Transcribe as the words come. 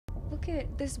look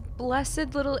at this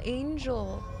blessed little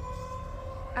angel.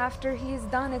 After he's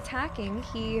done attacking,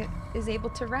 he is able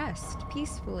to rest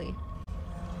peacefully.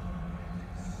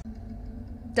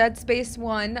 Dead Space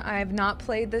 1, I have not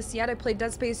played this yet. I played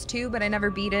Dead Space 2, but I never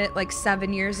beat it like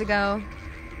 7 years ago.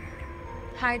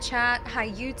 Hi chat, hi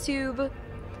YouTube.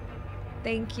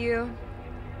 Thank you.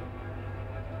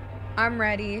 I'm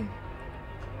ready.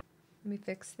 Let me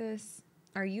fix this.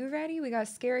 Are you ready? We got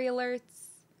scary alerts.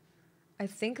 I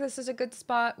think this is a good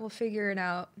spot. We'll figure it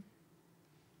out.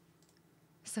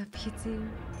 What's up, PT?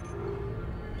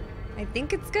 I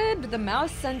think it's good, but the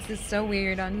mouse sense is so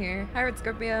weird on here. Hi, Red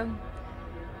Scorpio.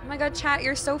 Oh my god, chat,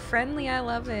 you're so friendly. I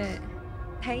love it.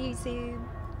 Hey, YouTube.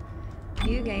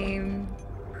 New game.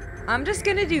 I'm just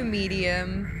gonna do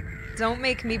medium. Don't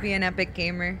make me be an epic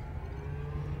gamer.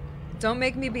 Don't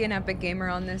make me be an epic gamer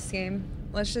on this game.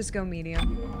 Let's just go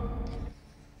medium.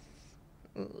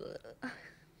 Ugh.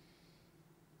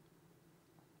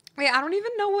 Wait, I don't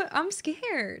even know what... I'm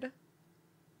scared.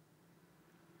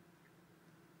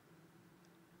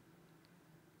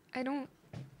 I don't...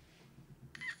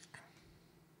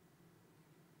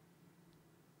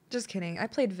 Just kidding. I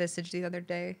played Visage the other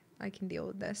day. I can deal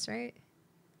with this, right?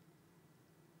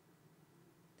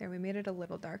 There, we made it a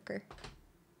little darker.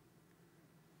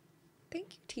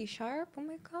 Thank you, T-Sharp. Oh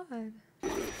my god.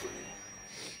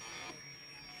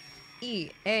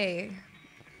 E-A.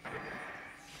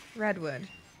 Redwood.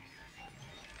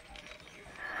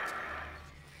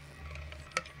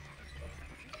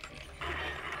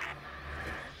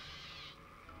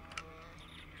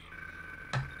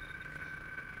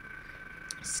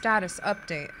 Status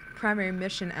update. Primary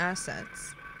mission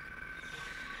assets.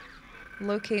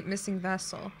 Locate missing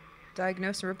vessel.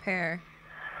 Diagnose and repair.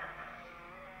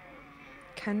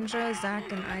 Kendra,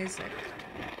 Zach, and Isaac.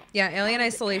 Yeah, Alien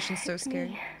Isolation's so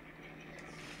scary.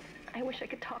 I wish I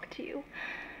could talk to you.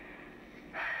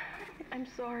 I'm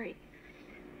sorry.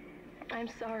 I'm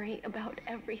sorry about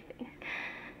everything.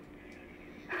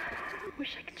 I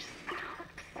wish I could just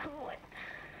talk to someone.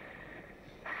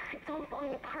 It's all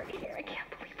falling apart here. I can't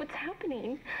believe what's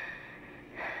happening.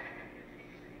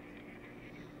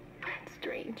 It's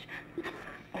strange.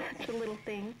 Such a little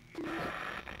thing.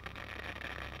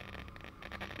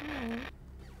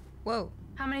 Whoa.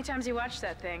 How many times you watched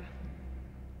that thing?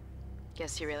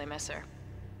 Guess you really miss her.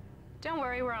 Don't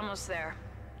worry, we're almost there.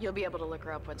 You'll be able to look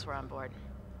her up once we're on board.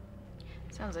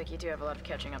 Sounds like you do have a lot of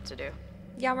catching up to do.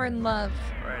 Yeah, we're in love.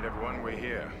 All right, everyone, we're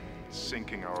here.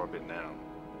 Sinking our orbit now.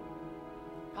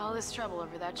 All this trouble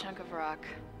over that chunk of rock.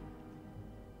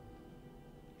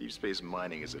 Deep space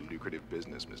mining is a lucrative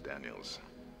business, Miss Daniels.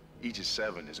 Aegis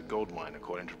 7 is a gold mine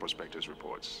according to prospectors'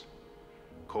 reports.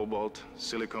 Cobalt,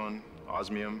 silicon,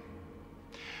 osmium.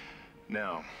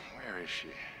 Now, where is she?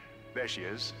 There she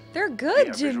is. They're good,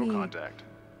 yeah, Jimmy. Visual contact.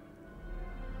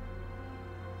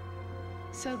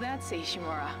 So that's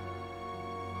Ishimura.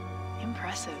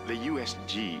 Impressive. The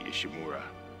USG Ishimura.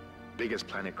 Biggest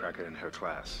planet cracker in her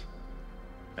class.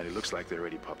 And it looks like they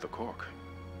already popped the cork.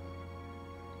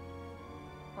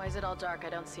 Why is it all dark? I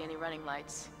don't see any running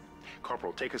lights.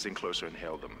 Corporal, take us in closer and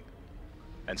hail them.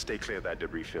 And stay clear of that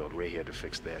debris field. We're here to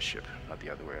fix their ship, not the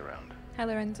other way around. Hi,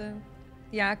 Lorenzo.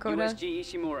 Yeah, Coda. USG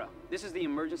Ishimura. This is the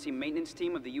emergency maintenance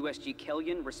team of the USG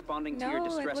Kellion responding to your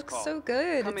distress call. No, it looks so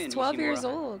good. Come it's in, 12 Ishimura. years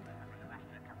old.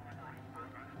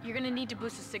 You're gonna need to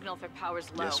boost the signal if their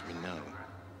power's low. Yes, we know.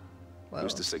 Whoa.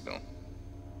 Boost the signal.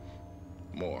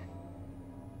 More.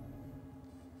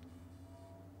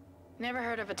 Never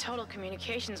heard of a total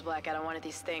communications blackout on one of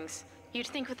these things. You'd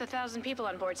think with 1,000 people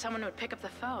on board, someone would pick up the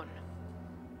phone.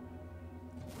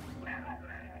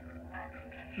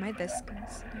 My this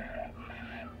guy's...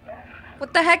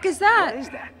 What the heck is that? What is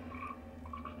that?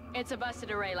 It's a busted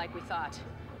array like we thought.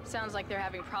 Sounds like they're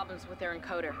having problems with their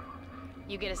encoder.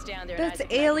 You get us down there and That's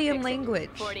Isaac and I can alien fix it. language.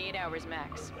 48 hours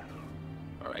max.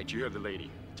 All right, you heard the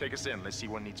lady. Take us in. Let's see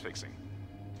what needs fixing.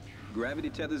 Gravity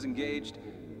tethers engaged.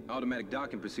 Automatic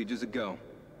docking procedures a go.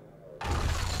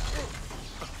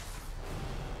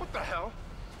 What the hell?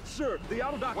 Sir, the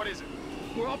auto dock. What is it?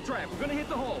 We're off track. We're gonna hit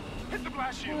the hull. Hit the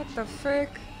blast shield. What the frick?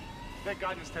 That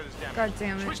guidance tether's damaged. God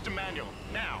damn it. Switch to manual,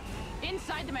 now.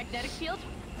 Inside the magnetic field?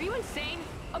 Are you insane?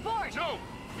 Abort! No!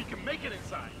 We can make it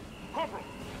inside. Corporal,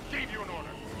 gave you an order.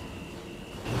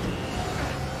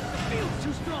 The field's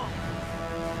too strong.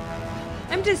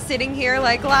 I'm just sitting here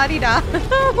like la-di-da.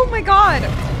 Oh my god.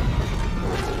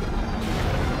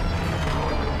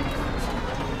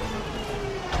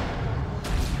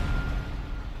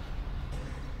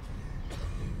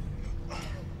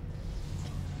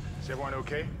 Is everyone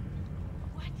okay?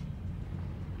 What?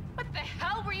 What the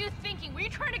hell were you thinking? Were you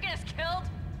trying to get us killed?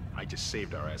 I just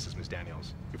saved our asses, Miss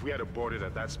Daniels. If we had aborted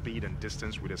at that speed and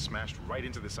distance, we'd have smashed right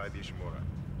into the side of the Ishimura.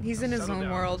 He's Now in his settle own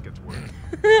down, world. let's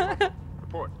get to work.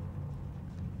 Report.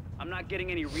 I'm not getting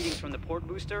any readings from the port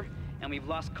booster, and we've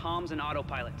lost comms and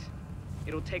autopilot.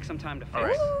 It'll take some time to fix. All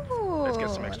right. Let's get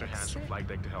some Ooh, extra hands from flight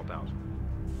deck to help out.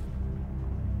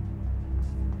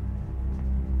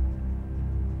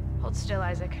 Hold still,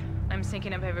 Isaac. I'm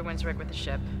syncing up everyone's rig with the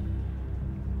ship.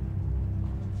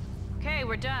 Okay,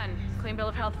 we're done. Clean bill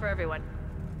of health for everyone.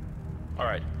 All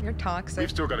right. You're toxic.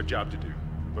 We've still got a job to do.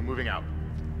 We're moving out.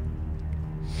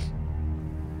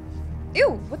 Ew,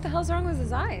 what the hell's wrong with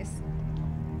his eyes?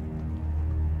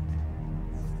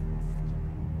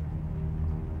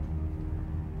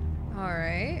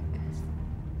 Alright.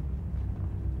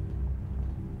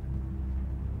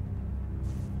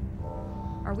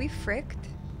 Are we fricked?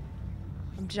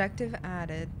 Objective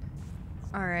added.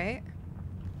 Alright.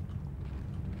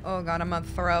 Oh god, I'm gonna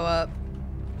throw up.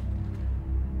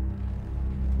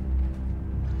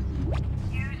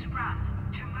 Use run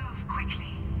to move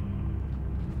quickly.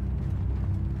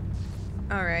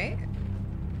 Alright.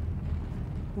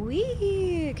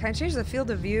 Wee! Can I change the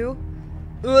field of view?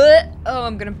 Ugh. Oh,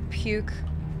 I'm gonna puke.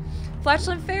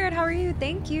 Flashlight Ferret, how are you?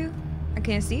 Thank you. I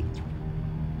can't see.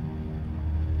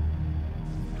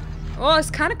 Oh,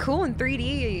 it's kind of cool in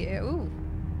 3D. Ooh.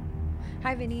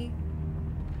 Hi, Vinny.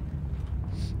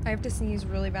 I have to sneeze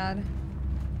really bad.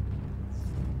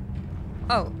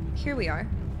 Oh, here we are.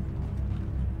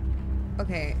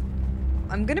 Okay.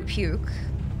 I'm gonna puke,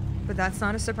 but that's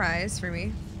not a surprise for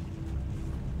me.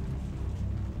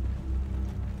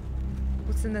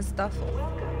 What's in this duffel?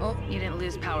 Oh, You didn't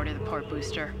lose power to the port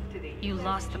booster. You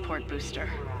lost the port booster.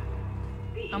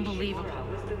 Unbelievable.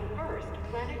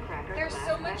 there's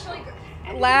so much like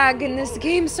lag in this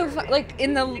game. So like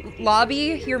in the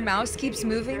lobby, your mouse keeps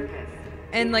moving,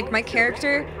 and like my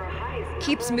character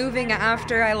keeps moving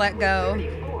after I let go,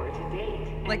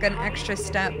 like an extra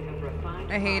step.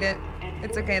 I hate it.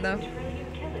 It's okay though.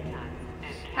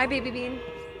 Hi, Baby Bean.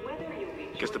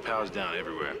 Guess the power's down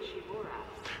everywhere.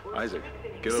 Isaac,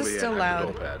 get This over is here still and have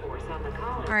loud. the pad.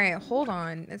 All right, hold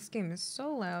on. This game is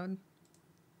so loud.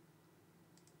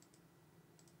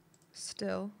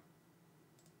 Still.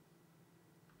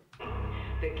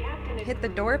 Hit the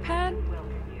door pad. Look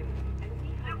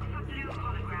for blue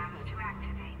holograms to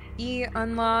activate. E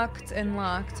unlocked and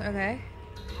locked. Okay.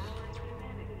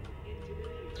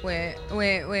 Wait.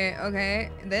 Okay.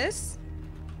 This?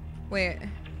 Wait.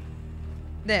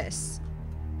 This.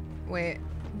 Wait.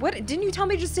 What? Didn't you tell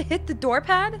me just to hit the door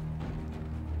pad?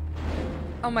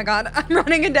 Oh my god. I'm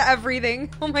running into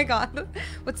everything. Oh my god.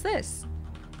 What's this?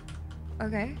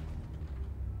 Okay.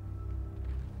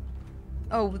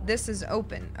 Oh, this is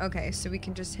open. Okay, so we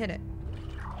can just hit it.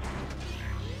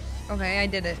 Okay, I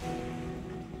did it.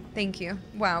 Thank you.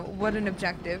 Wow, what an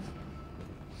objective.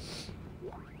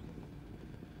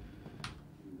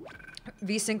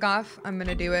 VSync off. I'm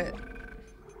gonna do it.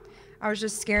 I was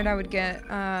just scared I would get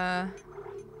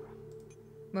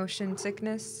motion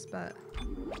sickness, but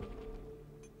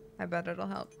I bet it'll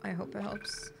help. I hope it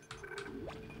helps.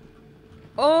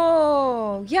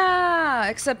 Oh, yeah!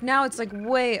 Except now it's like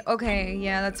way... Okay,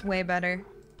 yeah, that's way better.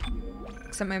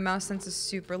 Except my mouse sense is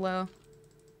super low.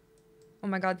 Oh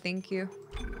my god, thank you.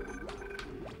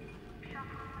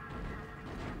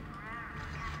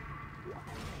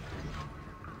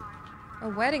 A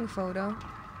wedding photo.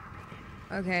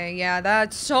 Okay, yeah,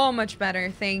 that's so much better.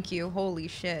 Thank you. Holy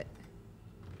shit.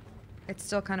 It's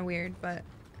still kind of weird, but...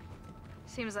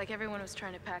 Seems like everyone was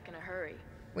trying to pack in a hurry.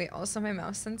 Wait, also my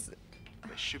mouse sense...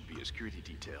 There should be a security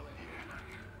detail in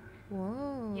here.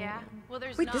 Whoa. Yeah? Well,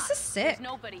 there's Wait, not. this is sick. There's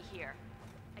nobody here.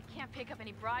 I can't pick up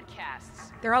any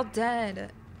broadcasts. They're all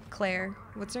dead. Claire.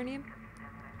 What's her name?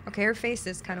 Okay, her face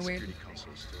is kind of weird. Security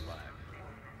console's still live.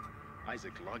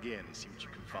 Isaac, log in and see what you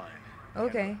can find.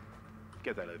 Okay.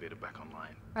 Get that elevator back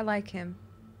online. I like him.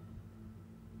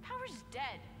 Power's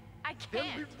dead. I Then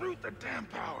can't. reroute the damn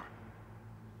power.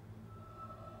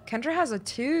 Kendra has a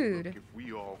tood. If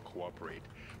we all cooperate,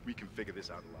 we can figure this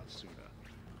out a lot sooner.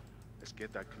 Let's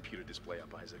get that computer display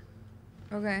up, Isaac.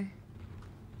 Okay.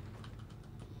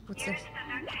 What's Use this?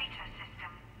 the locator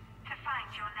system to find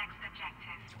your next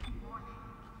objective.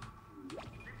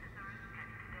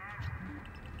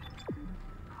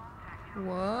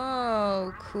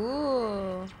 Whoa,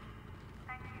 cool.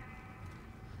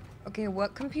 Okay,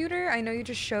 what computer? I know you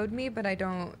just showed me, but I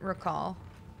don't recall.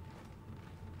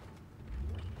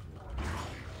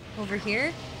 Over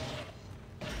here?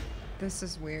 This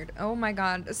is weird. Oh my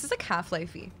god, this is like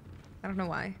Half-Life-y. I don't know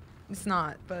why. It's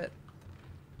not, but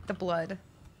the blood.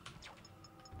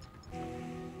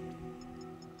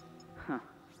 Huh.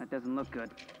 That doesn't look good.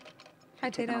 Hi,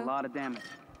 Taking a Tato. lot of damage.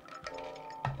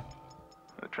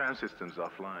 The tram system's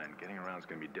offline. Getting around's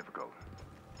gonna be difficult.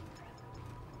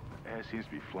 Air seems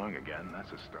to be flowing again.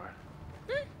 That's a start.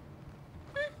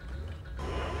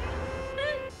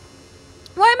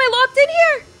 Why am I locked in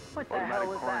here? What the hell Automatic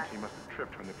was that? quarantine must have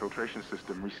tripped when the filtration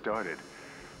system restarted.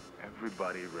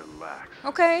 Everybody relax.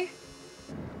 Okay.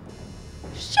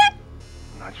 Shit!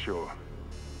 Not sure.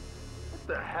 What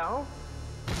the hell?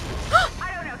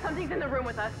 I don't know. Something's in the room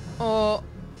with us. Oh.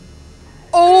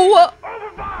 Oh!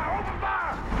 Open fire! Open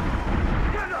fire!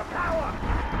 Get the power!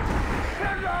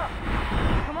 Get the...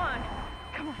 Come on.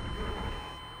 Come on.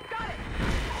 Got it.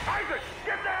 Isaac,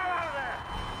 get the hell out of there!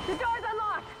 The door's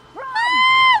unlocked. Run!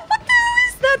 Ah, what the hell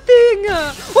is that thing?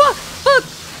 What? Fuck!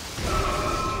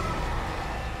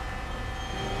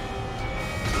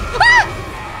 Ah!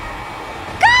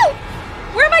 Go!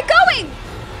 Where am I going?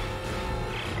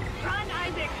 Run,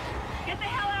 Isaac. Get the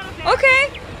hell out of there.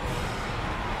 Okay.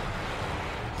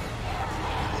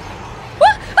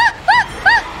 Ah, ah, ah,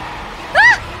 ah,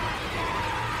 ah!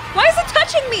 Why is it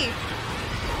touching me?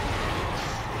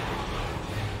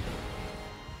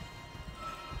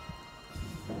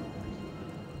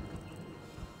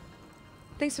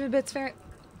 Thanks for the bits, Ferret.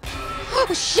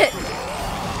 Oh shit!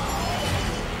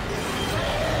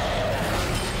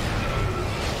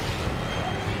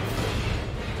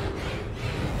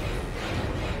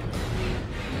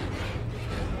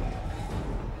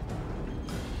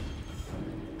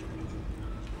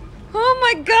 Oh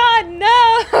my god, no!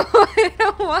 I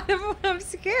don't want them. I'm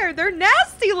scared. They're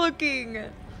nasty looking.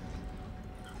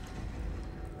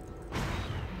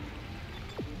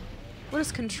 What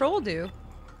does control do?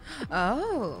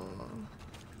 Oh.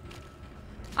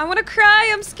 I want to cry.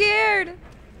 I'm scared.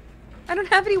 I don't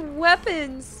have any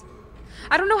weapons.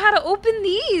 I don't know how to open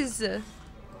these.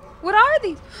 What are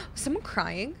these? Someone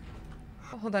crying?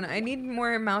 Oh, hold on. I need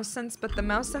more mouse sense, but the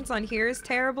mouse sense on here is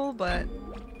terrible, but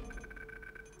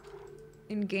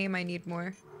in game I need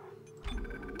more.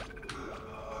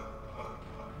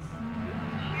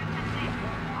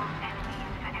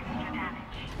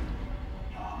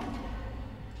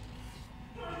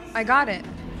 I got it.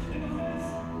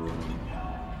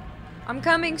 I'm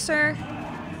coming, sir. Use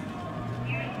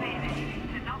Phoenix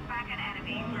to knock back an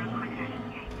enemy for a quicker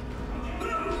escape.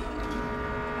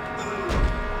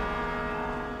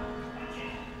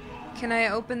 Can I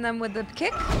open them with a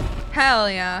kick? Hell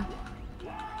yeah.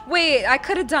 Wait, I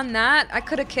could have done that. I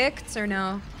could have kicked, or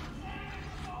no?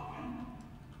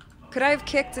 Could I have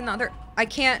kicked another? I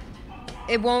can't.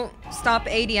 It won't stop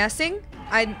ADSing?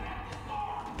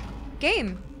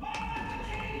 Game.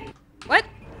 What?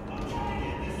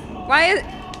 Why is...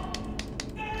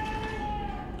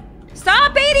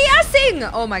 Stop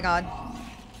ADSing! Oh my god.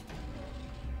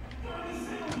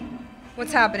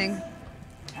 What's happening?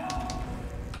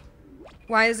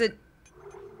 Why is it...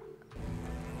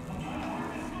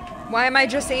 Why am I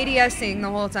just ADSing the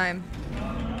whole time?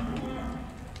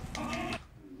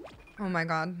 Oh my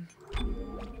god.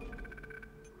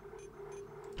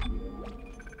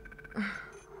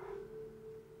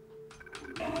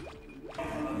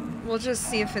 We'll just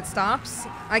see if it stops.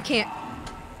 I can't.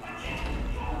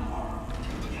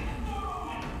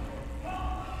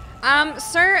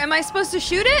 Sir, am I supposed to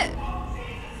shoot it?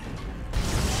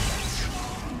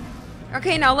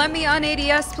 Okay, now let me on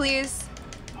ADS, please.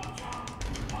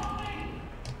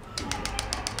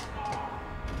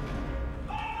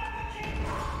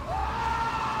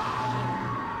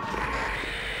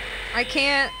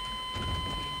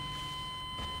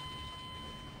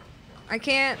 I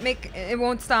can't make it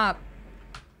won't stop.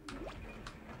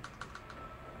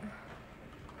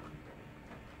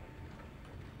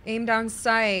 Aim down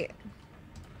sight.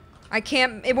 I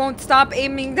can't, it won't stop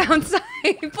aiming down sight.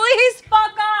 Please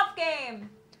fuck off, game.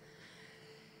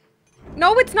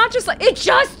 No, it's not just like, it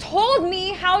just told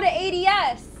me how to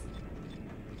ADS.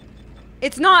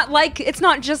 It's not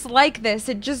just like this.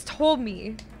 It just told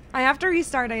me. I have to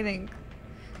restart, I think.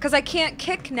 Because I can't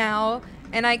kick now,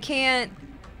 and I can't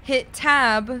hit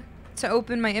tab to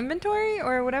open my inventory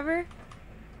or whatever.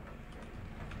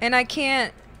 And I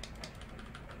can't...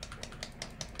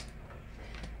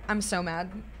 I'm so mad.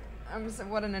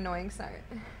 What an annoying start.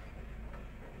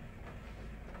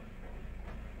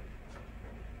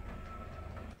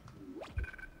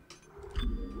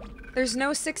 There's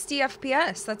no 60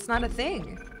 FPS. That's not a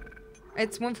thing.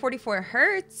 It's 144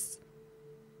 hertz.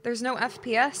 There's no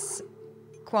FPS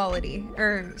quality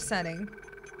or setting.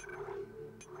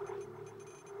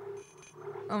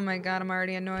 Oh my god, I'm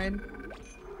already annoyed.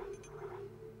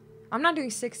 I'm not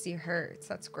doing 60 hertz.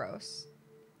 That's gross.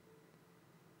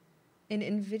 An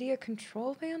NVIDIA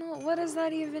control panel? What does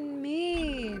that even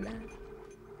mean?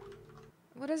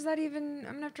 What does that even...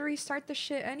 I'm gonna have to restart the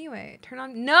shit anyway. Turn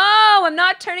on... No! I'm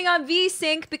not turning on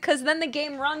VSync because then the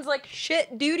game runs like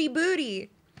shit duty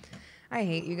booty. I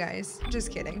hate you guys.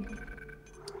 Just kidding.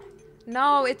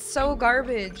 No, it's so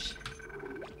garbage.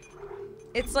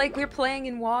 It's like we're playing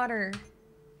in water.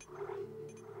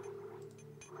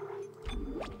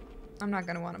 I'm not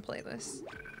gonna want to play this.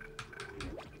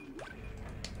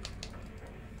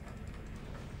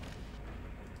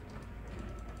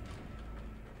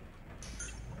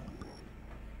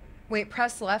 Wait,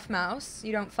 press left mouse?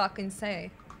 You don't fucking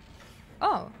say.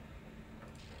 Oh.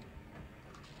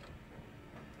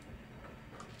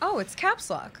 Oh, it's caps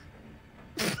lock.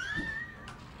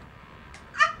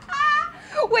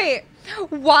 Wait,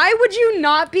 why would you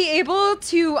not be able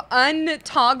to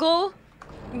untoggle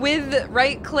with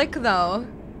right click though?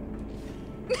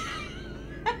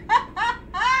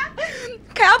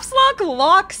 Caps lock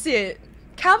locks it.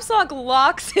 Caps lock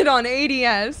locks it on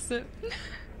ADS.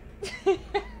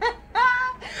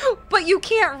 But you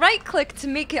can't right click to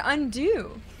make it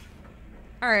undo.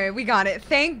 Alright, we got it.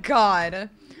 Thank God.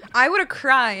 I would have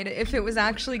cried if it was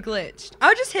actually glitched. I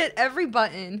would just hit every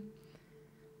button.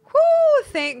 Whoo!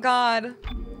 Thank God.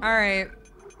 Alright.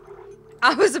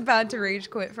 I was about to rage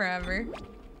quit forever.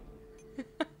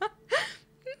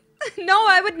 No,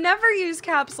 I would never use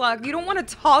caps lock. You don't want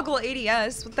to toggle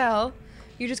ADS. What the hell?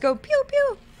 You just go pew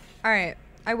pew. Alright.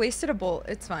 I wasted a bolt.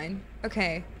 It's fine.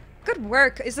 Okay. Good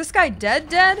work. Is this guy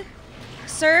dead?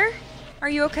 Sir? Are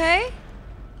you okay?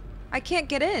 I can't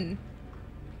get in.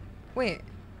 Wait.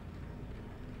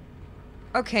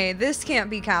 Okay, this can't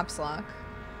be caps lock.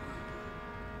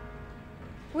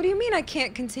 What do you mean I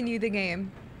can't continue the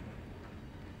game?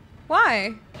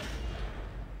 Why?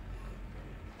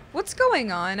 What's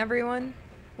going on, everyone?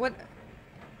 What?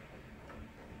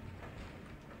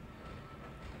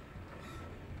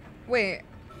 Wait,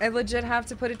 I legit have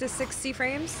to put it to 60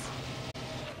 frames?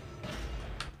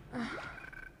 I'm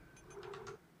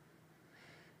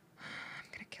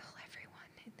gonna kill everyone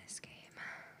in this game.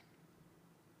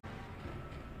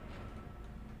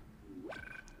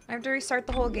 I have to restart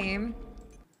the whole game.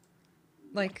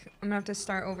 Like, I'm gonna have to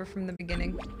start over from the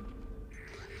beginning.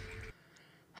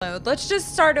 Let's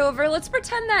just start over. Let's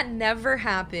pretend that never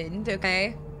happened,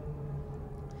 okay?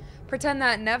 Pretend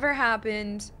that never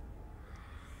happened.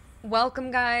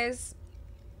 Welcome, guys.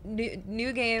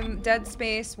 New game, Dead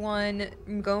Space 1.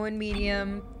 I'm going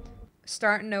medium.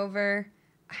 Starting over.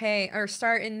 Hey, or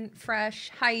starting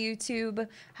fresh. Hi, YouTube.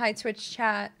 Hi, Twitch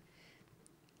chat.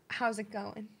 How's it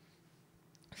going?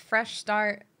 Fresh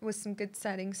start with some good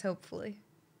settings, hopefully.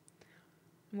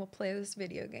 And we'll play this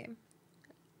video game.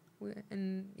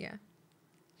 And yeah.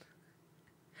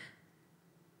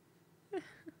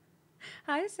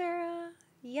 Hi, Sarah.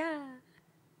 Yeah.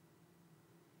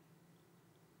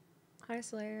 Hi,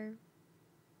 Slayer.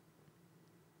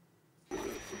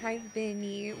 Hi,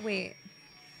 Vinny. Wait.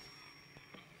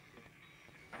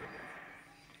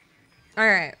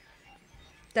 Alright.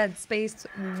 Dead Space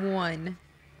 1.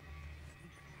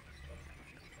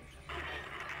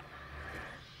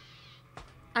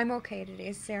 I'm okay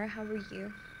today, Sarah. How are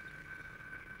you?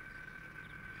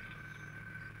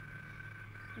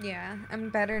 Yeah, I'm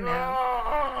better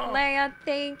now. Leia,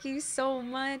 thank you so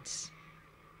much.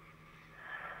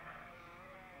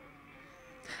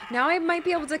 Now I might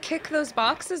be able to kick those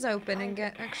boxes open and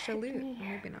get extra loot.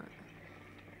 Maybe not.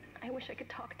 I wish I could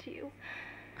talk to you.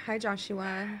 Hi,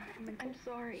 Joshua. I'm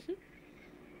sorry.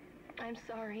 I'm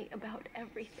sorry about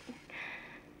everything.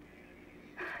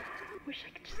 I wish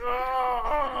I could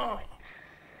just...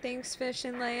 Thanks, Fish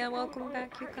and Leia. Welcome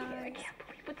back, you I guys. can't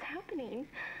believe what's happening.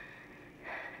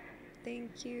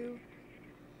 Thank you.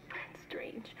 It's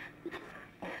strange.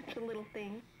 Such a little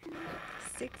thing.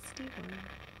 61.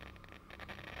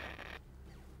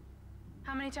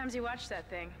 How many times you watched that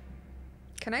thing?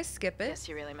 Can I skip it? Guess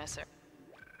you really miss her.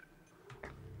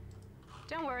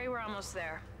 Don't worry, we're almost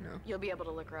there. No. You'll be able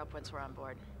to look her up once we're on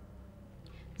board.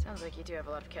 Sounds like you do have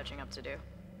a lot of catching up to do.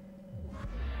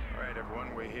 All right,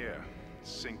 everyone, we're here.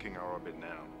 Sinking our orbit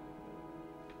now.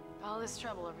 All this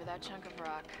trouble over that chunk of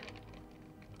rock.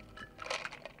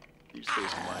 Deep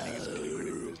space mining is a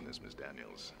lucrative business, Miss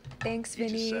Daniels. Thanks,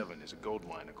 Vinny. Aegis 7 is a gold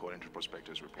mine according to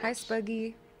prospectors' reports. Hi,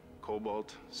 Spuggy.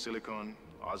 Cobalt, silicon,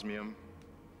 osmium.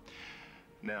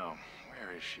 Now,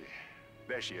 where is she?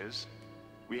 There she is.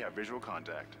 We have visual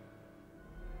contact.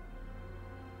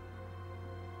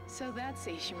 So that's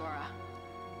Ishimura.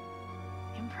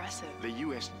 Impressive. The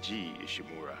USG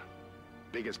Ishimura.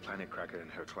 Biggest planet cracker in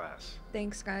her class.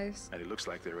 Thanks, guys. And it looks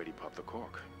like they already popped the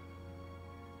cork.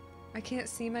 I can't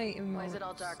see my emotes. Why is it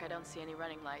all dark? I don't see any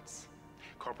running lights.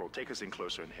 Corporal, take us in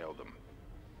closer and hail them.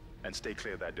 And stay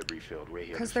clear of that debris field. We're here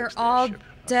to Because fix they're their all ship, not the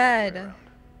other way dead. around.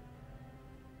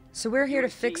 So we're here to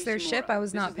USG fix their ship. Ishimura. I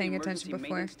was This not is the paying attention emergency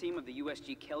before. maintenance team of the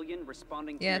USG Kellion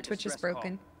responding to Yeah, your Twitch is distress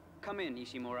broken. call. Come in,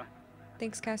 Ishimura.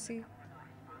 Thanks, Cassie.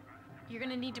 You're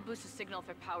gonna need to boost the signal if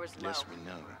their power's low. Yes, we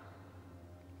know.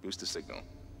 Boost the signal.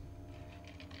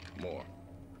 More.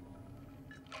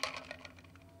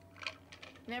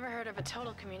 Never heard of a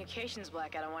total communications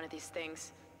blackout on one of these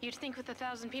things. You'd think with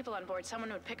 1,000 people on board,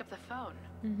 someone would pick up the phone.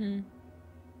 Mm-hmm.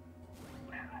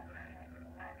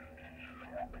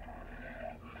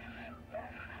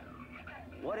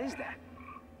 What is that?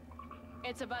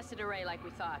 It's a busted array like we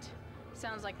thought.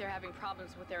 Sounds like they're having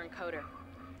problems with their encoder.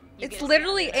 You It's get a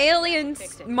literally scan of it, aliens,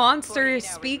 fix it. monsters 48 hours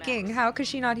speaking. max. How could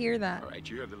she not hear that? All right,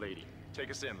 you heard the lady.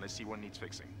 Take us in. Let's see what needs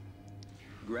fixing.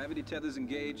 Gravity tethers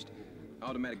engaged.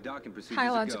 Automatic docking procedures High a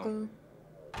go. logical.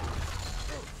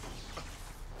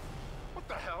 What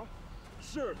the hell?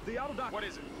 Sir, the auto dock. What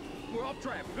is it? We're off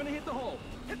track. We're gonna hit the hull.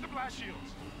 Hit the blast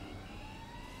shields.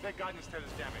 That guidance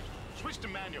tether's damaged. Switch to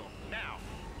manual, now.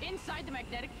 Inside the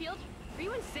magnetic field? Are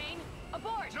you insane?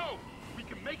 Abort! No! We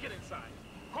can make it inside.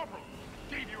 Corporal,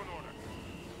 gave you an order.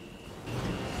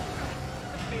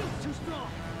 The field's too strong.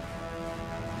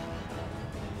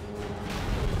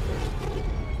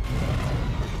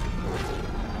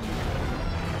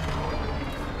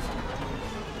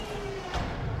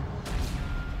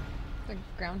 Like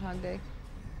Groundhog Day.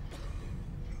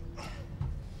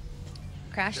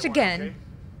 Crashed Everyone again. okay?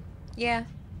 Yeah.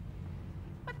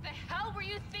 What the hell were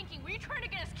you thinking? Were you trying to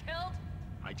get us killed?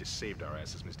 I just saved our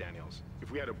asses, Miss Daniels.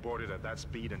 If we had aborted at that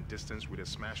speed and distance, we'd have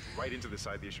smashed right into the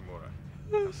side of the Ishimura.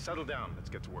 Now settle down. Let's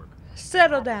get to work.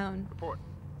 Settle down. Report.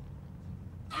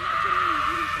 I'm not getting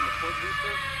any readings from the port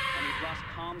booster, and we've lost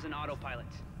comms and autopilot.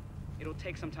 It'll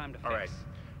take some time to fix. All right.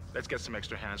 Let's get some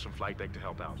extra hands from flight deck to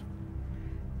help out.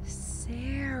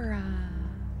 Sarah.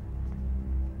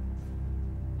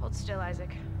 Hold still, Isaac.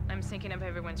 I'm syncing up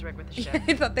everyone's rig with the Yeah, ship.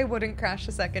 I thought they wouldn't crash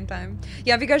a second time.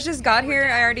 Yeah, if you guys just got here,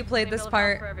 I already played They this build a bomb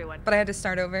part, for everyone. but I had to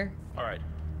start over All right.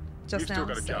 just We've now. still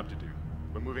got a so. job to do.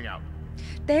 We're moving out.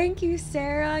 Thank you,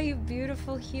 Sarah, you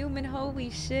beautiful human. Holy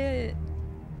shit.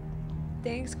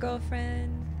 Thanks,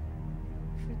 girlfriend.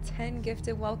 For 10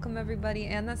 gifted. Welcome, everybody.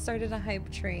 And that started a hype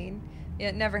train. Yeah,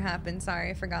 it never happened. Sorry,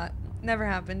 I forgot. Never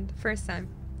happened. First time.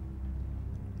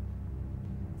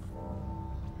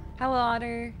 Hello,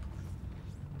 Otter.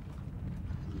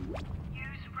 Use run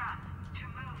to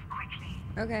move quickly.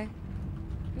 Okay.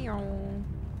 Meow.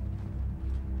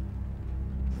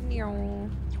 Meow.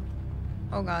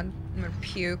 Oh god, I'm gonna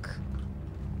puke.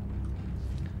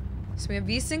 So we have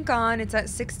VSync on, it's at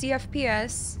 60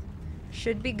 FPS.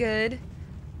 Should be good.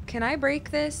 Can I break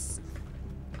this?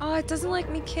 Oh, it doesn't like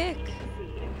me kick.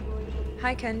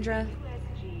 Hi, Kendra.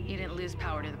 You didn't lose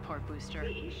power to the port booster.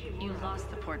 You lost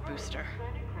the port booster.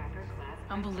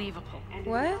 Unbelievable.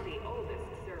 What?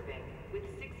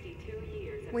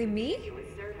 Wait, me?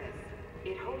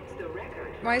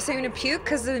 Why are you saying to puke?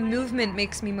 Because the movement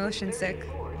makes me motion sick.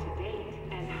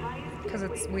 Because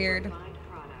it's weird.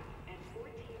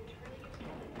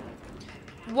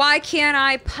 Why can't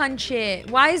I punch it?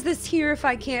 Why is this here if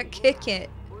I can't kick it?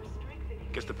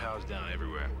 Guess the power's down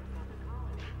everywhere.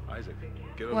 Isaac,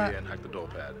 get over What? here and hack the door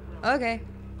pad. Okay.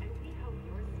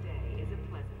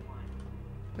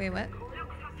 Wait, what? Look for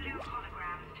blue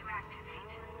holograms to activate.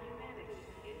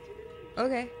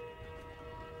 Okay.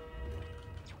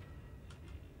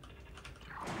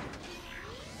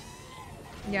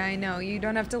 Yeah, I know. You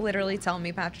don't have to literally tell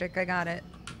me, Patrick. I got it.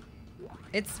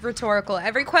 It's rhetorical.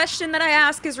 Every question that I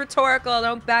ask is rhetorical.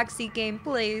 Don't backseat game,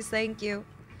 please. Thank you.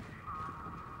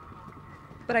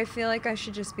 But I feel like I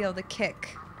should just be able to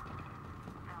kick.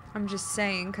 I'm just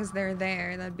saying, because they're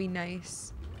there. That'd be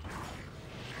nice.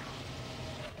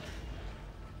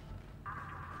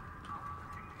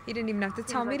 You didn't even have to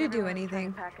tell me to do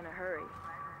anything. Pack in a hurry.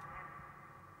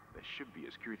 There should be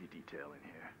a security detail in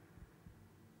here.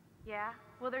 Yeah?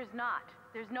 Well, there's not.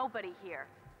 There's nobody here.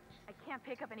 I can't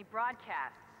pick up any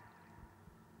broadcasts.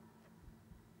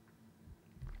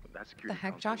 But that security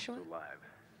heck, console's Joshua? still live.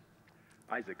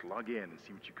 Isaac, log in and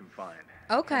see what you can find.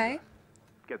 Okay.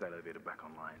 Get that elevator back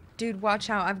online. Dude, watch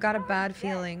out. I've got a bad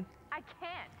feeling. I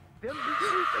can't. Then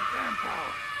decrease the damn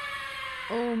power.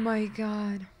 Oh my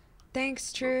god.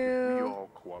 Thanks, If we True. all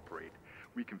cooperate,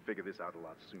 we can figure this out a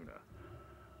lot sooner.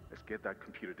 Let's get that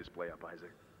computer display up,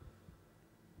 Isaac.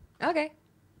 Okay.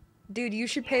 Dude, you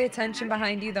should pay attention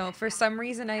behind you, though. For some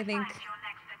reason, I think... Find your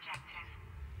next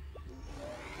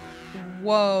objective.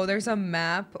 Whoa, there's a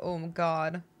map. Oh,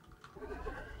 God.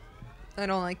 I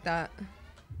don't like that.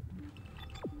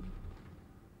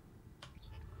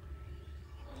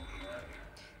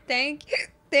 Thank you.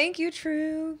 Thank you,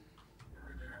 True.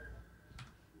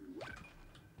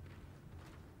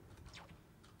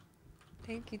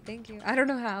 Thank you, thank you. I don't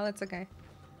know how, that's okay.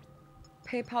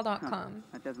 PayPal.com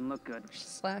That doesn't look good.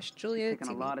 / Julia Taking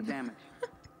a lot of damage.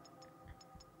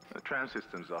 The tram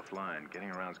system's offline.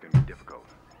 Getting around is going to be difficult.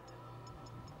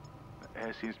 The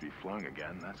air seems to be flowing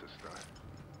again. That's a start.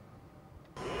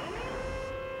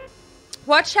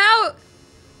 Watch out!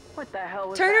 What the hell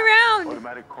was Turn that? around!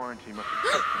 Automatic quarantine must have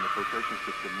stopped when the filtration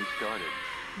system restarted.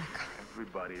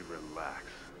 Everybody relax.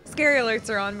 Scary alerts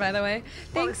are on, by the way.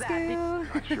 Thanks, was that? Goo.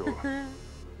 Not sure.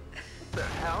 The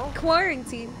hell?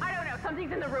 Quarantine. I don't know.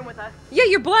 Something's in the room with us. Yeah,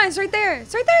 you're blind. It's right there.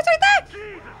 It's right there. It's right there.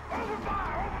 Jesus! Open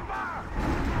fire! Open fire!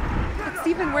 It's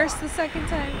even worse the second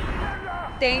time.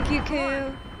 Thank you, Koo.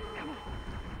 Isaac,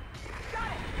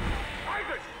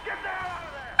 get the hell out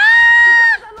of there!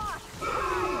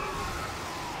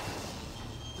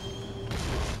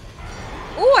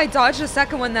 Oh, I dodged the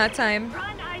second one that time.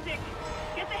 Run, Isaac!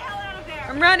 Get the hell out of there!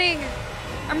 I'm running.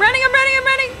 I'm running. I'm running. I'm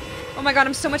running. Oh my god,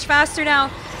 I'm so much faster now.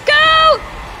 Go!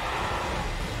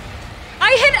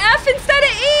 I hit F instead of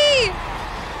E!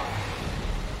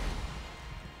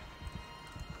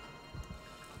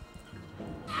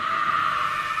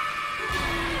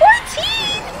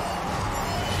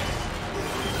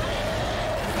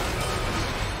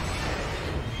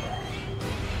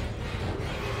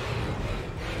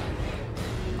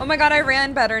 Oh my god, I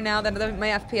ran better now that my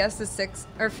FPS is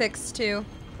fixed too.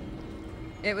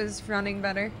 It was running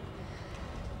better.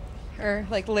 Or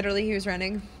like literally he was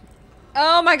running.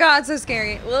 Oh my god, so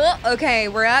scary. Ugh. Okay,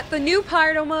 we're at the new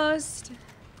part almost.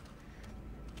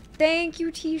 Thank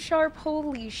you, T-Sharp.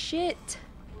 Holy shit.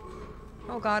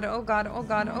 Oh god, oh god, oh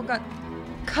god, oh god.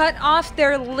 Cut off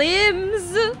their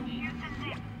limbs. Shoot the limbs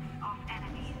off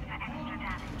enemies for extra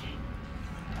damage.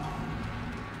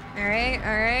 Alright,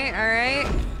 alright, alright.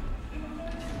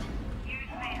 Use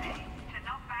melee to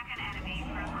knock back an enemy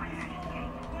for a quicker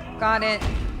escape. Got it.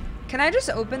 Can I just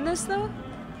open this though?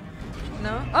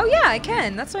 No? Oh yeah, I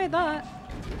can. That's what I thought.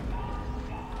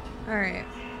 Alright.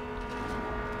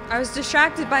 I was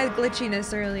distracted by the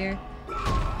glitchiness earlier.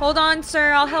 Hold on,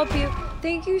 sir. I'll help you.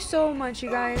 Thank you so much, you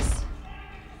guys.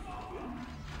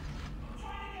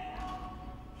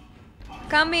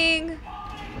 Coming.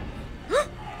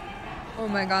 Oh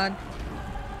my god.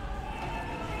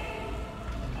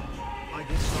 I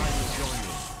decided to join you.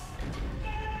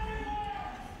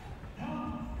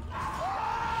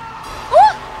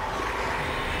 Oh!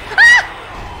 Ah!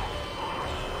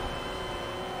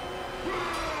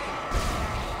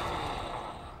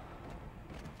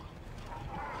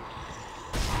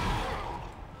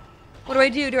 What do I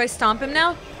do? Do I stomp him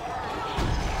now?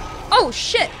 Oh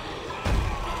shit!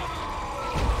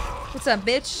 What's up,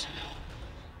 bitch?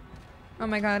 Oh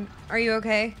my god. Are you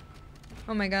okay?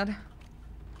 Oh my god.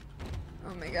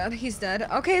 Oh my god, he's dead.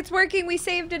 Okay, it's working. We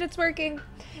saved it. It's working.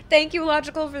 Thank you,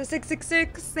 Logical, for the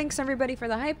 666. Thanks, everybody, for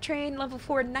the hype train. Level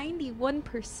 4,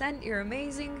 91%. You're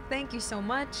amazing. Thank you so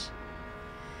much.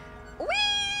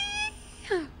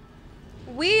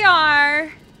 We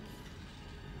are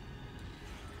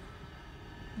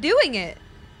doing it.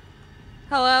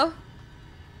 Hello?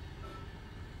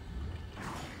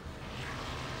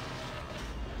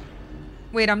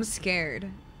 Wait, I'm scared.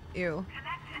 Ew.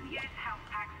 Connect and use health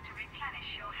packs to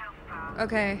replenish your health bar.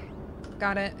 Okay.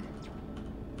 Got it.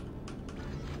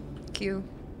 Q.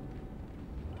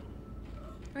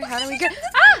 Wait, how do we get—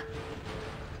 Ah!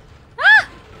 Ah!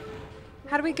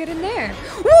 How do we get in there?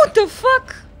 What the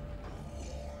fuck?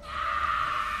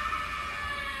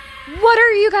 What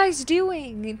are you guys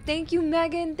doing? Thank you,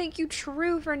 Megan. Thank you,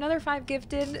 True, for another 5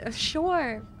 gifted.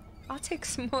 Sure. I'll take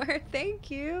some more.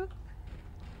 Thank you.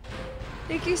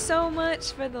 Thank you so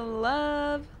much for the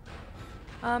love.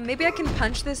 Maybe I can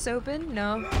punch this open?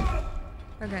 No.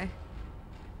 Okay.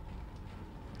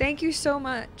 Thank you so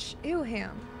much. Ew,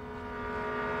 Ham.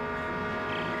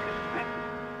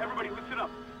 Everybody listen up.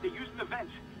 They're using the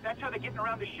vents. That's how they're getting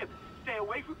around the ship. Stay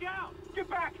away from— Get out! Get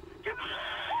back! Get back!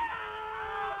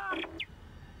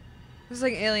 This is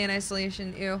like Alien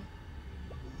Isolation. Ew.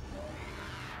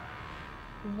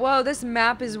 Whoa, this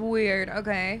map is weird.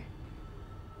 Okay.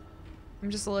 I'm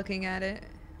just looking at it.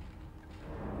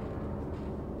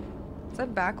 Is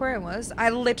that back where I was?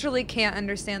 I literally can't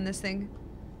understand this thing.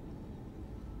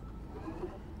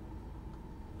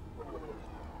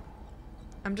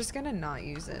 I'm just gonna not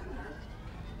use it.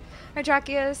 Hi,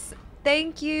 Drakius.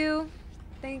 Thank you.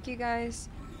 Thank you, guys.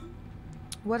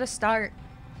 What a start.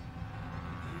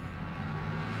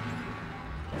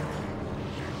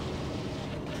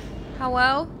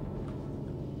 Hello?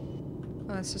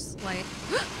 Oh, it's just light.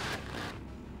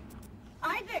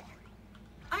 Isaac!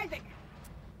 Isaac!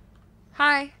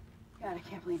 Hi. God, I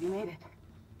can't believe you made it.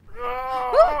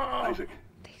 Isaac,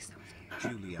 Thanks,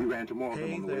 Sophia. we ran into more of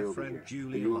them on the way over here.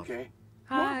 Are you okay?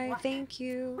 Hi, What? thank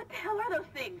you. What the hell are those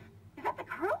things? Is that the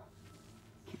crew?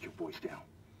 Keep your voice down.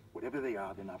 Whatever they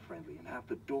are, they're not friendly, and half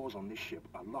the doors on this ship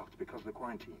are locked because of the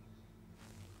quarantine.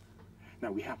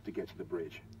 Now, we have to get to the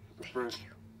bridge. But first,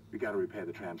 we gotta repair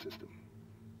the tram system.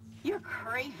 You're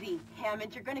crazy,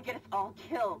 Hammond. You're gonna get us all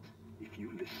killed. If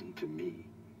you listen to me,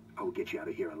 I will get you out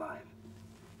of here alive.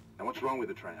 Now, what's wrong with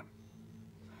the tram?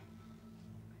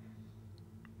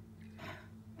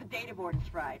 The data board is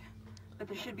fried, but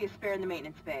there should be a spare in the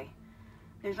maintenance bay.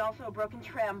 There's also a broken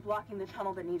tram blocking the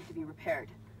tunnel that needs to be repaired.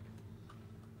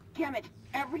 Damn it,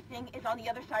 everything is on the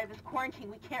other side of this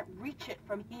quarantine. We can't reach it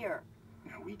from here.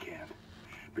 No, we can't.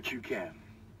 But you can.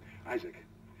 Isaac,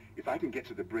 if I can get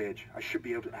to the bridge, I should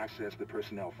be able to access the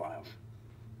personnel files.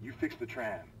 You fix the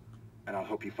tram, and I'll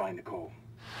help you find Nicole.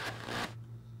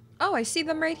 Oh, I see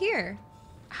them right here.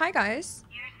 Hi, guys.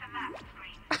 Use the map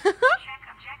screen. Check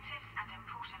objectives and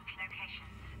important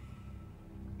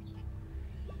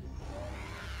locations.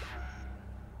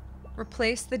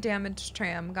 Replace the damaged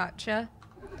tram. Gotcha.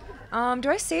 Do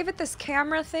I save at this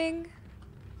camera thing?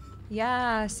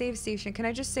 Yeah, save station. Can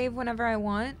I just save whenever I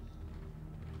want?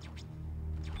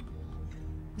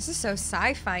 This is so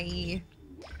sci-fi-y.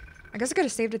 I guess I could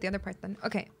have saved at the other part then.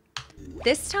 Okay.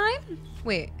 This time?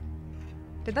 Wait.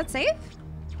 Did that save?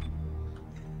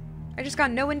 I just got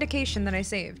no indication that I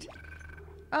saved.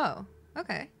 Oh,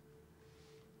 okay.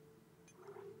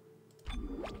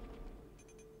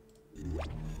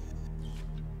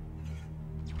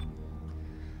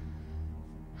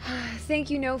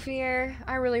 Thank you, No Fear.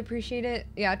 I really appreciate it.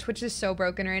 Yeah, Twitch is so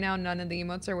broken right now. None of the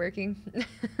emotes are working.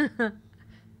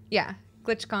 Yeah,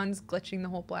 GlitchCon's glitching the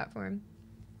whole platform.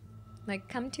 Like,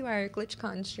 come to our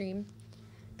GlitchCon stream,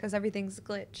 because everything's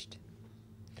glitched.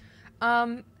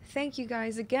 Thank you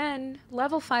guys again.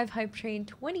 Level 5 Hype Train,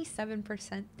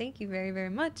 27%. Thank you very, very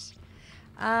much.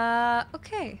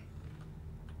 Okay.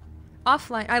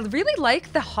 Offline. I really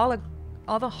like the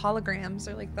all the holograms,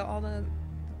 or like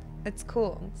it's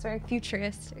cool. It's very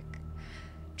futuristic.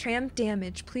 Tram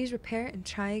damage. Please repair and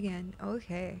try again.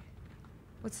 Okay.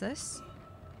 What's this?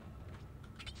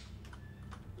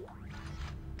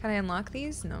 Can I unlock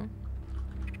these? No.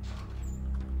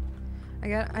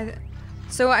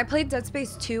 So I played Dead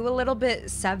Space 2 a little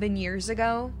bit 7 years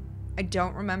ago. I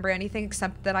don't remember anything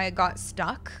except that I got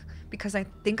stuck because I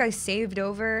think I saved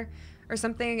over or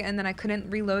something, and then I couldn't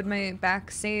reload my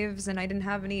back saves, and I didn't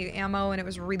have any ammo, and it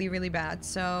was really, really bad.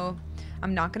 So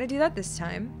I'm not gonna do that this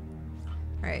time.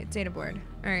 All right, data board.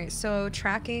 All right, so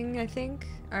tracking, I think.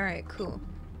 All right, cool.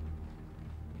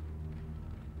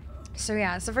 So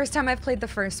yeah, it's the first time I've played the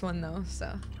first one though,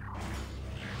 so.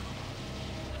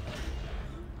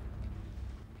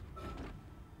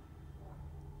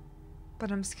 But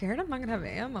I'm scared I'm not gonna have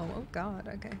ammo. Oh god,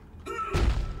 okay.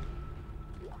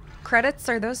 Credits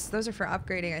are those are for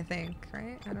upgrading, I think,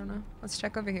 right? I don't know. Let's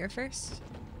check over here first.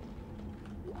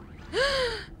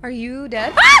 Are you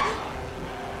dead? Ah!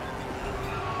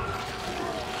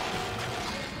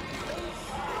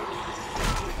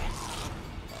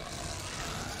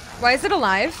 Why is it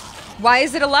alive? Why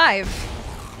is it alive?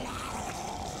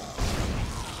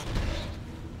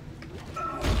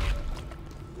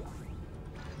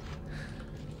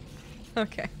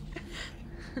 Okay.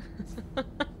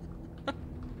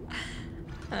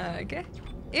 Okay.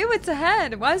 Ew, it's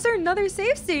ahead. Why is there another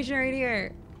safe station right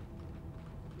here?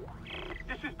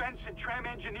 This is Benson, Tram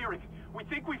Engineering. We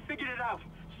think we figured it out.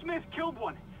 Smith killed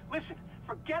one. Listen,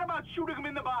 forget about shooting him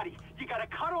in the body. You gotta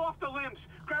cut off the limbs.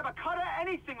 Grab a cutter,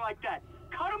 anything like that.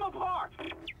 Cut him apart.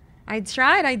 I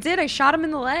tried. I did. I shot him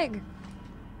in the leg.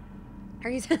 Are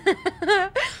you?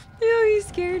 Ew, he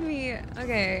scared me.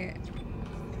 Okay.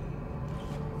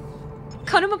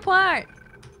 Cut him apart.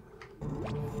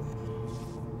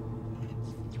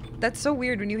 That's so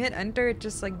weird. When you hit enter, it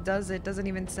just like does it. Doesn't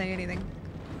even say anything.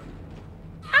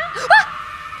 Ah!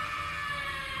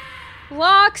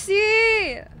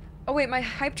 Loxy! Oh wait, my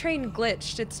hype train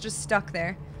glitched. It's just stuck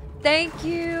there. Thank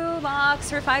you,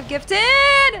 Lox, for 5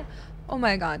 gifted! Oh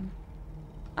my god.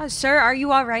 Sir, are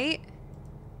you alright?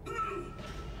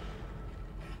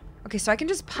 Okay, so I can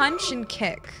just punch and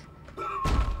kick.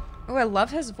 Oh, I love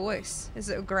his voice. His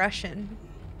aggression.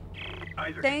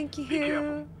 Isaac, Thank be careful.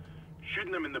 you.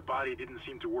 Shooting them in the body didn't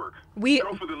seem to work.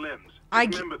 Go for the limbs.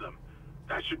 Remember them.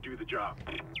 That should do the job.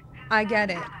 I get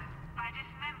it. By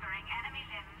dismembering enemy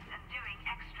limbs and doing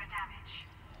extra damage.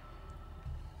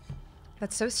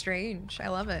 That's so strange. I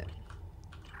love it.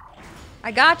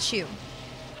 I got you.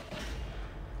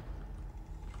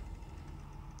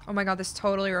 Oh my god, this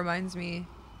totally reminds me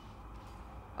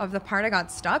of the part I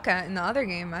got stuck at in the other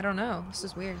game. I don't know. This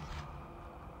is weird.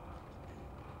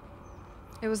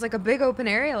 It was like a big open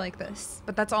area like this,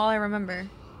 but that's all I remember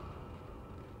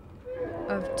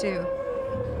of 2.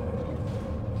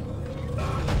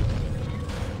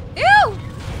 Ew!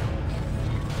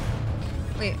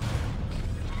 Wait.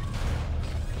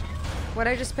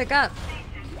 What'd I just pick up?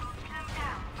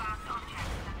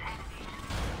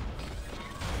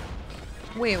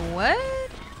 Wait, what?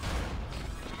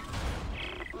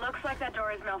 Looks like that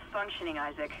door is malfunctioning,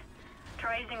 Isaac.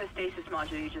 Try using the stasis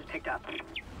module you just picked up.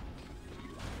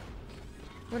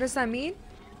 What does that mean?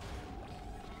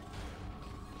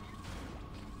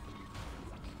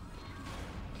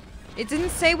 It didn't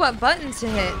say what button to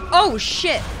hit. Oh,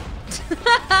 shit.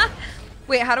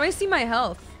 Wait, how do I see my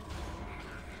health?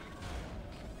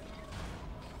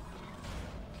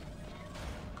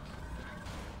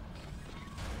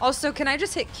 Also, can I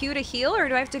just hit Q to heal, or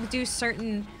do I have to do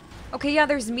certain... Okay, yeah,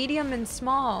 there's medium and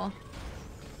small.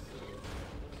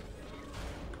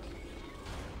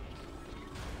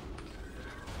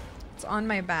 It's on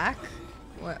my back?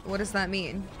 What does that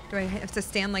mean? Do I have to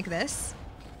stand like this?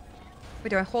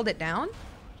 Wait, do I hold it down?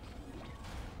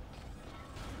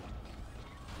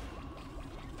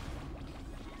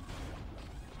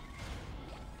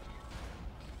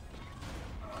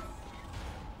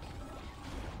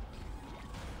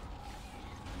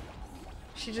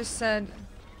 She just said,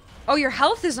 oh, your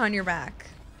health is on your back.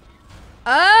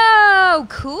 Oh,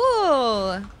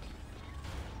 cool.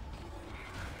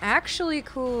 Actually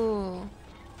cool.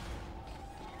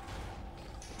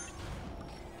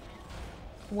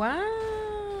 Wow.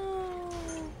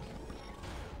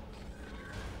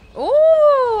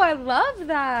 Oh, I love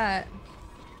that.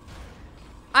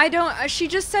 I don't, she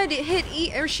just said hit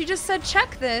E, or she just said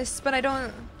check this, but I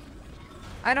don't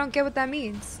get what that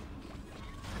means.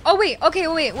 Oh, wait, okay,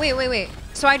 wait.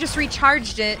 So I just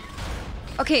recharged it.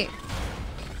 Okay.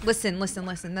 Listen.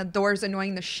 The door's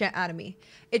annoying the shit out of me.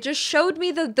 It just showed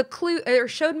me the clue, or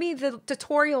showed me the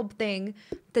tutorial thing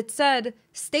that said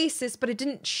stasis, but it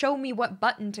didn't show me what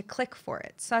button to click for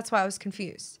it. So that's why I was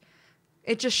confused.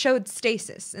 It just showed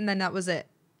stasis, and then that was it.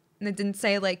 And it didn't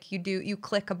say, like, you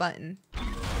click a button.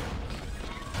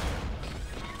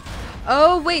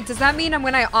 Oh, wait, does that mean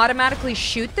when I automatically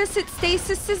shoot this, it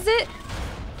stasis, is it?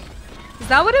 Is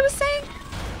that what it was saying?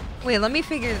 Wait, let me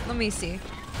see.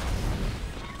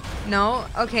 No?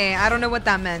 Okay, I don't know what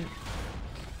that meant.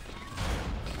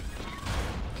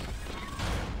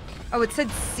 Oh, it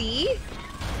said C?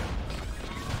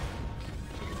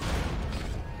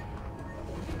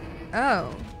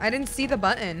 Oh, I didn't see the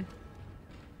button.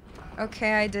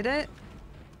 Okay, I did it.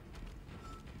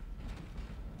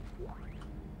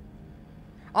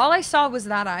 All I saw was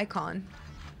that icon.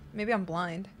 Maybe I'm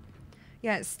blind.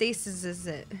 Yeah, stasis is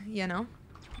it, you know?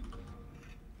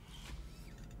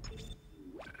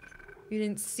 You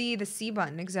didn't see the C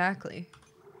button, exactly.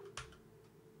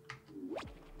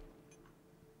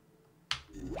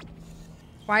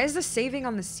 Why is this saving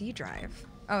on the C drive?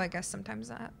 Oh, I guess sometimes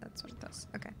that's what it does.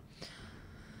 Okay.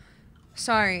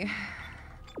 Sorry.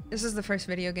 This is the first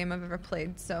video game I've ever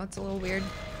played, so it's a little weird.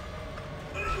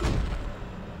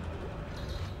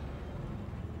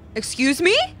 Excuse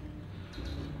me?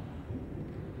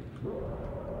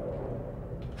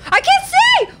 I can't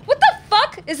see! What the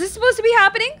fuck? Is this supposed to be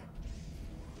happening?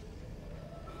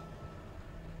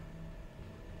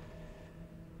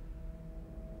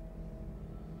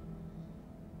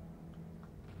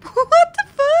 What the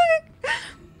fuck?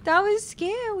 That was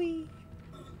scary.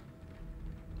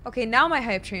 Okay, now my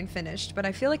hype train finished, but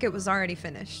I feel like it was already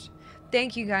finished.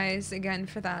 Thank you guys again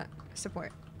for that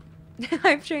support.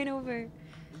 Hype train over.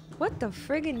 What the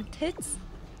friggin' tits?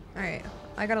 Alright,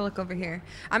 I gotta look over here.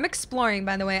 I'm exploring,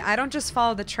 by the way. I don't just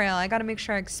follow the trail. I gotta make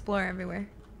sure I explore everywhere.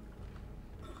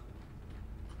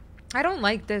 I don't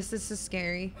like this. This is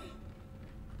scary.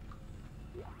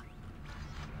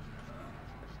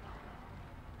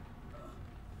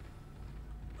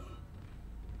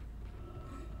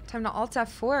 Time to Alt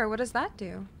F4. What does that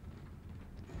do?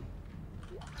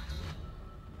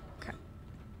 Okay.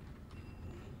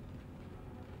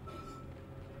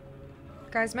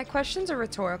 Guys, my questions are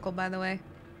rhetorical, by the way.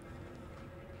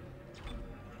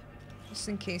 Just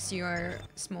in case you are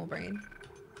small brain.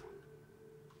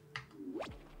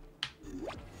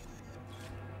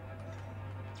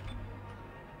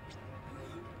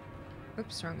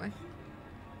 Oops, wrong way.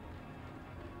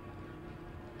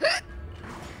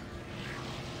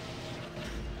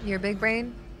 Your big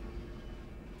brain?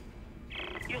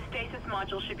 Your stasis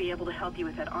module should be able to help you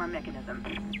with that arm mechanism.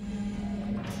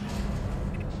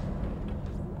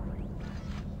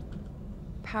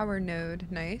 Power node,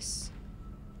 nice.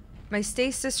 My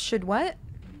stasis should what?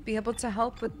 Be able to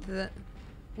help with the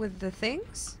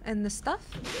things and the stuff?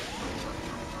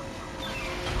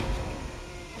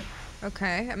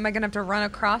 Okay, am I gonna have to run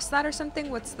across that or something?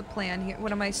 What's the plan here?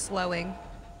 What am I slowing?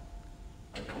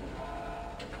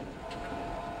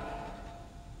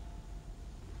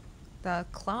 The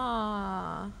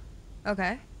claw.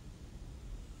 Okay.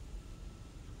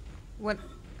 What?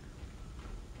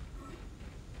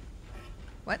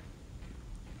 What?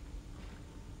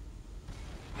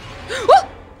 Oh!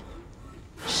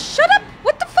 Shut up!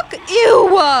 What the fuck? Ew!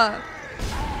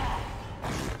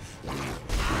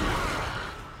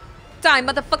 Die,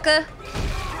 motherfucker!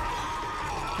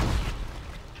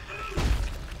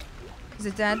 Is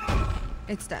it dead?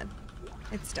 It's dead.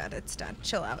 It's dead. It's dead.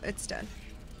 Chill out. It's dead.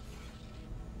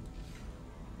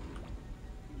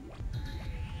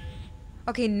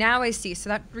 Okay, now I see. So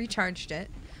that recharged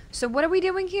it. So what are we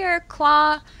doing here?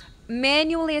 Claw.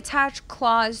 Manually attach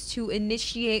claws to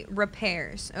initiate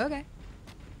repairs. Okay.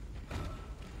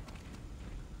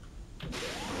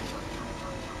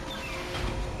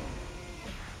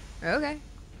 Okay.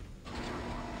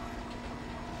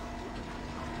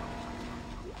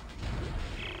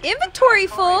 Inventory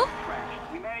full.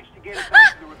 We managed to get it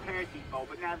back to the repair depot,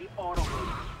 but now the auto load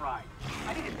is fried.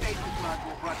 I need a stasis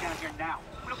module brought down here now.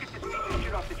 We don't get this piece of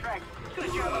shit off the tracks. It's gonna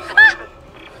jam up the whole system.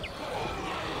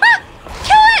 Ah!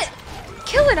 Kill it!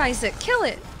 Kill it, Isaac. Kill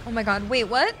it. Oh my god. Wait,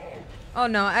 what? Oh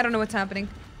no, I don't know what's happening.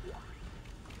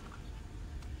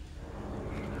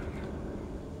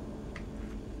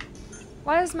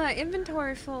 Why is my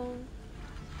inventory full?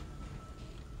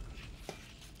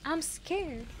 I'm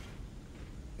scared.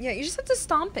 Yeah, you just have to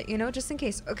stomp it, you know, just in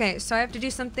case. Okay, so I have to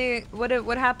do something.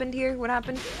 What happened here? What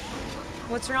happened?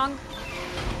 What's wrong?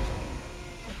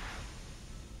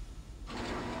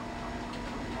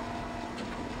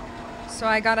 So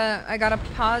I gotta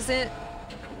pause it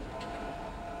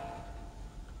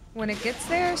when it gets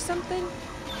there or something?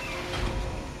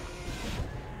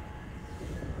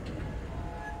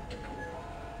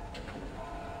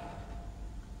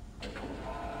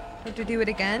 Have to do it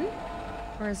again?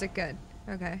 Or is it good?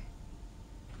 Okay.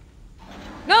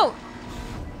 No!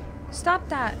 Stop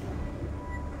that.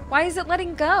 Why is it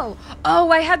letting go?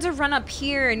 Oh, I had to run up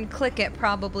here and click it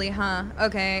probably, huh?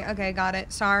 Okay, okay, got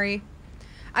it. Sorry.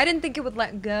 I didn't think it would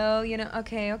let go, you know?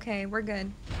 Okay, okay, we're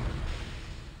good.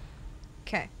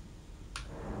 Okay.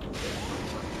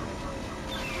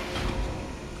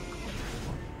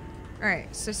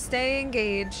 Alright, so stay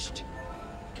engaged.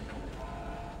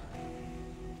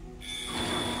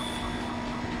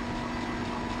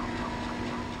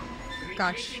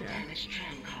 Gotcha.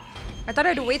 I thought I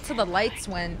had to wait till the lights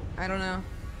went. I don't know.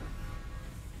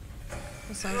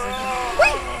 That sounds like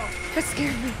wait! That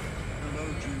scared me.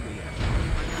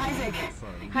 Isaac,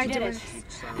 Hi, you did Doris. it.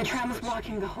 The tram is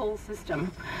blocking the whole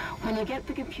system. When you get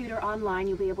the computer online,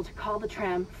 you'll be able to call the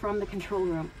tram from the control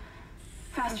room.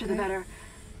 Faster the better.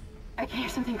 I can hear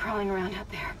something crawling around out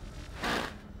there.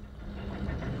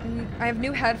 I have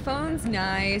new headphones.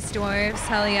 Nice, dwarves.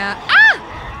 Hell yeah. Ah!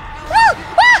 Woo!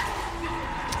 Ah!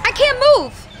 I can't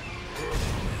move!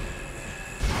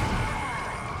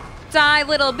 Die,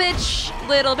 little bitch.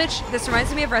 Little bitch. This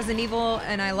reminds me of Resident Evil,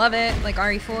 and I love it. Like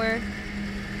RE4.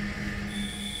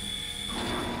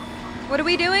 What are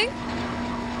we doing?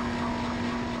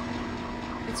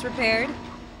 It's repaired.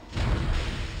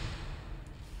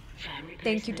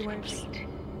 Thank you, dwarves.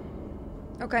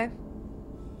 Okay.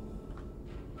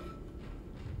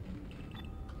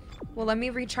 Well, let me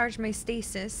recharge my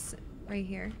stasis right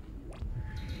here.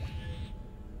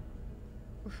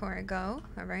 Before I go,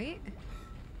 alright.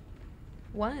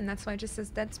 1, that's why it just says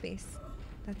dead space.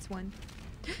 That's 1.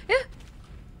 Yeah.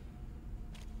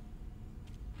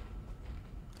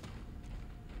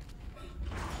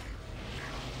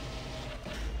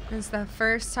 It's the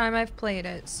first time I've played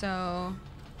it, so...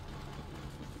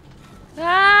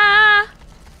 Ah!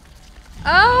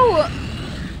 Oh!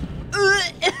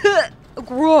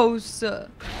 Gross. I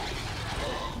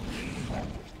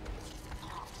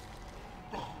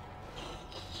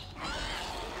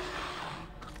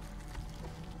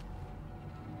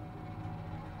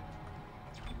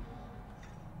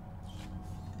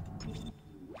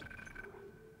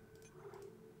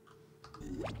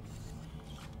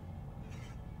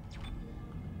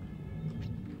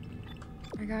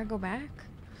gotta go back?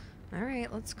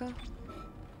 Alright, let's go.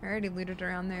 I already looted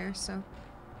around there, so...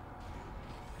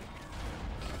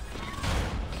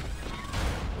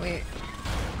 Wait.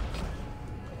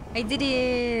 I did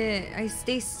it! I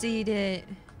staceyed it.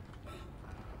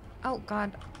 Oh,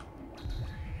 God.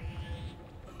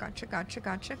 Gotcha, gotcha,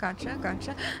 gotcha, gotcha,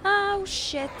 gotcha. Oh,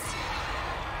 shit.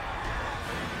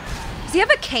 Does he have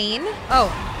a cane?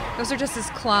 Oh, those are just his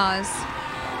claws.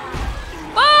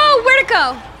 Oh, where'd it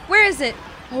go? Where is it?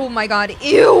 Oh my god.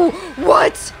 Ew!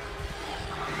 What?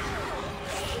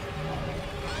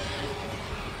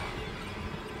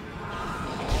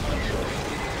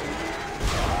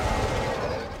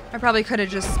 I probably could have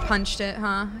just punched it,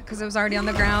 huh? Because it was already on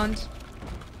the ground.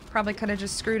 Probably could have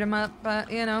just screwed him up,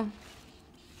 but you know.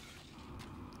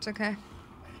 It's okay.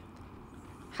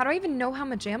 How do I even know how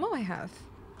much ammo I have?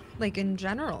 Like in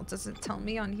general, does it tell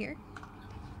me on here?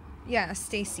 Yeah,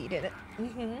 Stacy did it.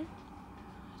 Mm-hmm.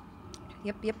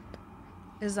 Yep, yep.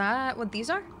 Is that what these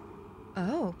are?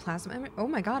 Oh, plasma. Oh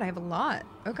my god, I have a lot.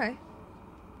 Okay.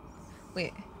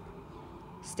 Wait.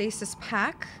 Stasis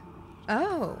pack?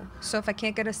 Oh, so if I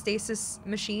can't get a stasis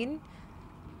machine?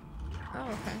 Oh,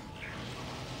 okay.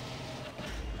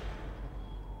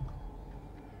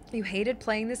 You hated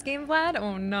playing this game, Vlad?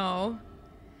 Oh no.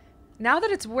 Now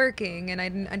that it's working and I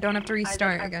don't have to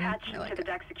restart again. I've patched into the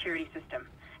deck security system.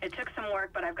 It took some work,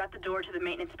 but I've got the door to the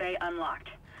maintenance bay unlocked.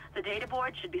 The data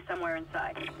board should be somewhere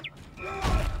inside.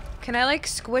 Can I like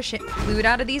squish it loot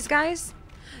out of these guys?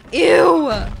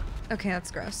 Ew! Okay, that's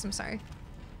gross. I'm sorry.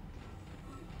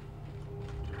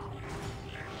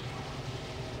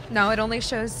 No, it only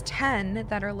shows 10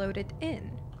 that are loaded in.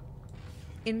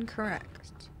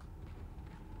 Incorrect.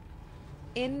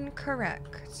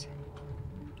 Incorrect.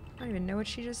 I don't even know what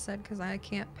she just said because I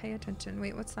can't pay attention.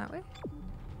 Wait, what's that way?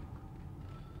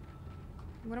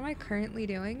 What am I currently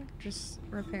doing? Just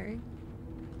repairing.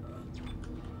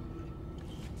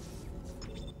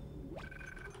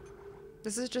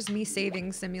 This is just me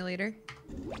saving simulator.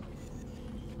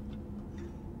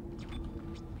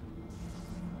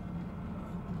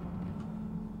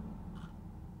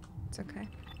 It's okay.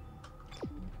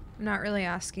 I'm not really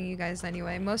asking you guys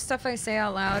anyway. Most stuff I say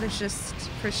out loud is just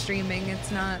for streaming.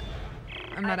 It's not...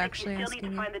 I'm not actually asking you. Still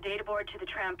need to find the data board to the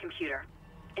tram computer.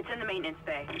 It's in the maintenance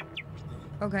bay.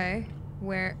 Okay.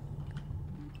 Where?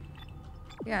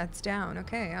 Yeah, it's down.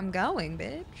 Okay, I'm going,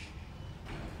 bitch.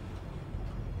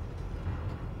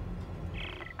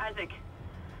 Isaac,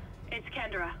 it's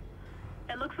Kendra.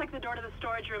 It looks like the door to the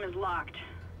storage room is locked.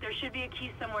 There should be a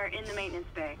key somewhere in the maintenance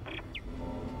bay.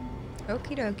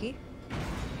 Okie dokie.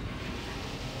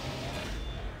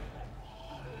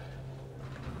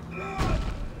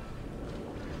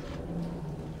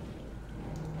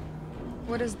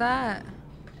 What is that?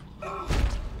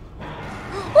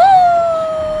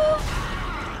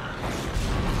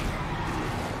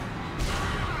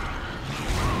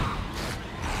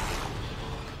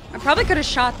 I probably could have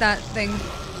shot that thing.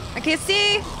 I can't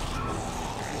see.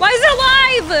 Why is it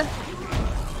alive?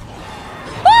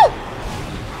 Woo!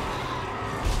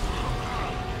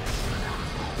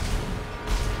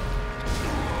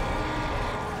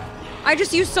 I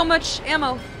just used so much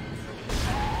ammo.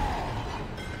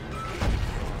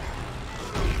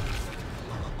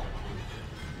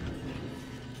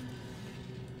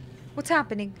 What's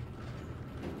happening?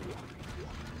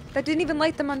 That didn't even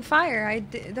light them on fire.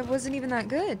 That wasn't even that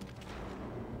good.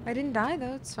 I didn't die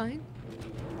though, it's fine.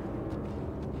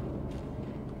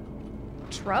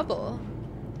 Trouble?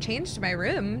 Changed my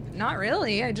room? Not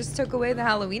really. I just took away the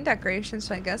Halloween decorations,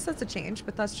 so I guess that's a change,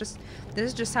 but this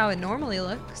is just how it normally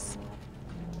looks.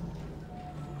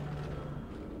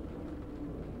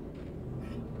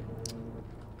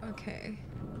 Okay.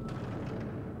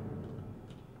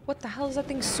 What the hell is that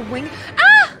thing swing?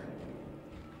 Ah!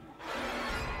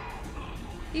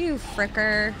 You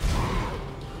fricker.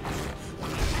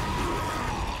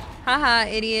 Haha,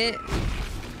 idiot.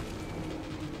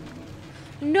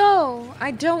 No,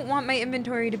 I don't want my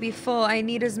inventory to be full. I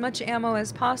need as much ammo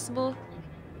as possible.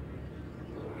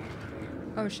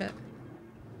 Oh shit.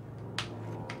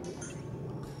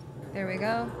 There we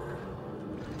go.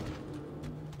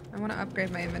 I want to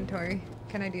upgrade my inventory.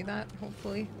 Can I do that?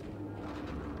 Hopefully.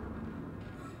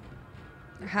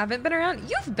 I haven't been around.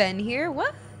 You've been here.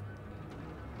 What?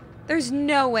 There's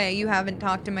no way you haven't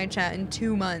talked to my chat in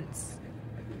 2 months.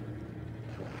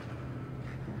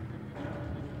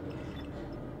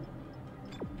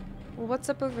 Well, what's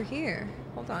up over here?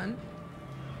 Hold on.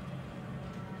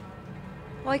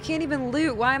 Well, I can't even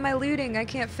loot. Why am I looting? I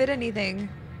can't fit anything.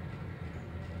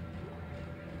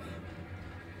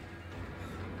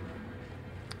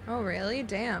 Oh, really?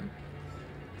 Damn.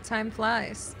 Time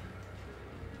flies.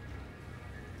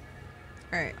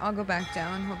 Alright, I'll go back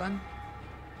down. Hold on.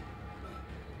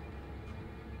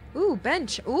 Ooh,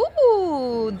 bench.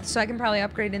 Ooh! So I can probably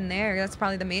upgrade in there. That's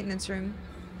probably the maintenance room.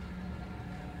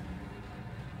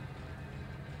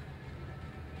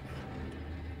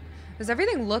 Does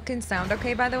everything look and sound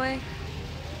okay, by the way?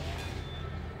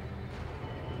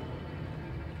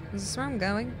 Is this where I'm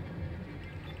going?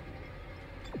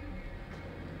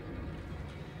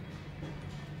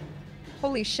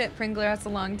 Holy shit, Pringler, that's a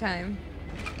long time.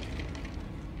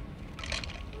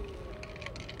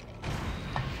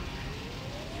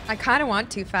 I kind of want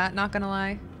Too Fat, not gonna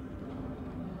lie.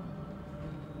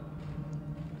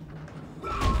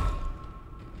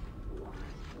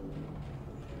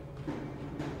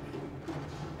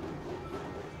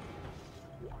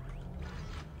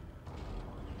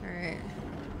 Alright.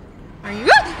 Are you-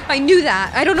 Ah! I knew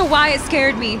that! I don't know why it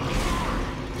scared me.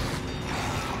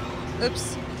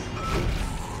 Oops.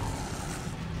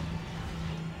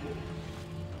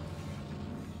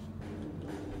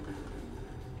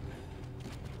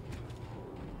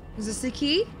 Is this the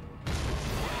key?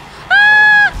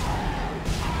 Ah!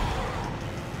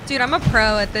 Dude, I'm a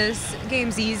pro at this.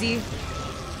 Game's easy.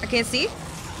 I can't see?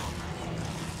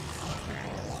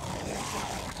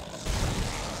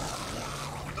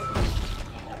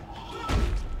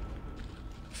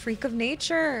 Freak of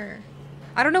nature.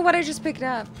 I don't know what I just picked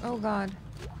up. Oh god.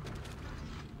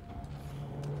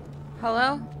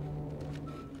 Hello?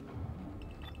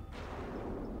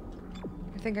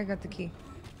 I think I got the key.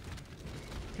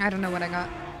 I don't know what I got.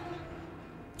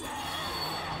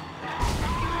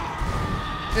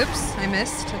 Oops, I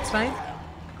missed. It's fine.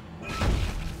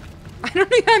 I don't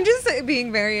know. I'm just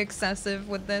being very excessive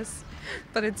with this,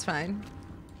 but it's fine.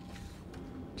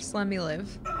 Just let me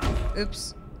live.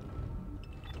 Oops.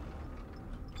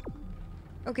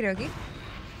 Okie dokie.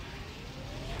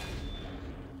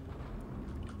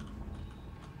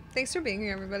 Thanks for being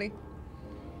here, everybody.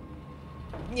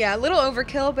 Yeah, a little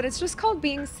overkill, but it's just called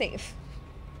being safe.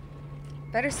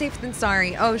 Better safe than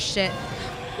sorry. Oh shit.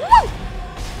 Woo!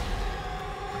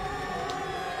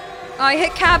 Oh, I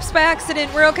hit caps by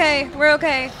accident. We're okay. We're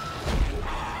okay.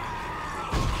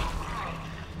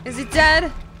 Is he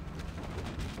dead?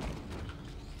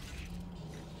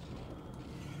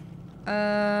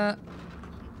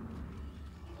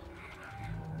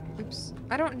 Oops.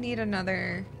 I don't need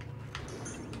another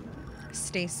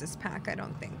stasis pack, I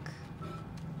don't think.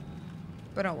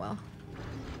 But oh well.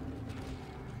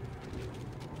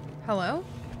 Hello?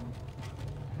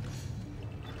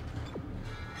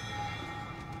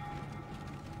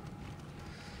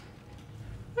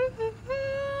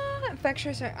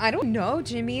 Infectious. I don't know,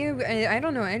 Jimmy. I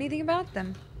don't know anything about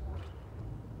them.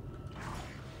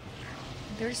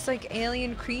 They're just like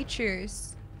alien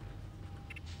creatures.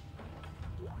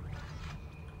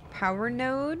 Power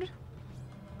node?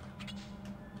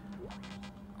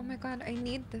 Oh my god, I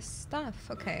need this stuff.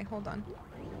 Okay, hold on.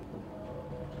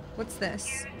 What's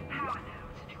this?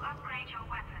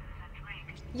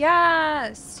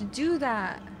 Yes! Do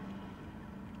that.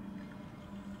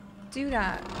 Do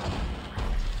that.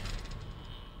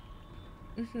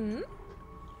 Mm-hmm.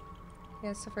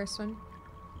 Yeah, it's the first one.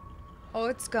 Oh,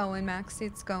 it's going, Maxie.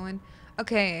 It's going.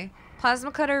 Okay.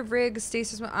 Plasma cutter, rig,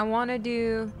 stasis. I want to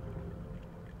do...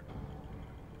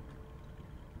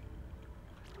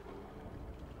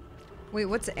 Wait,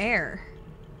 what's air?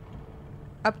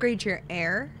 Upgrade your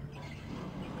air?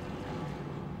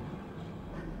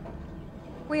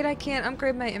 Wait, I can't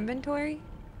upgrade my inventory?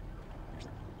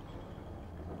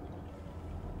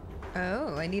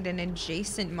 Oh, I need an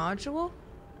adjacent module?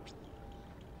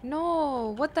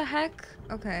 No, what the heck?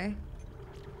 Okay.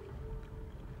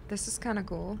 This is kind of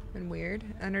cool and weird.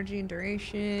 Energy and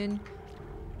duration.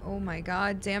 Oh my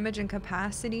god, damage and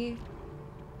capacity.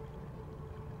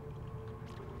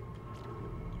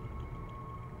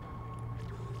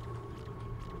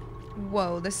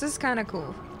 Whoa, this is kind of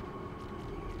cool.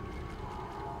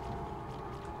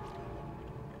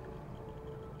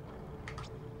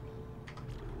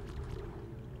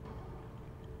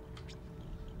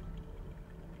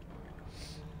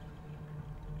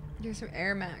 Here's some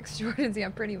Air Max Jordans, yeah,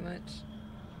 pretty much.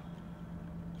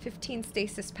 15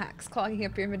 stasis packs clogging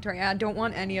up your inventory. I don't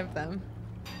want any of them.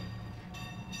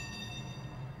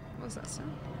 What was that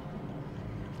sound?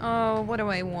 Oh, what do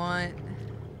I want?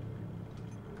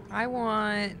 I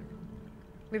want...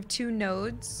 We have 2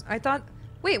 nodes. I thought...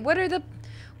 Wait, what are the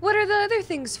other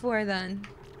things for then?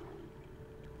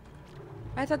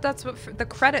 I thought that's what the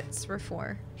credits were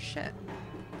for. Shit.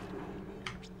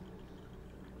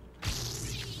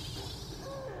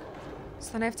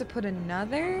 So then I have to put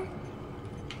another?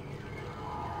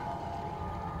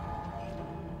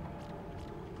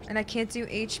 And I can't do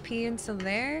HP until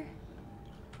there?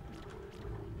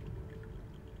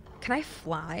 Can I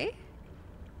fly?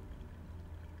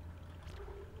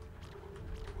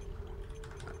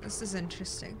 This is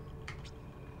interesting.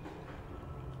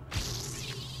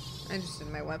 I just did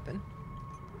my weapon.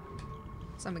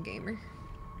 So I'm a gamer.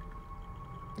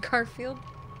 Garfield?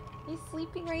 He's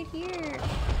sleeping right here.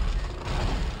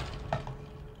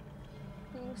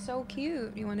 He's so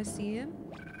cute. You want to see him?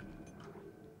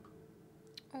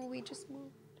 Oh, we just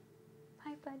moved.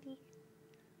 Hi, buddy.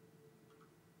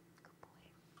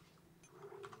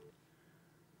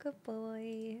 Good boy. Good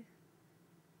boy.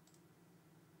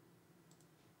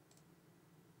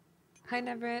 Hi,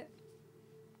 Neverett.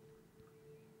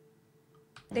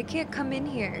 They can't come in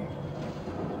here.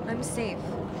 I'm safe.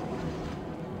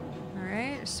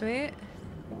 Alright, sweet.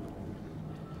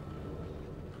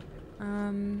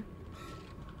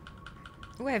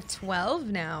 Ooh, I have 12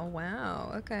 now.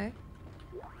 Wow, okay.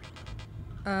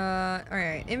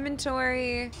 Alright.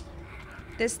 Inventory.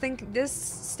 This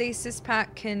stasis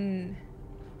pack can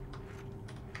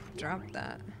drop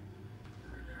that.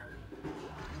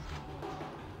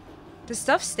 Does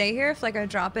stuff stay here? If like I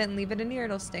drop it and leave it in here,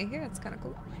 it'll stay here? It's kind of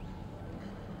cool.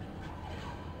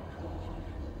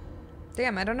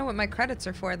 Damn, I don't know what my credits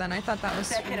are for then. I thought that was...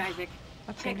 That's it, Isaac.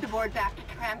 Take the board back to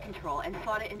tram control and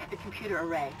slot it into the computer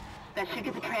array. That should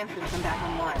get the tram system back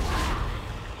online.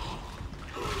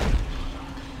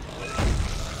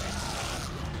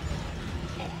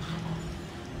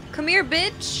 Come here,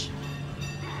 bitch!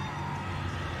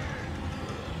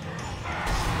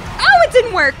 Oh, it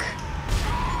didn't work!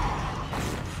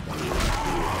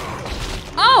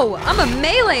 Oh, I'm a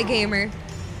melee gamer.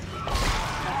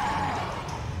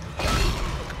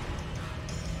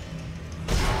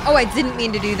 Oh, I didn't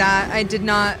mean to do that. I did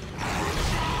not.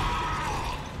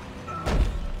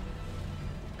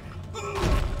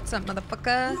 What's up,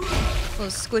 motherfucker? Little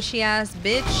squishy ass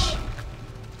bitch.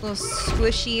 Little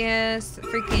squishy ass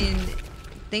freaking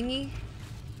thingy.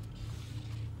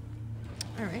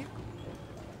 Alright.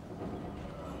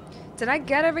 Did I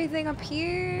get everything up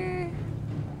here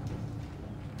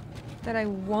that I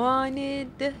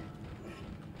wanted?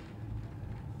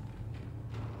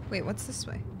 Wait, what's this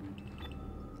way?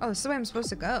 Oh, this is the way I'm supposed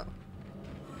to go.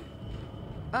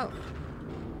 Oh.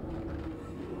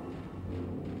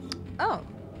 Oh.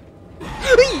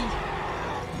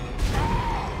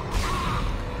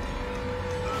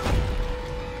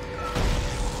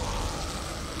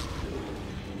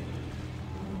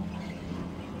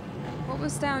 What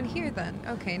was down here then?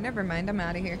 Okay, never mind. I'm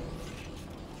out of here.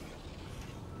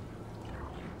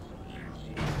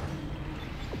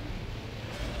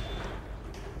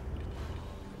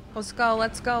 Let's go,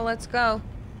 let's go, let's go.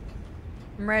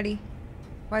 I'm ready.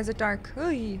 Why is it dark?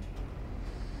 Oy.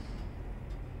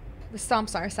 The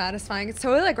stomps are satisfying. It's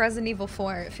totally like Resident Evil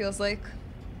 4, it feels like.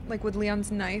 Like with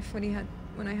Leon's knife when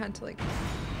I had to like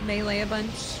melee a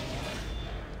bunch.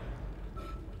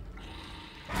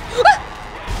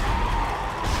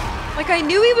 Like I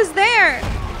knew he was there,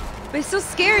 but he still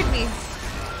scared me.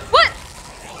 What?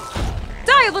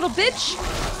 Die, little bitch.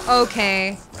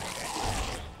 Okay.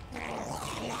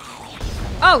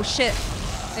 Oh shit.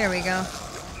 There we go.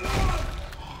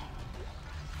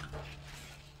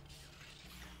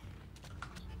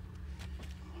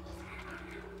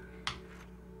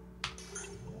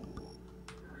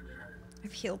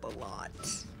 I've healed a lot.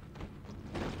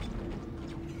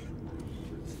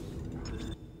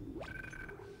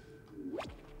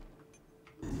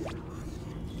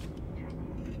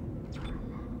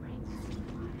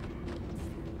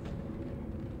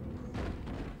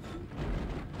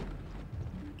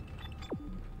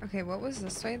 Okay, what was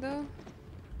this way though?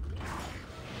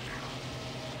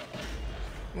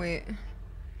 Wait.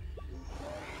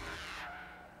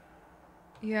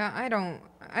 Yeah,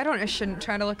 I shouldn't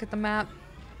try to look at the map.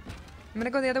 I'm gonna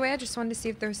go the other way. I just wanted to see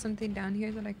if there was something down here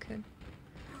that I could.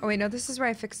 Oh wait, no, this is where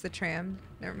I fixed the tram.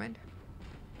 Never mind.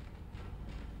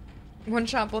 One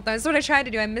shot both times. That's what I tried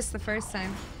to do. I missed the first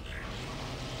time.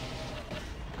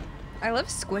 I love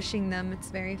squishing them. It's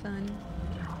very fun.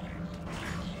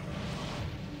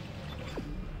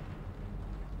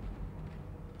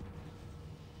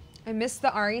 I missed the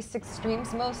RE6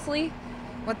 streams mostly.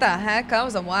 What the heck? That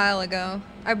was a while ago.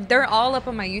 They're all up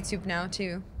on my YouTube now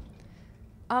too.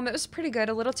 It was pretty good.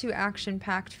 A little too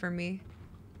action-packed for me.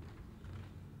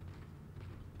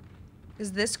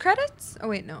 Is this credits? Oh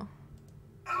wait, no.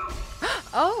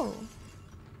 Oh.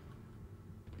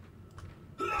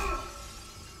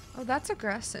 Oh, that's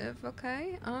aggressive.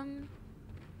 Okay.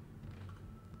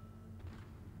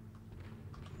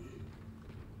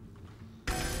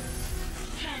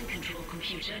 Tram control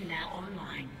computer now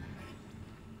online.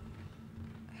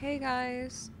 Hey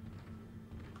guys.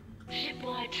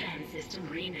 Shipwide tram system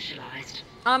reinitialized.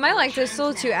 I liked it. It's a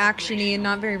little too actiony and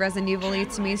not very Resident Evil-y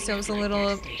to me, so it was a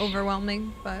little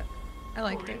overwhelming, but I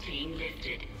liked it.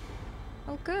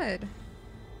 Oh, good.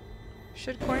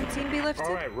 Should quarantine be lifted?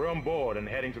 All right, we're on board and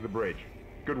heading to the bridge.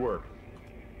 Good work.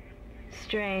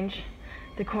 Strange.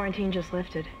 The quarantine just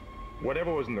lifted.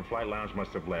 Whatever was in the flight lounge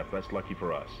must have left. That's lucky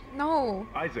for us. No.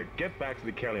 Isaac, get back to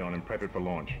the Kellion and prep it for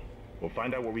launch. We'll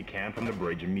find out what we can from the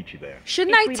bridge and meet you there.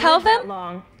 Shouldn't I tell them?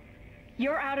 Long,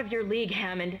 you're out of your league,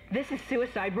 Hammond. This is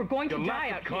suicide. We're going to Your die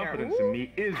lack out of here. confidence in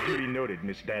me is duly noted,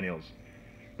 Miss Daniels.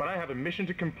 But I have a mission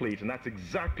to complete, and that's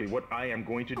exactly what I am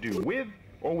going to do, with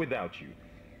or without you.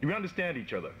 Do we understand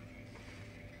each other?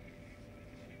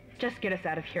 Just get us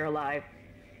out of here alive.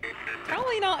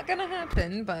 Probably not gonna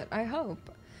happen, but I hope.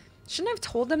 Shouldn't I have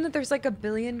told them that there's like 1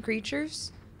 billion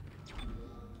creatures?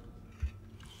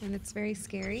 And it's very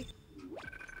scary.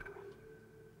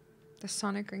 The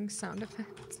sonic ring sound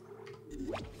effect.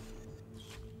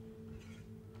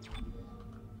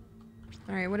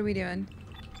 Alright, what are we doing?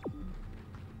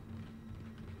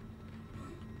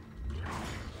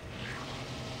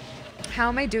 How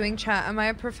am I doing, chat? Am I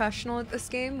a professional at this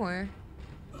game, or?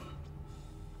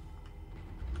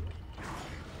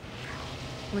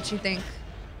 What you think?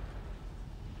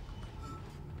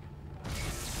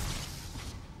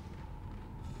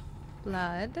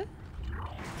 Blood.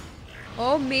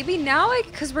 Oh, maybe now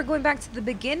because we're going back to the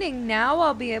beginning, now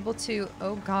I'll be able to,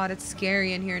 oh god, it's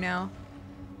scary in here now.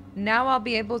 Now I'll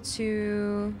be able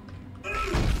to,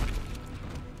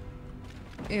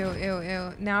 ew, ew,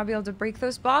 ew. Now I'll be able to break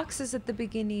those boxes at the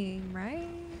beginning, right?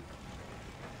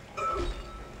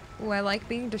 Ooh, I like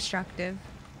being destructive.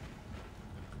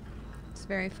 It's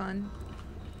very fun.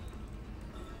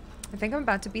 I think I'm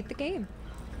about to beat the game.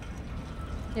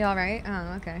 You alright?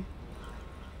 Oh, okay.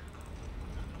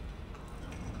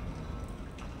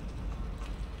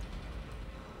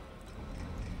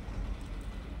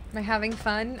 Am I having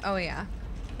fun? Oh yeah.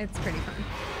 It's pretty fun.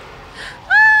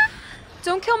 Ah!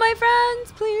 Don't kill my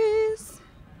friends, please!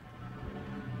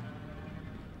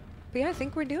 But yeah, I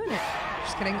think we're doing it.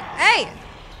 Just kidding. Hey!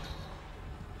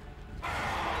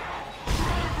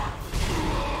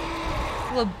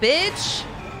 Little bitch!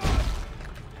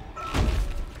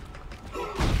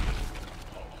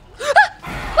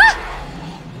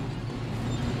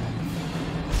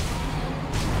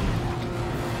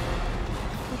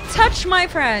 Touch my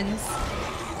friends.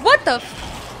 What the f—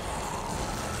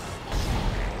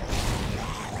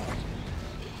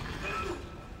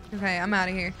 Okay, I'm out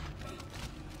of here.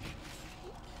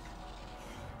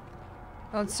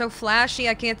 Oh, it's so flashy,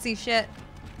 I can't see shit.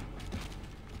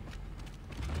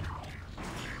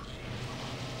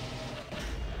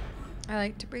 I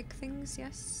like to break things,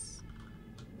 yes.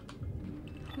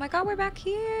 Oh my god, we're back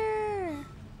here.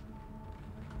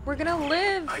 We're gonna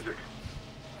live. Isaac,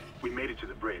 we made it to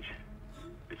the bridge.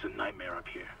 It's a nightmare up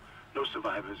here. No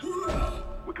survivors.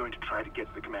 We're going to try to get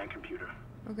to the command computer.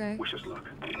 Okay. Wish us luck.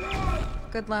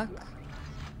 Good luck.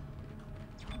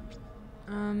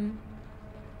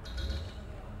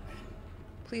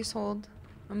 Please hold.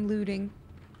 I'm looting.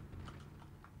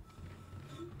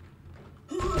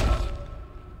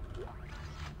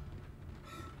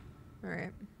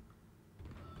 Alright.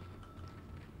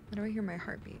 Why do I hear my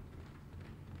heartbeat?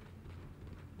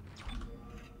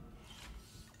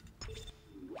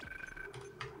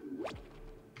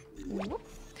 Whoop.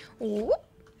 Whoop.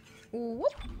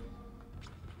 Whoop.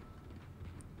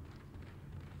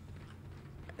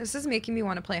 This is making me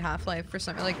want to play Half-Life for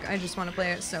some— like, I just want to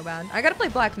play it so bad. I gotta play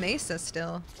Black Mesa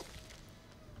still.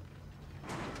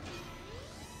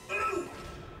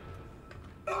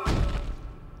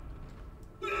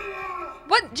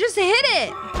 What? Just hit it!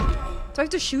 Do I have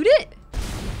to shoot it?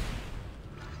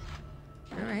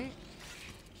 Alright.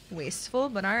 Wasteful,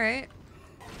 but alright.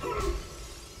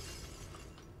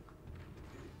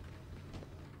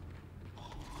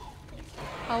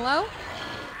 Hello?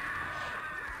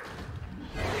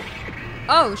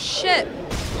 Oh, shit.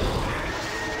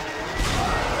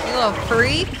 You little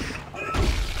freak.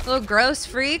 Little gross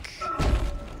freak.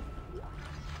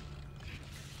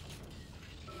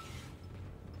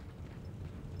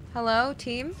 Hello,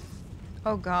 team?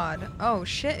 Oh, God. Oh,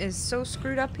 shit is so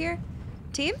screwed up here.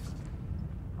 Team?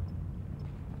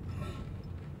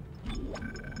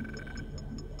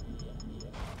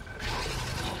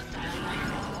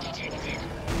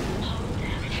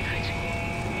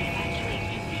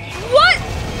 What?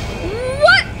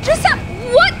 What? Just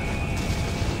what?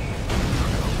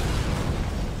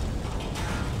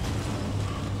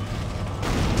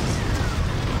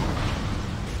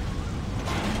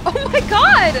 Oh my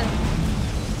god!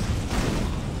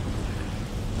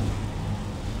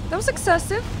 That was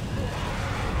excessive.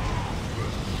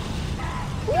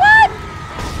 What?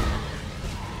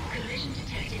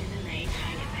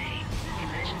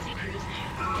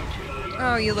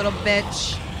 Oh, you little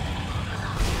bitch.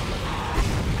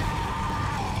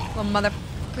 Little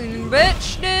motherfucking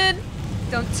bitch, dude.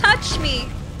 Don't touch me.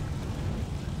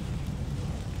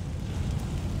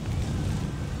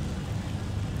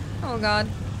 Oh god.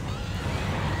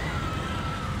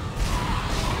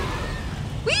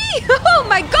 Oh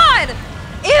my god!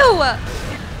 Ew!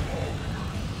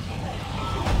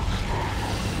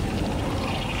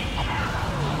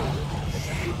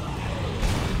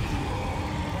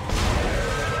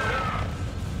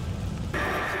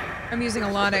 I'm using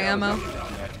a lot of ammo.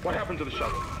 What happened to the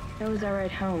shuttle? That was our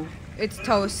ride home. It's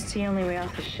toast. It's the only way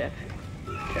off the ship.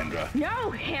 Kendra.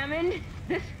 No, Hammond!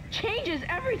 This changes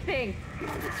everything!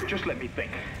 Just let me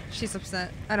think. She's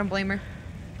upset. I don't blame her.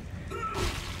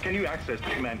 Can you access the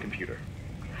command computer?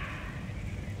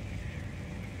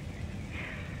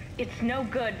 It's no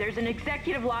good. There's an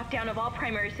executive lockdown of all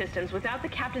primary systems. Without the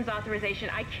captain's authorization,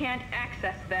 I can't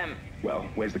access them. Well,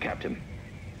 where's the captain?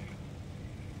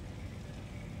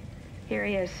 Here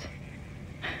he is.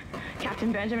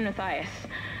 Captain Benjamin Mathias.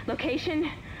 Location?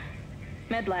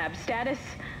 Med lab. Status?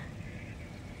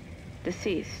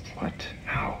 Deceased. What?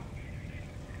 How?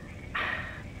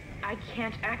 I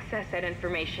can't access that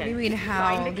information. What do you mean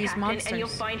how? Find the These captain monsters. and you'll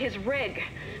find his rig.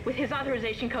 With his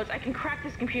authorization codes, I can crack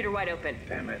this computer wide open.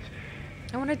 Damn it.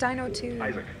 I want a dino too.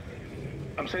 Isaac,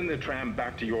 I'm sending the tram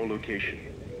back to your location.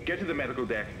 Get to the medical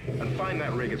deck and find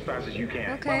that rig as fast as you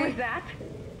can. Okay. What was that?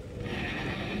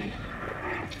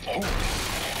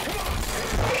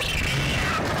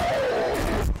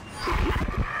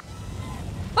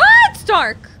 Ah, it's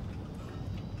dark.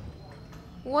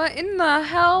 What in the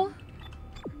hell?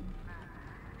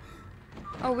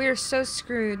 Oh, we are so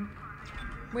screwed.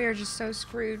 We are just so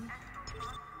screwed.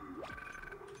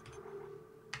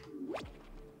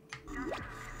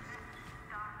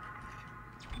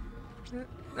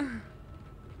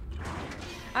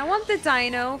 I want the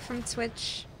dino from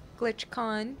Twitch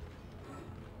GlitchCon.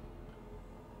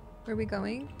 Where are we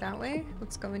going? That way?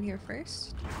 Let's go in here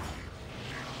first.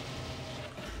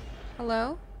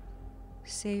 Hello?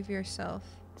 Save yourself.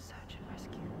 Search and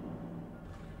rescue.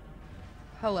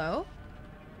 Hello?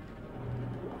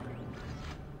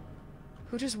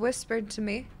 Who just whispered to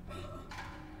me?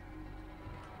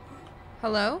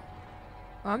 Hello?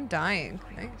 Oh, I'm dying.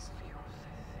 Nice.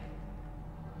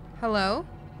 Hello?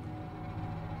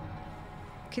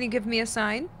 Can you give me a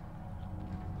sign?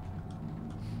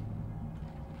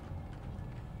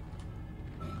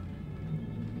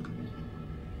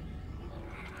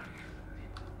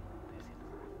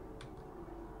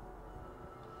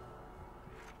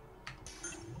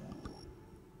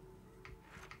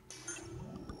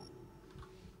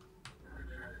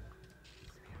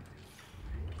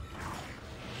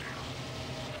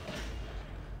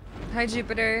 Hi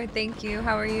Jupiter, thank you.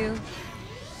 How are you?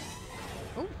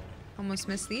 Oh, almost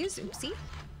missed these. Oopsie.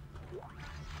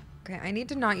 Okay, I need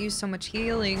to not use so much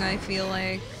healing, I feel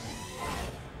like.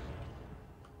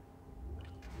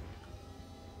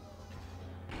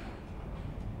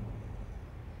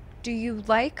 Do you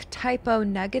like typo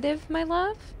negative, my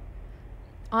love?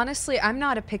 Honestly, I'm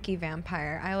not a picky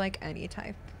vampire. I like any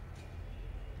type.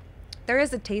 There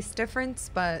is a taste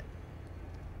difference, but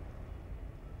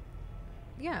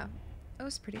yeah, that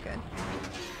was pretty good.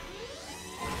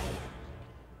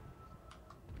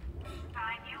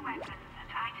 Buy new weapons and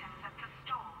items at the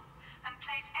store, and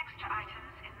place extra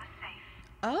items in the safe.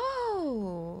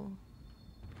 Oh,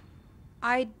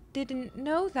 I didn't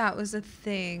know that was a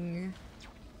thing.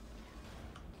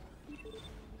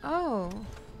 Oh.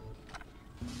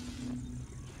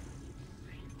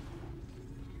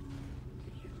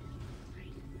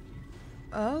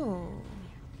 Oh.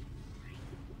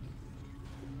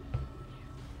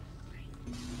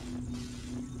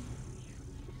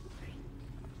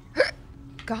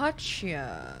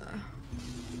 Gotcha.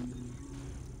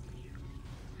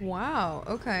 Wow,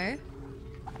 okay.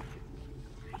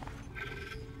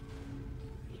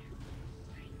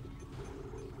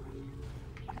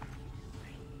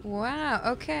 Wow,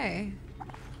 okay.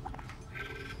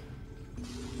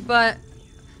 But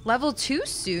level 2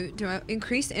 suit, do I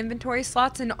increase inventory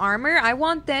slots and armor? I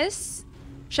want this.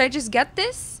 Should I just get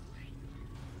this?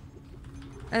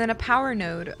 And then a power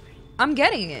node. I'm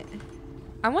getting it.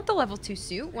 I want the level 2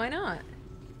 suit, why not?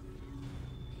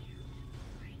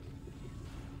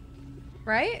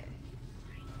 Right?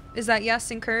 Is that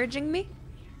yes encouraging me?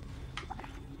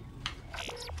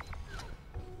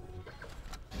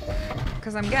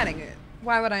 Because I'm getting it.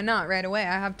 Why would I not right away?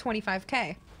 I have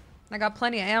 25k. I got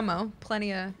plenty of ammo.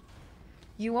 Plenty of...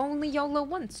 You only YOLO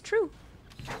once. True.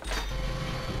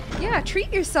 Yeah,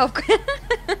 treat yourself.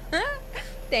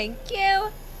 Thank you.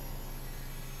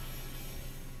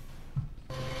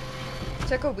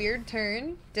 Took a weird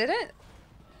turn. Did it?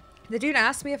 The dude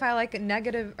asked me if I like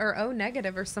negative or O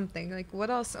negative or something. Like, what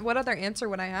else? What other answer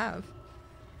would I have?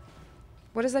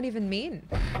 What does that even mean?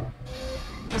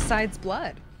 Besides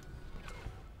blood.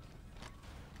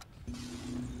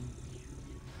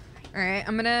 Alright,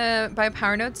 I'm gonna buy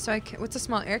power nodes so I can. What's a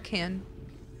small air can?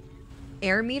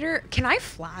 Air meter? Can I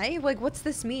fly? Like, what's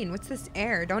this mean? What's this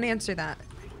air? Don't answer that.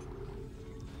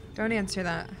 Don't answer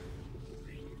that.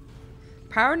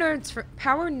 Power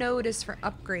node is for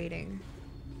upgrading.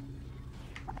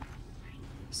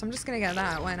 So I'm just gonna get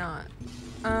that. Why not?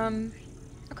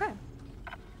 Okay.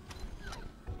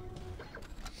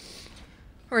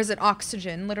 Or is it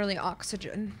oxygen? Literally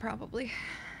oxygen, probably.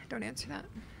 Don't answer that.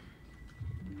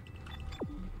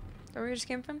 Is that where we just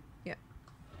came from? Yeah.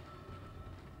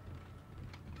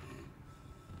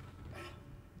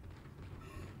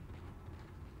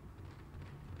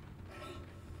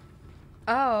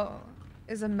 Oh,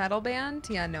 is a metal band?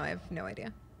 Yeah, no, I have no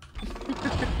idea.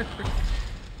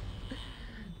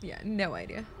 Yeah, no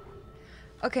idea.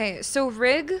 Okay, so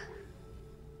rig.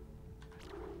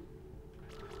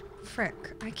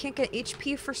 Frick, I can't get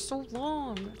HP for so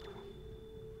long.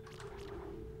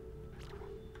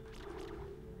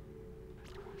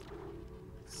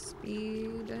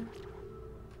 Speed.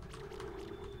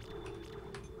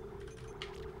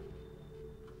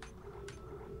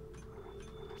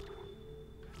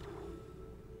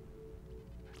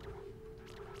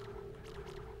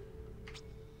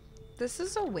 This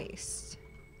is a waste.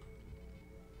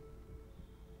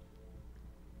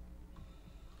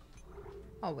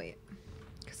 I'll wait,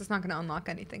 because it's not going to unlock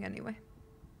anything anyway.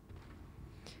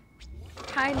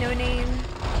 Hi, no name.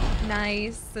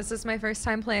 Nice. This is my first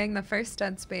time playing the first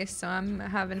Dead Space, so I'm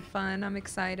having fun. I'm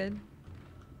excited.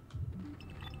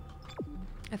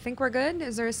 I think we're good.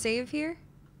 Is there a save here?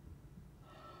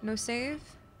 No save?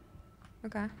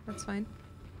 Okay, that's fine.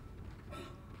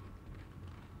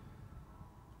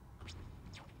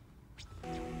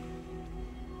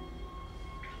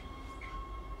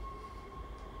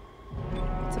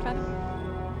 What's about it?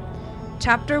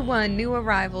 Chapter 1, new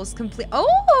arrivals complete.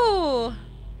 Oh!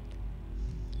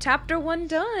 Chapter 1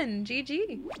 done.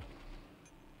 GG.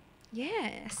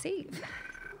 Yeah, save.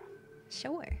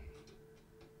 Sure.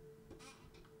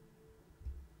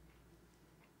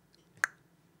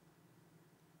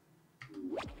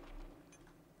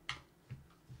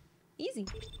 Easy.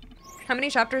 How many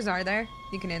chapters are there?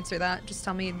 You can answer that. Just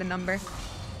tell me the number.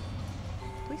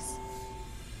 Please.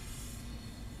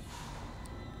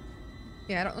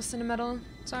 Yeah, I don't listen to metal.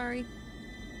 Sorry.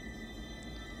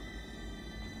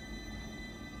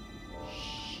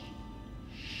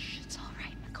 It's all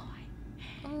right, McCoy.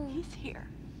 Oh. He's here.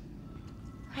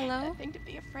 Hello? Nothing to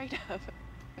be afraid of.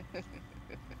 I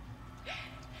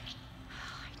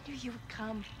knew you would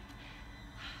come.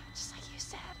 Just like you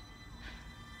said.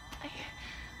 I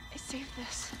saved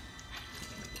this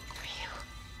for you.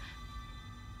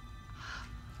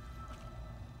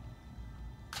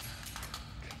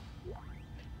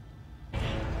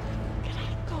 Can I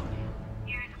go now?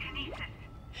 Use kinesis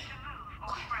to move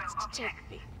or throw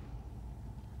objects.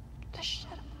 Just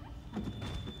shut up.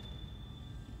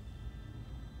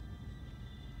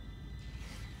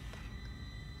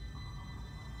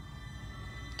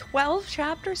 12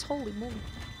 chapters? Holy moly.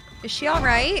 Is she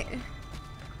alright?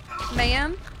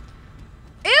 Ma'am?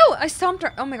 Ew! I stomped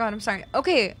her. Oh my god, I'm sorry.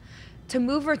 Okay. To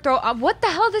move or throw. What the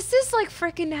hell? This is like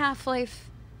freaking Half-Life.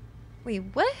 Wait,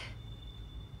 what?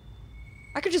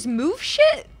 I could just move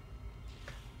shit?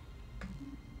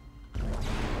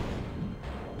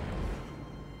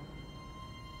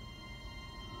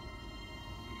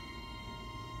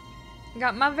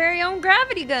 Got my very own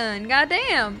gravity gun.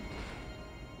 Goddamn.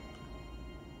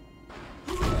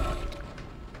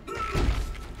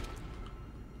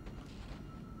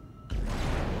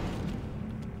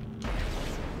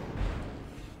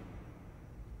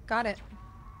 Got it.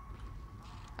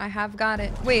 I have got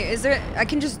it. Wait, is there... I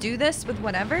can just do this with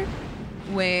whatever?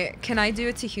 Wait, can I do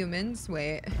it to humans?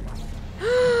 Wait.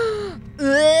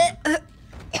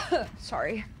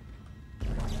 Sorry.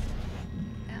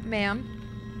 Ma'am.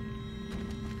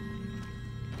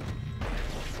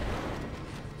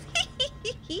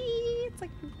 It's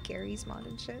like Gary's mod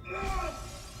and shit.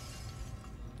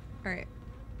 Alright.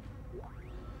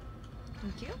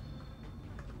 Thank you.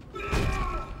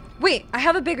 Wait, I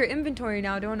have a bigger inventory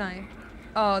now, don't I?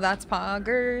 Oh, that's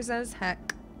poggers as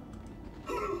heck.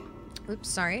 Oops,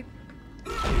 sorry.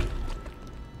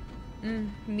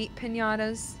 Meat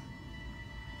pinatas.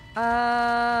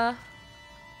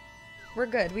 We're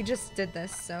good. We just did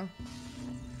this, so.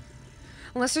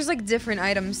 Unless there's like different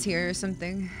items here or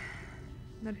something.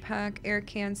 Med pack, air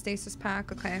can, stasis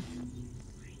pack. Okay.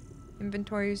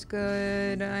 Inventory's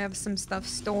good. I have some stuff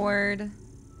stored.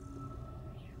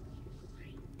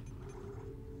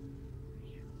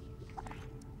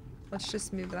 Let's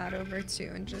just move that over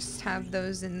too and just have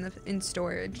those in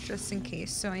storage just in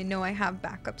case, so I know I have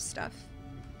backup stuff.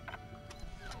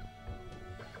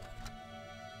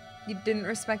 You didn't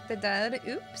respect the dead?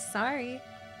 Oops, sorry.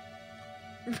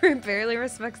 Barely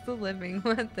respects the living.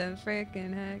 What the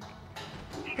frickin' heck?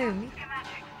 Who, me?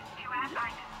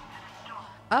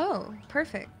 Oh,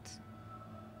 perfect.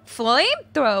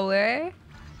 Flamethrower?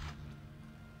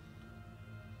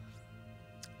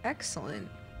 Excellent.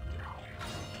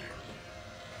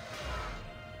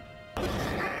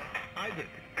 Isaac,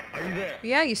 are you there?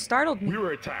 Yeah, you startled me. We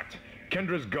were attacked.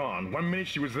 Kendra's gone. 1 minute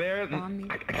she was there,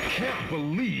 and I can't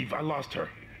believe I lost her.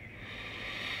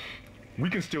 We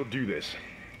can still do this.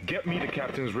 Get me the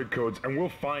captain's rig codes, and we'll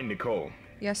find Nicole.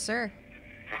 Yes, sir.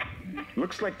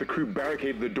 Looks like the crew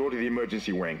barricaded the door to the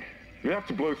emergency wing. You'll have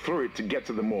to blow through it to get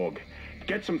to the morgue.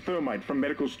 Get some thermite from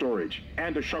medical storage,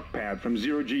 and a shock pad from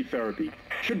Zero-G therapy.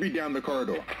 Should be down the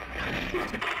corridor.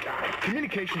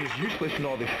 Communication is useless in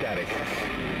all this static.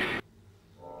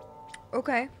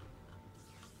 Okay.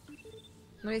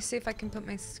 Let me see if I can put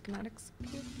my schematics up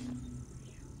here.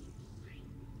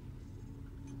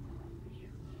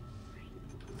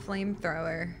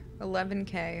 Flamethrower.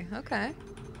 11K. Okay.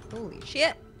 Holy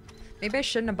shit. Maybe I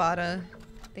shouldn't have bought a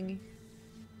thingy.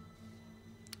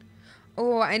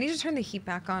 Oh, I need to turn the heat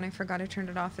back on. I forgot I turned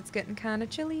it off. It's getting kind of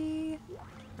chilly.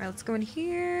 Alright, let's go in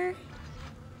here.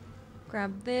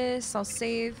 Grab this. I'll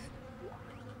save.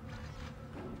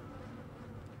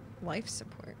 Life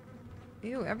support.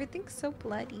 Ew, everything's so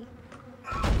bloody.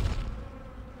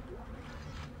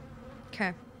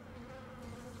 Okay.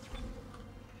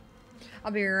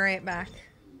 I'll be right back.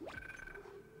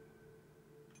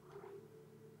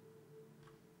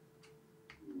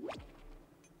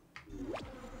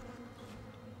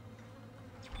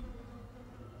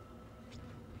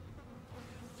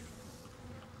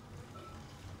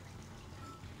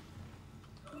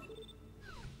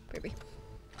 Baby.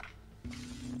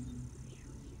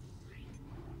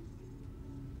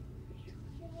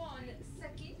 One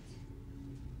second.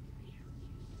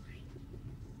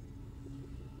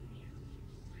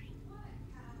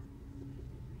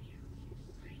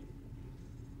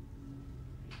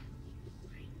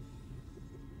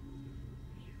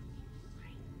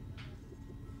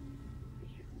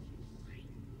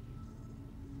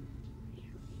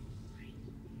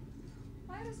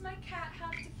 Why does my cat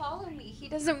have to follow me? He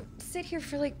doesn't sit here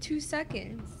for like 2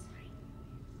 seconds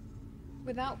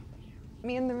without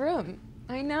me in the room.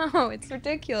 I know, it's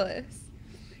ridiculous.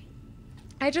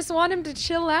 I just want him to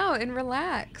chill out and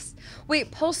relax.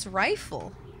 Wait, pulse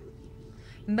rifle.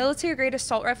 Military grade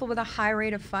assault rifle with a high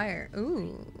rate of fire.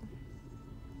 Ooh.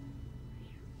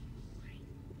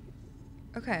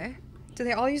 Okay. Do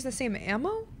they all use the same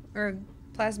ammo? Or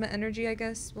plasma energy, I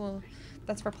guess? Well,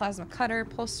 that's for plasma cutter,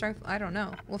 pulse rifle. I don't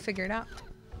know. We'll figure it out.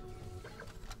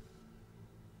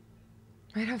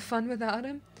 Might have fun without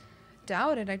him.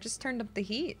 Doubt it. I just turned up the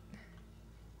heat.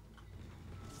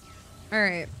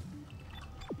 Alright.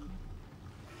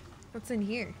 What's in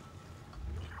here?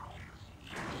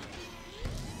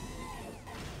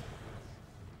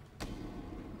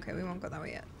 Okay, we won't go that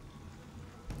way yet.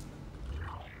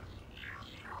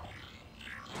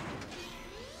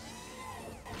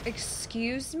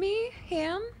 Excuse me,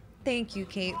 Ham? Thank you,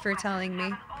 Kate, for telling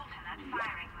me.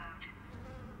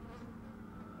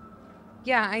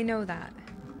 Yeah, I know that.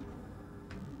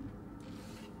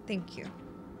 Thank you.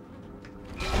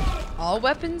 All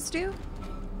weapons do?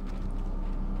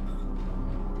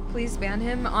 Please ban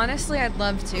him. Honestly, I'd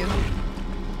love to.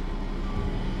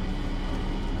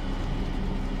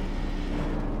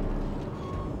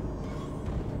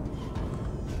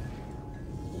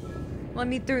 Let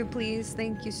me through, please.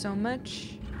 Thank you so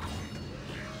much.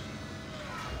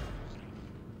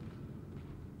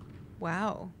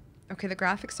 Wow. Okay, the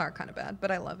graphics are kind of bad,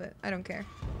 but I love it. I don't care.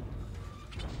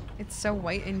 It's so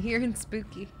white in here and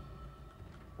spooky.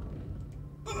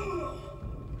 Can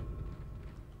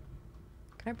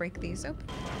I break these open?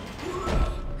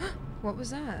 What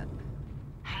was that?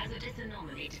 Hazardous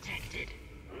anomaly detected.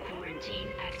 Quarantine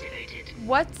activated.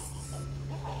 What?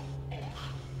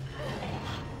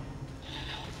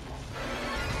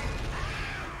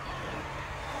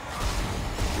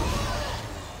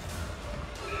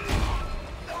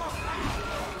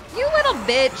 You little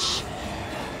bitch.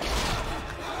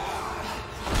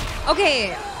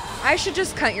 Okay, I should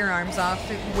just cut your arms off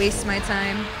and waste my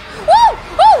time. Whoa!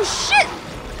 Oh, shit!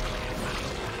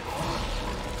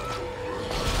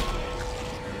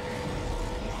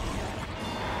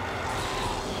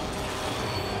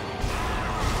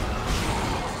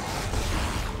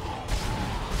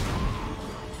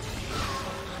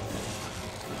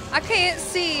 I can't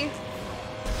see.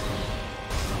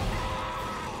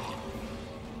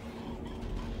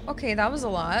 Okay, that was a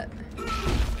lot.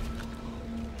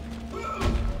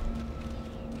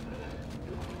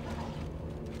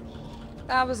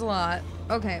 That was a lot.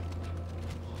 Okay.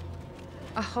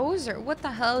 A hoser? What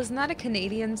the hell? Isn't that a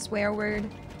Canadian swear word?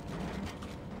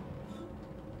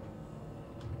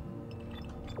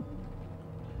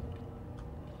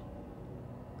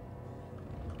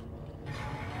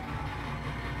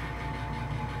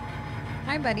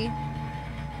 Hi, buddy.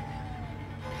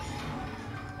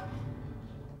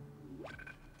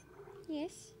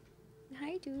 Yes.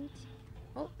 Hi, dude.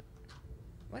 Oh.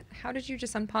 What? How did you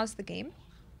just unpause the game?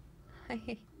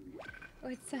 Hi.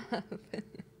 What's up?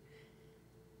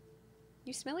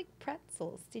 You smell like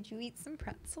pretzels. Did you eat some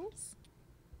pretzels?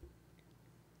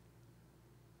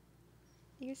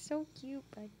 You're so cute,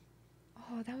 bud.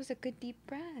 Oh, that was a good deep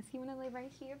breath. You want to lay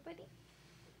right here, buddy?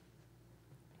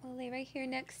 Well, lay right here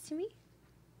next to me.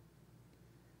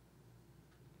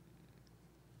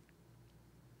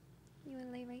 You want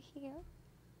to lay right here?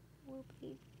 Oh,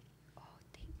 baby. Oh,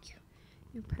 thank you.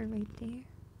 You purr right there.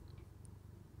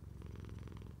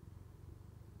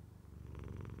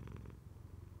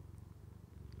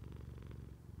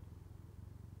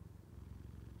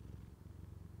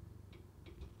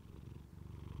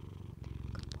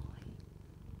 Good boy.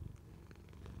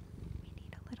 We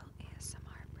need a little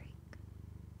ASMR break.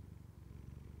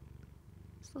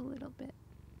 Just a little bit.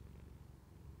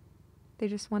 They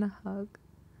just want a hug.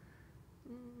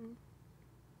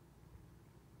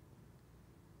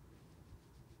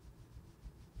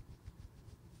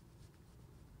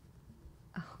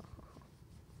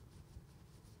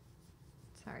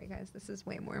 Sorry guys, this is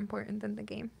way more important than the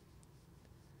game.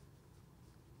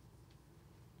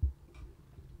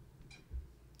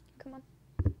 Come on.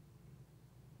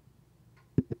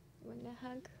 Want a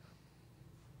hug?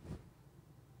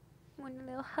 Want a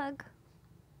little hug?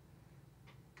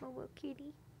 A little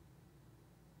kitty?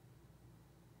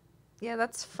 Yeah,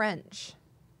 that's French.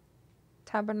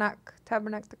 Tabernacle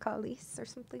de Calice or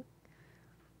something.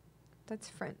 That's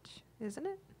French, isn't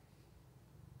it?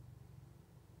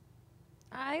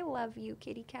 I love you,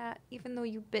 kitty cat. Even though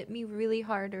you bit me really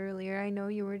hard earlier, I know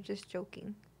you were just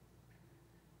joking.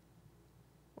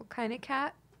 What kind of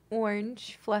cat?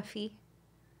 Orange, fluffy.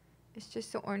 It's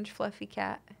just an orange, fluffy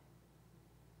cat.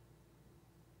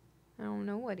 I don't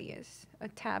know what he is. A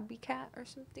tabby cat or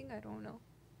something? I don't know.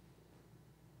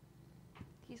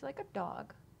 He's like a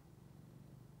dog.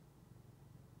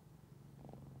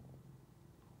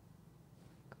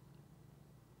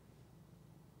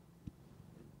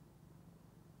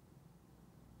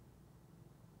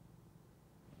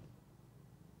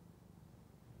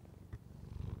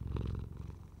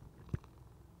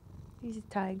 He's a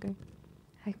tiger.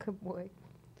 Hi, good boy.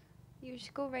 You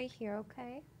should go right here,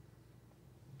 okay?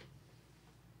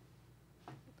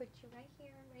 I'll put you right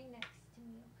here, right next to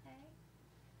me, okay?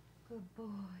 Good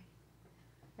boy.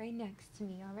 Right next to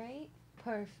me, alright?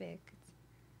 Perfect.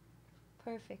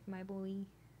 Perfect, my boy.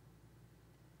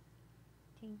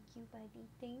 Thank you, buddy.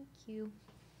 Thank you.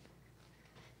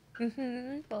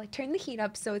 Well, I turned the heat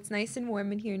up so it's nice and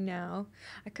warm in here now.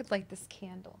 I could light this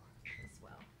candle as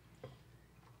well.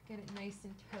 Get it nice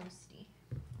and toasty.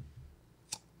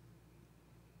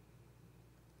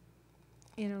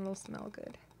 And it'll smell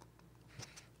good.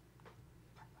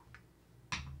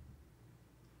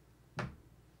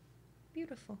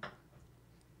 Beautiful.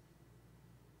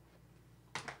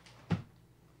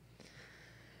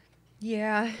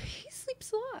 Yeah, he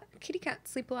sleeps a lot. Kitty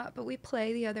cats sleep a lot, but we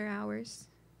play the other hours.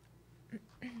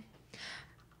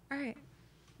 All right,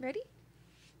 ready?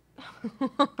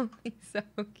 He's so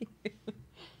cute.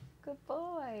 Good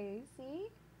boy. See?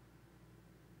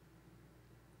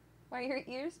 Why are your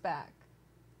ears back?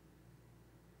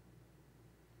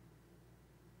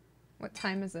 What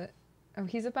time is it? Oh,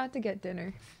 he's about to get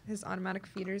dinner. His automatic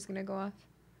feeder is gonna go off.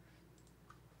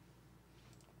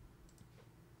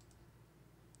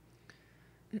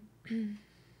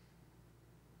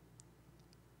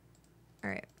 All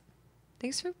right.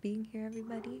 Thanks for being here,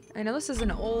 everybody. I know this is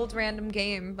an old random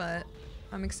game, but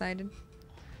I'm excited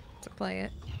to play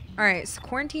it. All right, so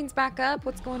quarantine's back up.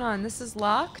 What's going on? This is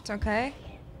locked, okay?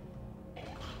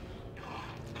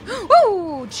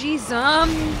 Oh, jeez,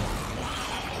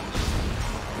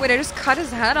 wait, I just cut his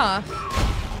head off.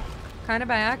 Kind of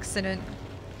by accident.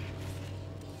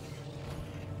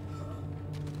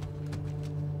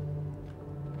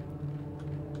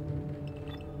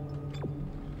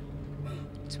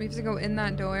 So we have to go in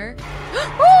that door.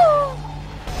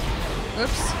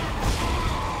 Oops.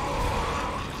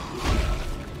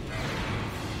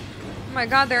 Oh my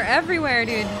god, they're everywhere,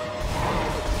 dude.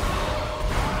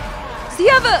 Does he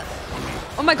have a...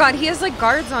 Oh my god, he has like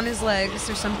guards on his legs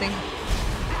or something.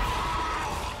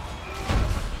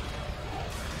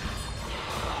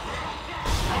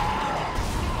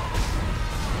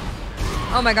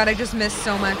 Oh my god, I just missed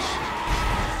so much.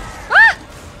 Ah!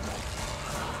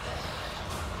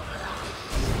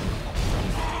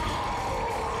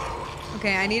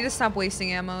 Okay, I need to stop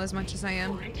wasting ammo as much as I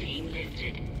am.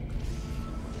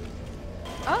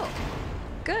 Oh,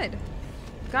 good.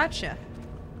 Gotcha.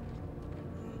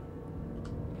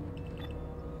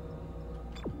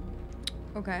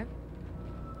 Okay.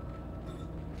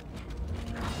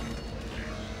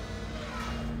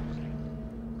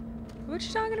 What you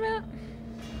talking about?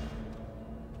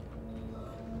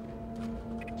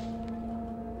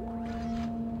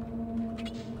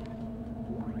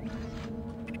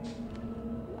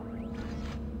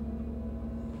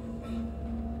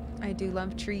 I do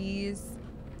love trees.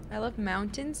 I love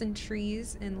mountains and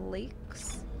trees and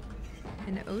lakes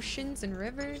and oceans and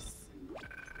rivers.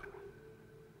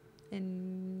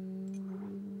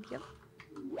 And yep,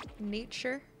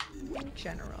 nature in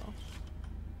general.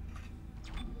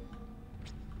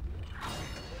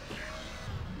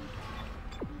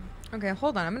 Okay,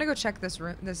 hold on. I'm gonna go check this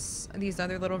room, these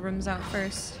other little rooms out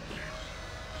first,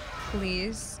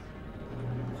 please,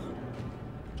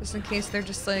 just in case they're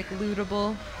just like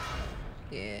lootable.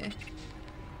 Yeah.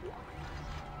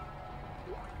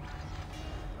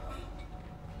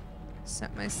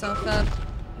 Set myself up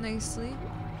nicely.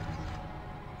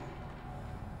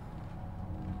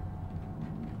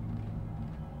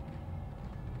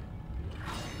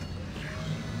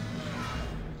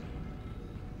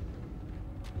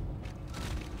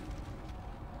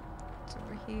 It's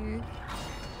over here.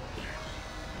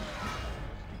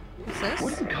 What's this?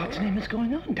 What in God's name is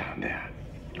going on down there?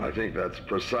 I think that's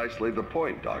precisely the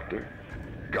point, Doctor.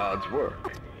 God's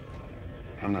work.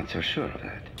 I'm not so sure of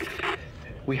that.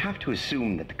 We have to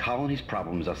assume that the colony's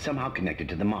problems are somehow connected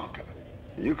to the marker.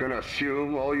 You can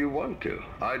assume all you want to.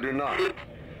 I do not.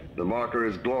 The marker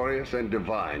is glorious and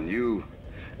divine. You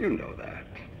know that.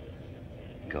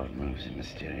 God moves in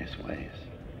mysterious ways.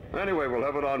 Anyway, we'll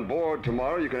have it on board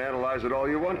tomorrow. You can analyze it all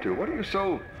you want to. What are you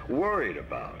so worried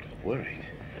about? Worried?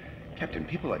 Captain,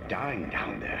 people are dying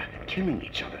down there, killing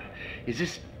each other. Is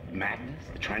this madness,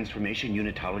 the transformation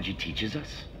unitology teaches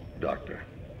us? Doctor,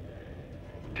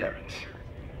 Terrence,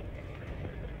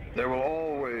 there will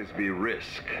always be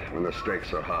risk when the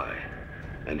stakes are high.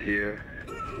 And here,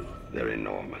 they're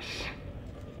enormous.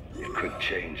 It could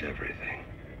change everything.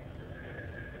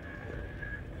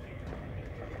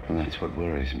 And that's what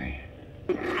worries me.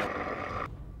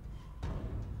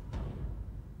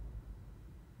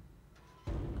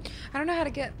 I don't know how to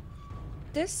get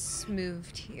this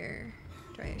moved here.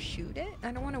 Do I shoot it?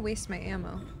 I don't want to waste my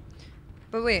ammo.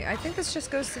 But wait, I think this just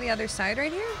goes to the other side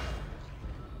right here?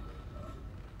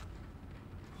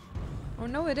 Oh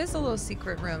no, it is a little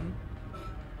secret room.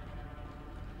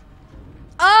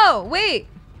 Oh, wait!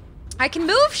 I can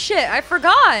move shit! I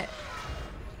forgot!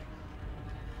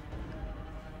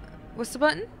 What's the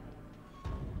button?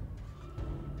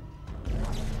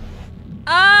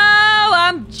 Oh,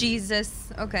 I'm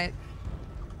Jesus. Okay.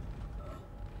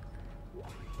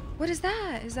 What is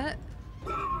that? Is that...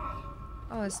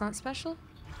 Oh, it's not special?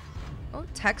 Oh,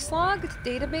 text log?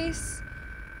 Database?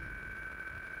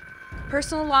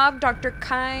 Personal log, Dr.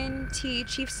 Kine T,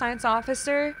 Chief Science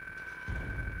Officer.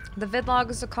 The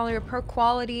vidlog is a color per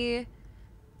quality.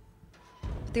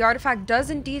 The artifact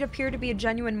does indeed appear to be a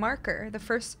genuine marker, the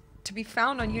first to be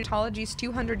found on Unitology's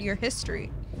 200-year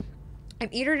history. I'm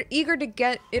eager to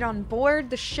get it on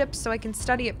board the ship so I can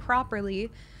study it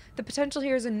properly. The potential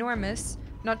here is enormous,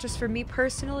 not just for me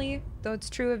personally, though it's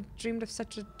true I've dreamed of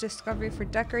such a discovery for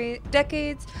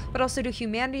decades, but also to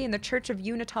humanity and the Church of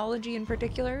Unitology in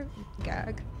particular.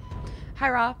 Gag. Hi,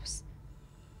 Rops.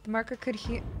 The marker could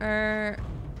herald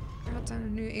a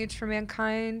new age for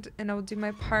mankind, and I will do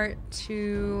my part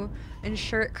to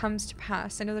ensure it comes to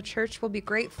pass. I know the Church will be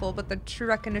grateful, but the true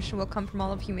recognition will come from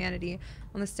all of humanity.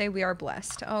 On this day, we are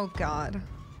blessed. Oh, God.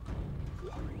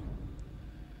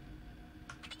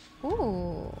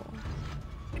 Ooh.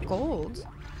 Gold.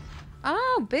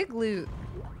 Oh, big loot.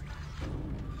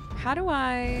 How do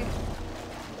I...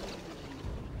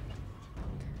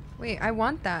 Wait, I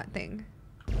want that thing.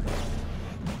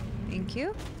 Thank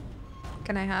you.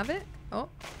 Can I have it? Oh.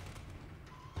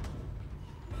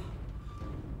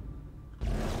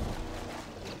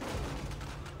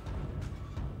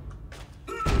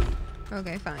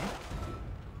 Okay, fine.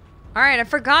 Alright, I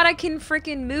forgot I can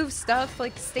freaking move stuff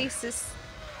like stasis.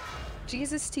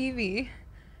 Jesus TV.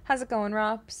 How's it going,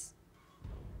 Rops?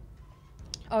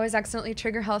 Always accidentally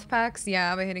trigger health packs?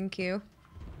 Yeah, by hitting Q.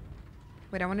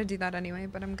 Wait, I want to do that anyway,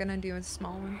 but I'm gonna do a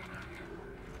small one.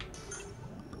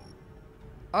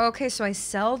 Okay, so I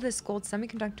sell this gold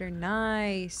semiconductor.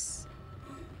 Nice.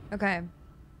 Okay.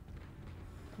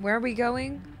 Where are we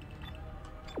going?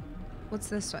 What's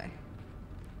this way?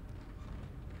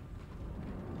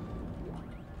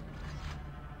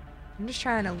 I'm just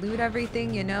trying to loot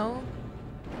everything, you know?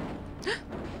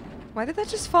 Why did that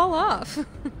just fall off?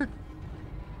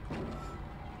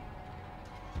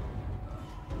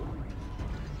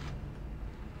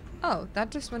 Oh,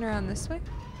 that just went around this way?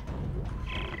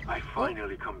 I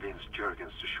finally convinced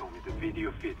Jurgens to show me the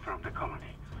video feed from the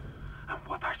colony. And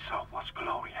what I saw was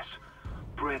glorious.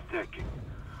 Breathtaking.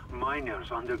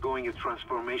 Miners undergoing a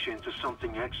transformation into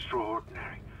something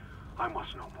extraordinary. I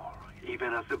must know more.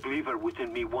 Even as the believer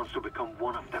within me wants to become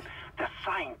one of them, the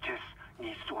scientist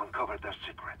needs to uncover their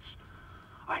secrets.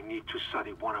 I need to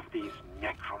study one of these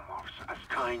necromorphs, as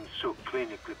Kyne so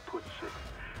clinically puts it.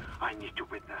 I need to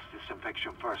witness this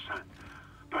infection firsthand.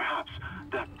 Perhaps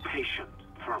that patient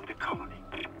from the colony.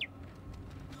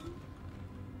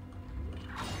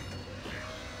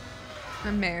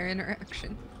 A mare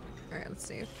interaction. Alright, let's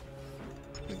see.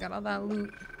 We got all that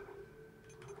loot.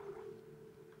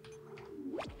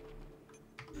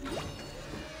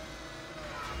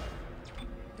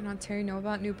 Did Ontario know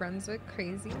about New Brunswick?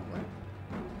 Crazy. What?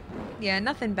 Yeah,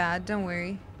 nothing bad. Don't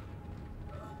worry.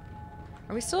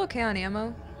 Are we still okay on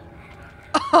ammo?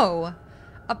 Oh!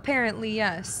 Apparently,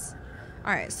 yes.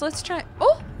 Alright, so let's try.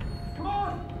 Oh! Come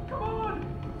on! Come on!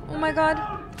 Oh my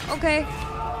god. Okay.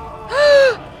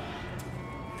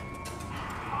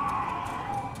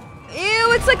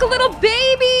 Ew, it's like a little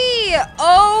baby!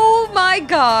 Oh my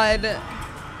god.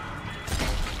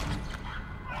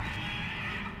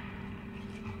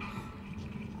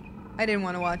 I didn't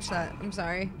want to watch that. I'm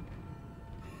sorry.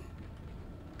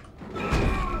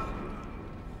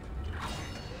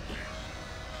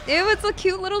 Ew, it's a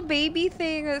cute little baby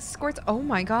thing that squirts. Oh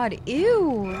my god,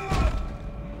 ew.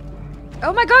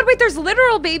 Oh my god, wait, there's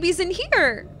literal babies in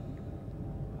here.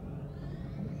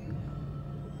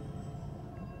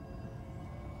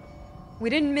 We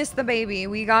didn't miss the baby.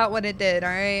 We got what it did,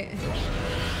 alright?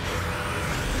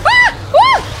 Ah!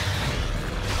 Woo!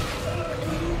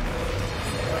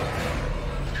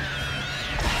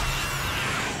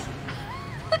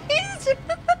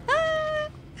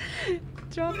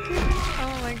 Drop kick.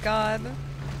 Oh my god.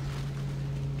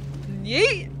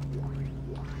 Yeet!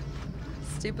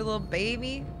 Stupid little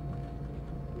baby.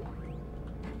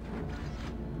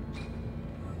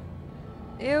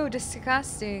 Ew,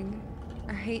 disgusting.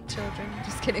 I hate children.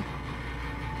 Just kidding.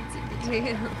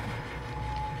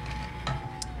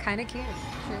 Kinda cute.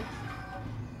 Sure.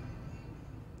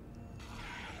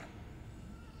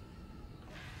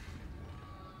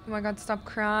 Oh my god, stop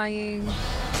crying.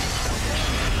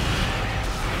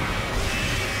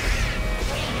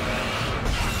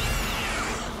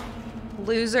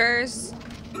 Losers.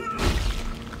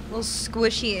 Little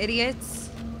squishy idiots.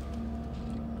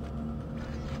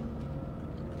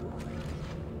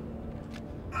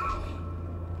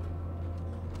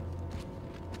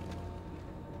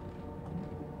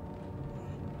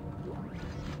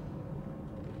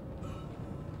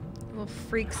 Little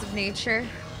freaks of nature.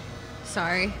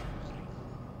 Sorry.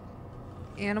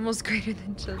 Animals greater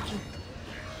than children.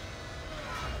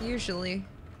 Usually.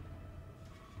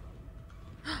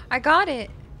 I got it!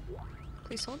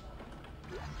 Please hold.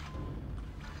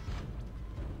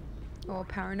 Oh,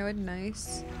 power node,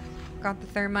 nice. Got the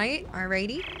thermite,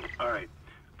 alrighty. Alright,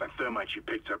 that thermite you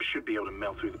picked up should be able to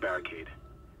melt through the barricade.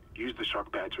 Use the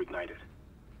shock pad to ignite it.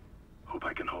 Hope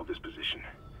I can hold this position.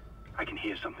 I can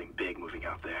hear something big moving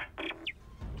out there.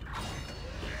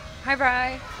 Hi,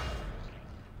 Bri.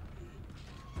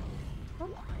 Oh.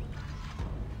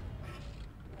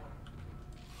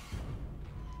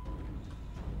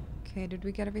 Okay, did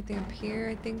we get everything up here,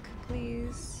 I think,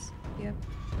 please? Yep.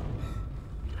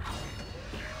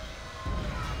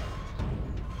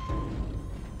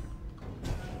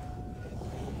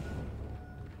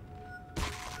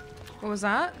 What was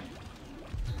that?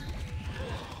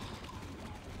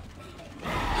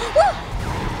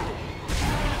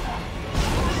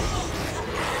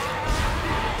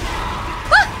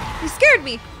 Ah! You scared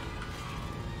me!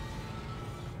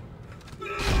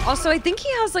 Also, I think he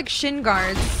has like shin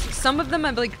guards. Some of them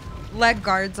have like leg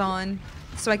guards on,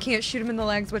 so I can't shoot him in the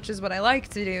legs, which is what I like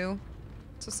to do.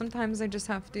 So sometimes I just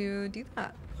have to do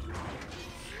that.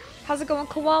 How's it going,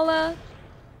 Koala?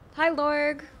 Hi,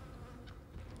 Lorg.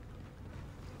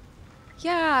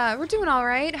 Yeah, we're doing all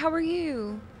right. How are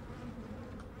you?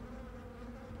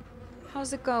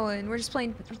 How's it going? We're just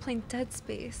playing. I'm playing Dead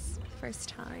Space, first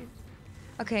time.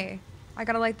 Okay, I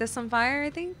gotta light this on fire,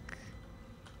 I think.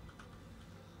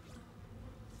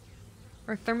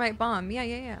 Or thermite bomb.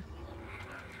 Yeah.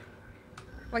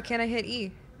 Why can't I hit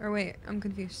E? Or wait, I'm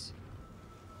confused.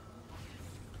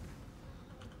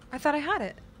 I thought I had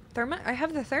it. Thermite? I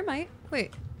have the thermite.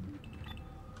 Wait.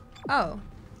 Oh.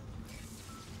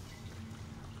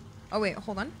 Oh wait,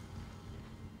 hold on.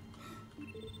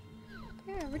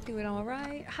 Yeah, we're doing all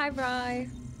right. Hi, Bri.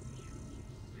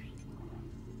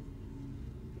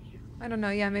 I don't know.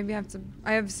 Yeah, maybe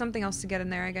I have something else to get in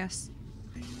there, I guess.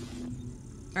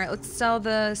 All right, let's sell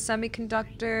the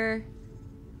semiconductor.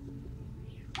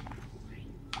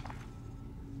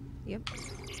 Yep.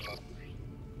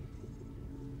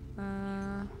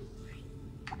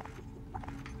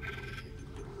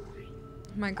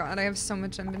 Oh my god, I have so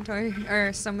much inventory,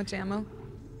 or so much ammo.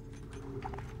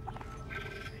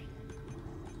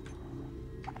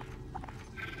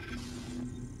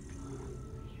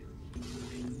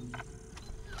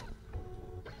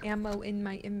 Ammo in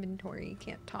my inventory,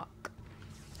 can't talk.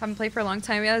 Haven't played for a long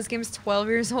time. Yeah, this game's 12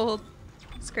 years old.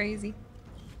 It's crazy.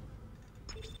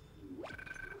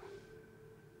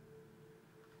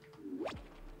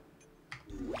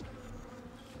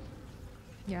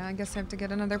 Yeah, I guess I have to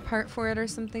get another part for it or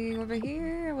something over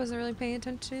here. I wasn't really paying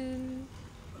attention.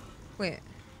 Wait.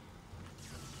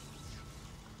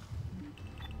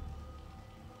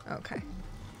 Okay.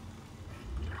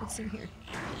 What's in here?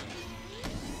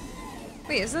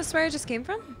 Wait, is this where I just came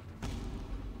from?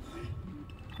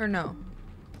 Or no?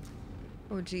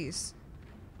 Oh, jeez.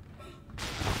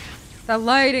 The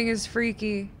lighting is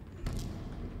freaky.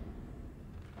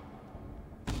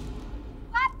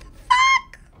 What the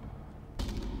fuck?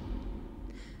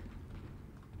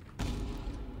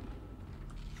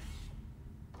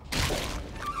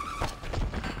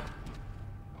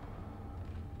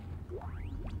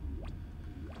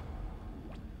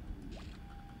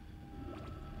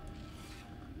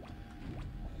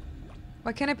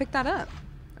 Why can't I pick that up?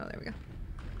 Oh, there we go.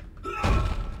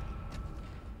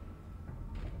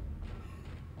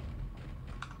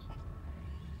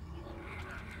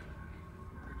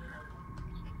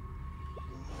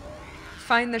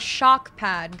 Find the shock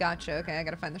pad. Gotcha. Okay, I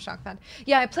gotta find the shock pad.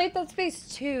 Yeah, I played Dead Space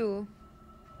 2.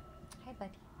 Hi,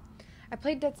 buddy. I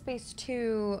played Dead Space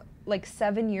 2 like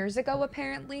 7 years ago,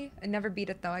 apparently. I never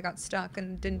beat it though. I got stuck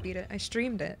and didn't beat it. I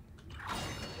streamed it.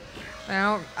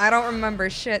 I don't remember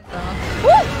shit though.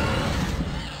 Woo!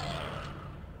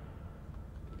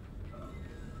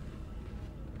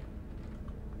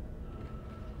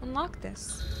 Unlock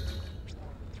this.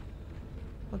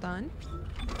 Hold on.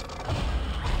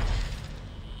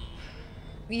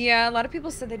 Yeah, a lot of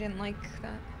people said they didn't like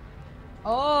that.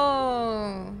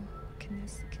 Oh,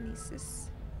 kinesis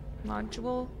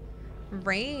module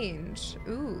range.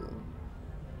 Ooh.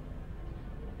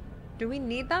 Do we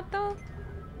need that though?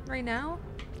 Right now?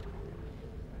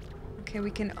 Okay,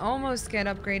 we can almost get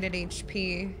upgraded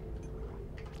HP.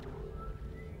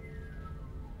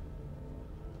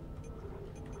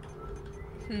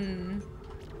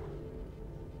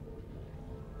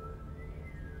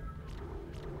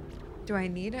 Do I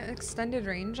need an extended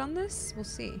range on this? We'll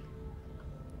see.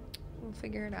 We'll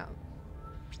figure it out.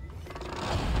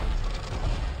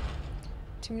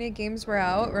 Too many games were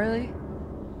out, really?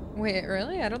 Wait,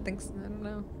 really? I don't think so. I don't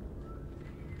know.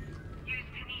 Use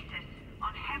kinesis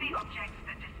on heavy objects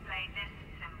that display this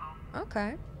symbol.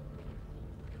 Okay.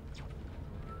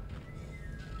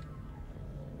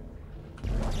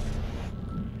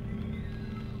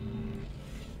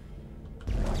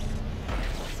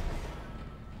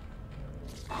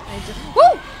 I did.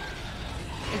 Woo!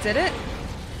 I did it.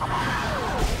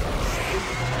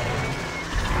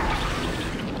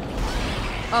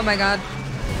 Oh my god.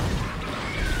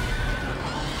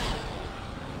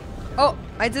 Oh,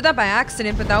 I did that by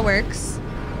accident, but that works.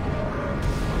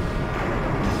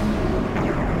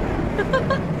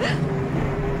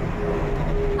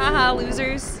 Haha,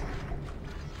 losers.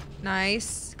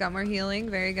 Nice. Got more healing.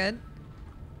 Very good.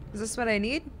 Is this what I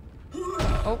need?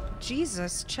 Oh,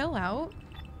 Jesus. Chill out.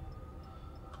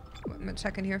 I'm gonna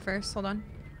check in here first. Hold on.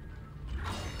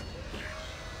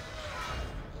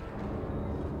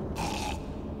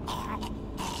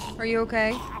 Are you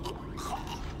okay?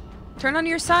 Turn on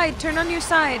your side. Turn on your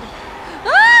side.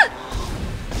 Ah!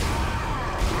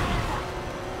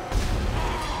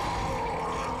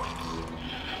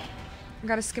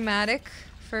 Got a schematic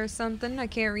for something I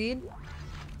can't read.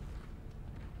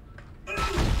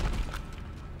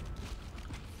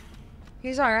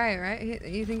 He's alright, right?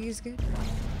 You think he's good?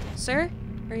 Sir?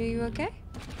 Are you okay?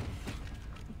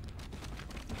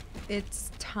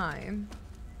 It's time.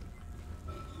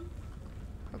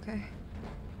 Okay.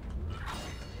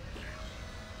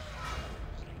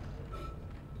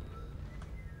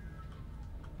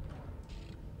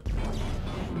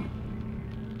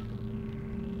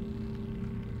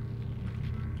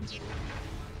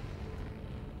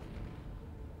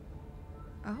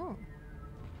 Oh.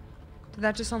 Did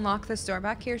that just unlock this door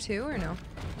back here too, or no?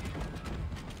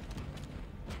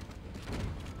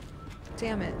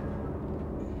 Damn it.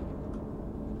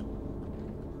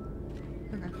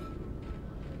 Okay.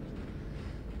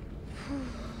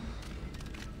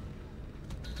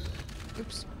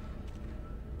 Oops.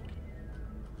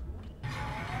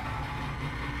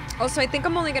 Also, I think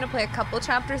I'm only gonna play a couple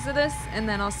chapters of this, and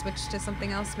then I'll switch to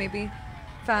something else, maybe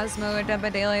Phasmo or Dead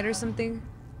by Daylight or something.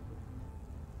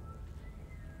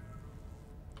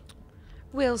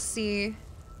 We'll see.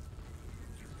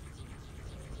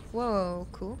 Whoa,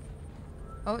 cool.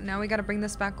 Oh, now we gotta bring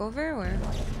this back over, or?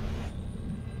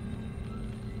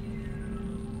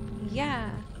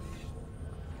 Yeah.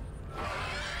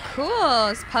 Cool,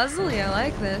 it's puzzly, I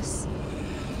like this.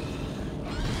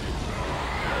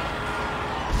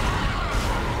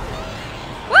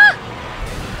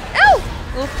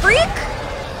 Little freak!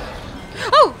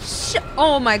 Oh, shit!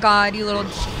 Oh my god, you little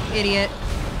idiot.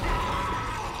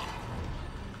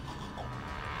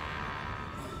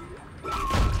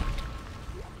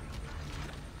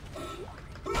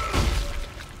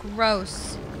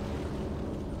 Gross.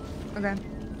 Okay.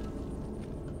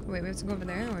 Wait, we have to go over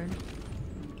there, or?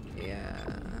 Yeah,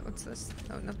 what's this?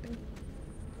 Oh, nothing.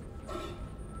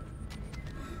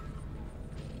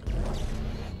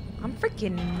 I'm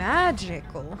freaking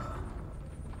magical.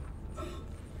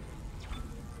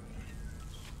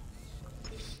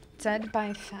 Dead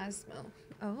by Phasmo.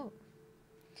 Oh.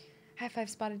 High five,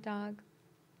 Spotted Dog.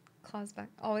 Claws back.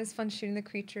 Always fun shooting the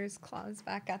creatures. Claws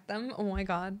back at them. Oh my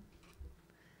god.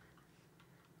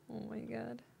 Oh my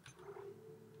god.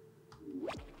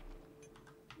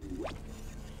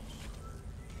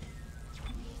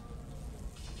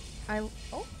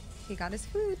 Oh, he got his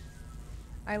food.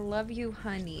 I love you,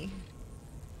 honey.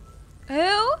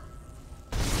 Who?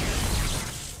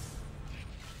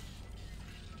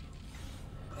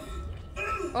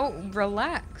 Oh,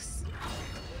 relax.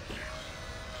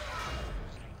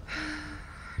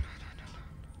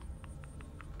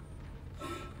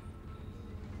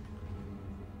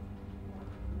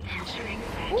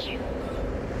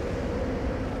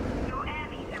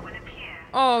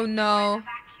 Oh no.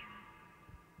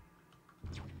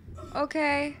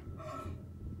 Okay.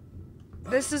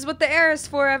 This is what the air is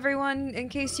for, everyone, in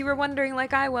case you were wondering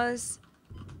like I was.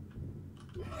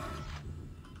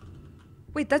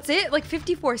 Wait, that's it? Like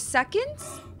 54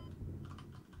 seconds?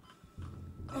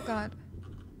 Oh god.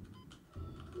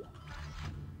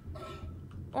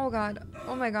 Oh god.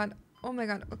 Oh my god. Oh my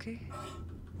god. Okay.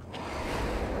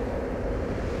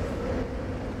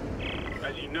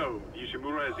 As you know, the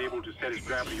Ishimura is able to set its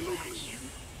gravity locally.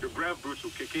 Your grav boots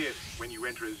will kick in when you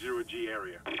enter a zero-G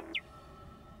area.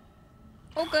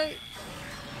 Okay.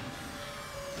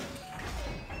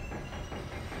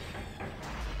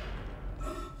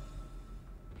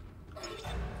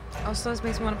 Also, this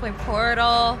makes me want to play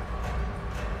Portal.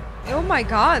 Oh my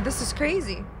god, this is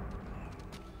crazy.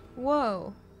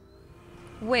 Whoa.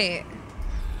 Wait.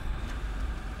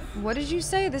 What did you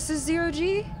say? This is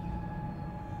zero-G?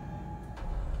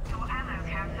 Your ammo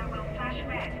counter will flash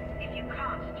red if you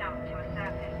can't jump to a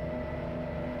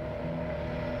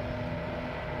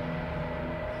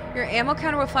surface. Your ammo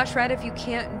counter will flash red if you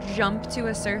can't jump to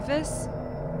a surface?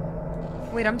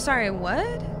 Wait, I'm sorry,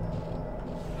 what?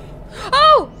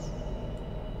 Oh!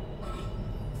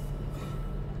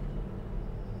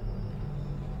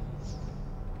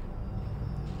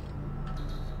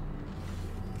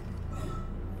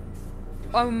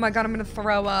 Oh my god, I'm gonna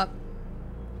throw up.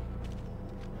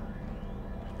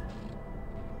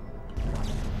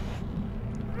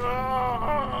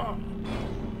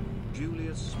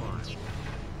 Julius smiled.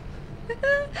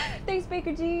 Thanks,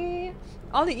 Baker G.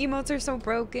 All the emotes are so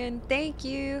broken. Thank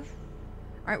you.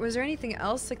 Alright, was there anything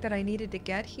else like that I needed to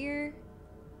get here?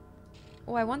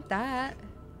 Oh, I want that.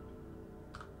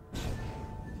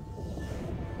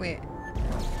 Wait.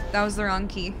 That was the wrong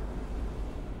key.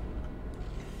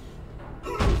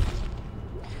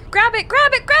 Grab it!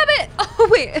 Grab it! Grab it! Oh,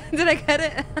 wait. Did I get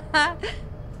it?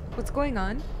 What's going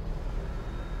on?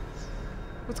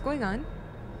 What's going on?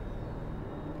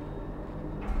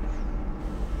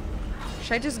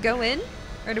 Should I just go in?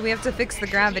 Or do we have to fix the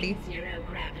gravity? Zero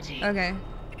gravity. Okay.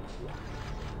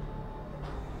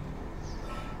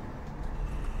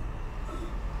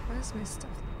 What is my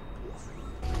stuff?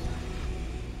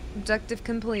 Objective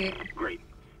complete. Great.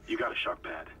 You got a shock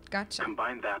pad. Gotcha.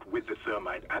 Combine that with the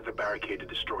thermite at the barricade to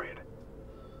destroy it.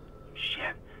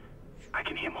 Shit. I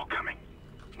can hear more coming.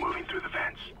 Moving through the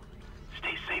vents.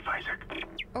 Stay safe, Isaac.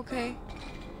 Okay.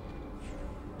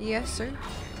 Yes, sir.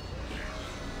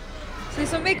 Please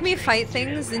don't make me fight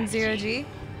things in zero-G.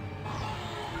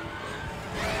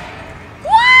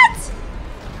 What?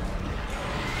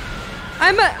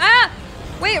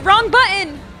 Wait, wrong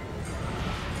button.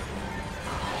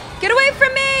 Get away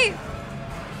from me.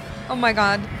 Oh my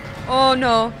god. Oh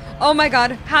no. Oh my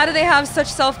god. How do they have such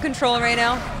self-control right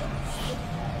now?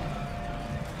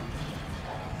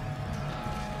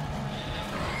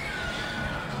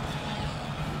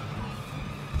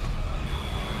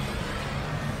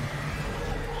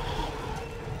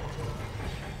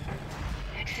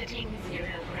 Exiting zero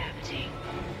gravity.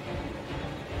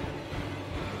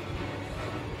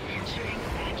 Entering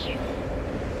vacuum.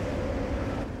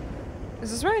 Is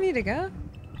this where I need to go?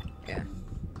 Yeah.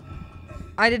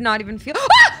 I did not even feel—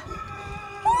 Ah!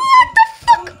 What the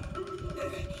fuck?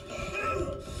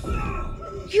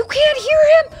 You can't hear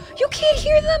him! You can't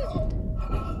hear them!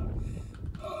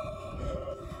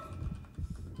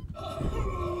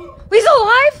 He's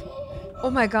alive? Oh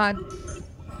my god.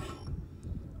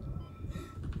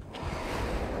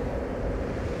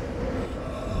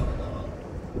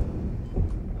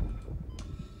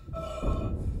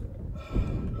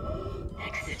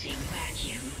 Exiting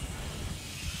vacuum.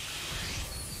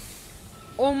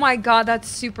 Oh my god, that's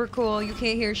super cool. You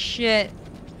can't hear shit.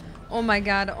 Oh my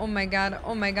god, oh my god,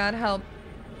 oh my god, help.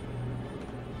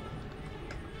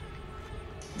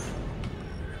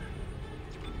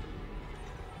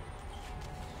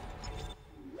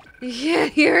 You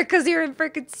can't hear it because you're in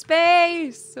freaking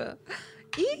space.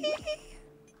 Eee.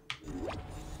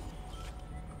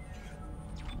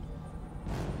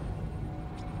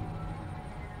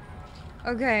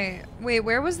 Okay, wait,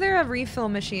 where was there a refill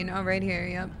machine? Oh, right here,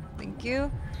 yep. Thank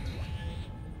you.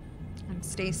 And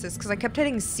stasis, because I kept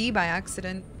hitting C by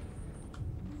accident.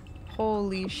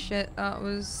 Holy shit, that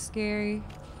was scary.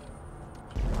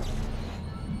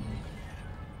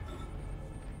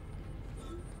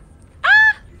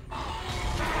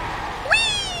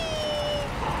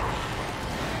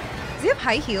 Does he have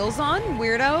high heels on?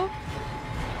 Weirdo.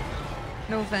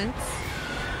 No offense.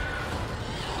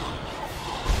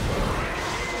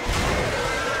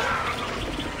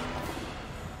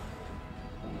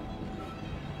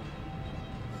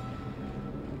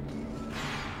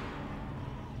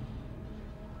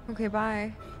 Okay,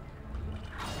 bye.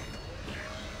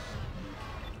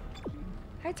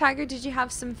 Hi, Tiger. Did you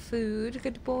have some food?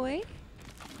 Good boy.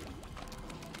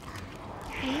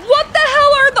 What the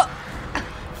hell are the—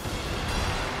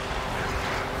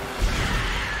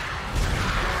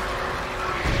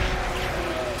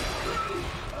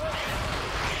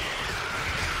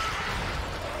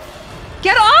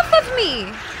 Get off of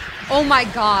me! Oh my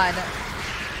god.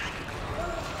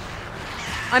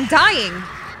 I'm dying.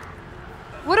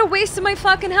 What a waste of my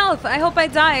fucking health. I hope I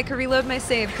die. I can reload my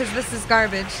save because this is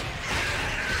garbage.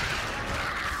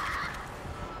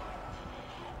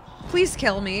 Please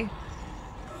kill me.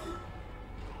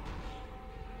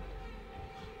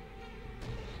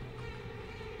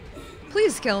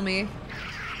 Please kill me.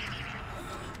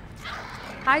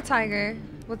 Hi, Tiger.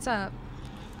 What's up?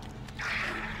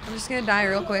 I'm just gonna die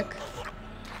real quick.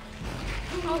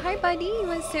 Oh, hi, buddy. You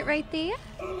wanna sit right there?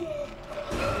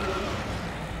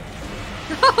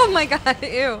 Oh my god,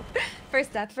 ew.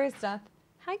 First death, first death.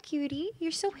 Hi, cutie.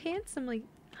 You're so handsome. Like,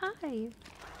 hi.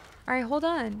 Alright, hold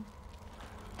on.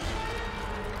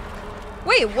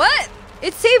 Wait, what?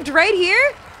 It saved right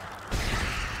here?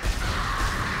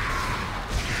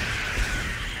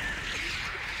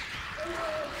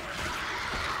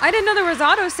 I didn't know there was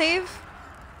autosave.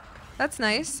 That's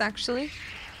nice, actually.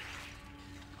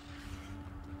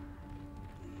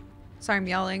 Sorry, I'm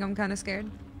yelling. I'm kind of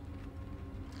scared.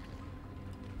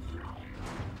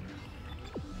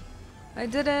 I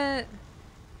did it.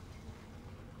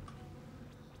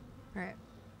 Alright.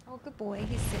 Oh, good boy.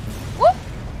 He's sitting. Whoa!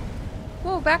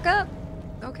 Whoa, back up.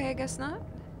 Okay, I guess not.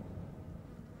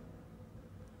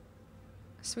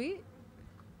 Sweet.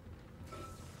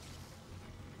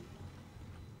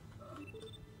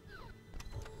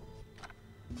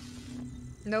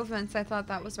 No offense, I thought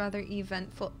that was rather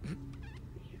eventful.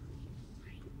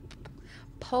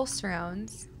 Pulse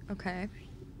rounds. Okay.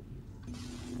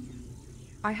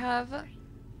 I have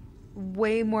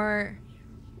way more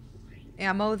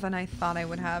ammo than I thought I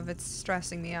would have. It's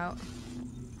stressing me out.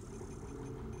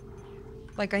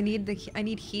 Like I need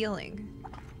healing.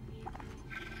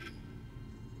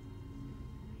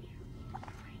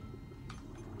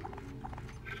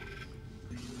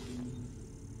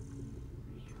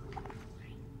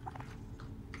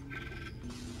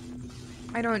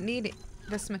 I don't need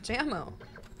this much ammo.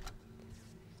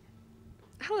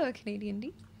 Hello, Canadian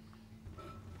D.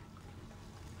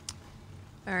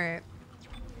 Alright.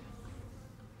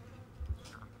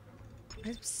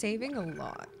 I'm saving a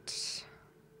lot.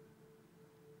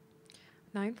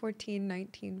 914,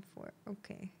 19, 4.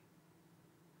 Okay.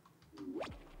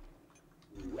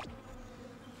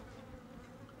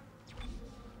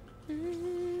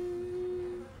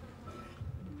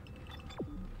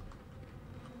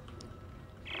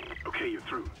 Okay, you're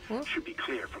through. Should be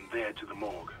clear from there to the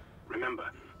morgue. Remember,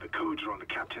 the codes are on the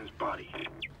captain's body.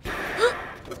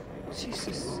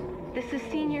 Jesus. This is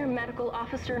Senior Medical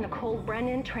Officer Nicole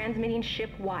Brennan transmitting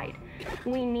ship-wide.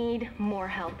 We need more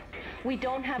help. We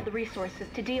don't have the resources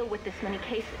to deal with this many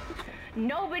cases.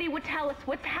 Nobody would tell us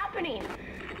what's happening.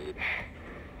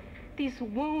 These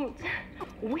wounds,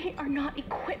 we are not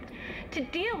equipped to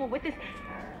deal with this.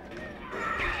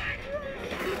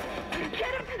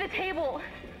 Get him to the table.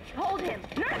 Hold him.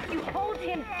 Nurse, you hold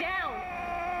him down.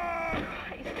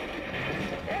 Christ.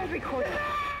 Every quarter.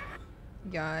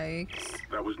 Yikes.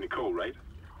 That was Nicole, right?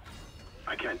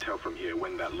 I can't tell from here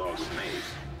when that loss was made.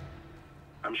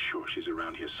 I'm sure she's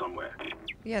around here somewhere.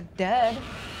 Yeah, dead.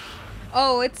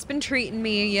 Oh, it's been treating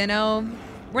me, you know.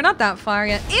 We're not that far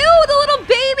yet. Ew, the little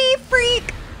baby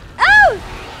freak! Oh!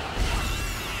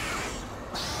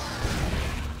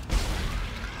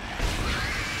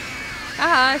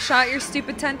 Ah, shot your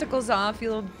stupid tentacles off, you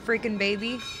little freaking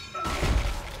baby.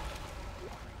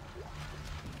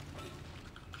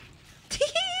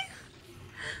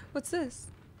 What's this?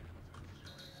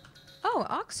 Oh,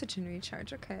 oxygen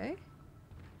recharge, okay.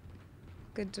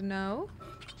 Good to know.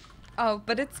 Oh,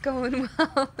 but it's going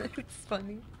well. It's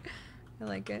funny. I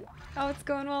like it. Oh, it's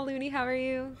going well, Looney. How are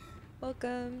you?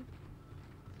 Welcome.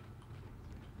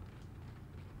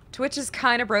 Twitch is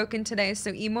kind of broken today,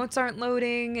 so emotes aren't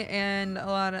loading and a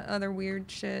lot of other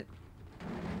weird shit.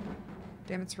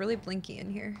 Damn, it's really blinky in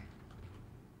here.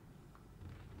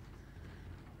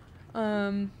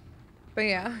 But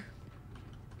yeah.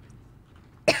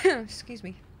 Excuse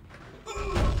me.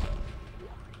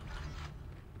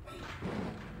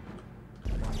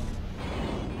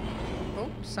 Oh,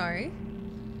 sorry.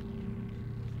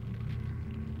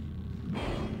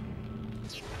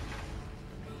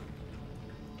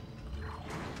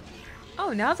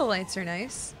 Oh, now the lights are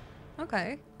nice.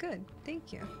 Okay, good.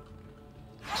 Thank you.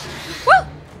 Woo!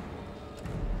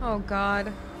 Oh,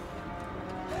 God.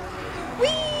 Whee!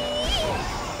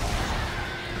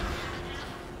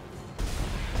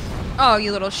 Oh,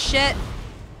 you little shit.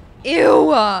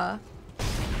 Ew!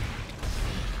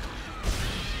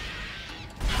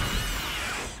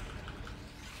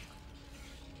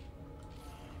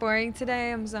 Boring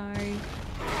today, I'm sorry.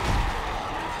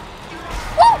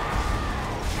 Woo!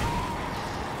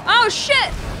 Oh,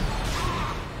 shit!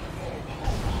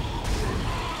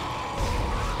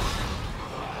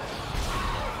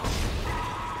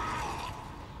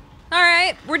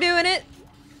 Alright, we're doing it.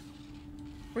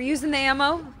 We're using the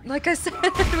ammo. Like I said,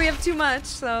 we have too much,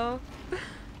 so...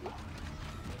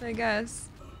 I guess.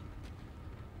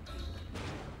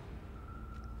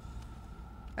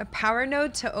 A power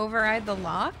node to override the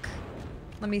lock?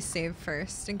 Let me save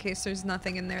first, in case there's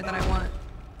nothing in there that I want.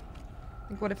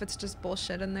 Like, what if it's just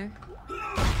bullshit in there?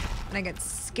 And I get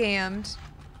scammed.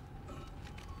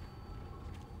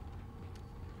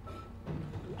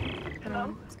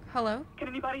 Hello? Hello? Can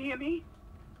anybody hear me?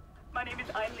 My name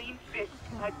is Eileen Fitz.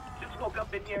 I just woke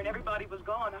up in here and everybody was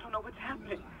gone. I don't know what's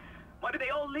happening. Why did they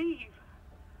all leave?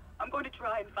 I'm going to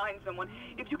try and find someone.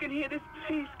 If you can hear this,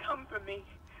 please come for me.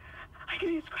 I can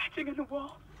hear scratching in the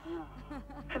wall.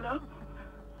 Hello?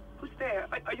 Who's there?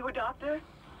 Are you a doctor?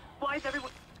 Why is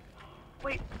everyone...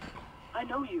 Wait, I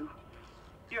know you.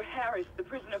 You're Harris, the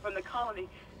prisoner from the colony.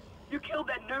 You killed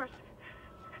that nurse.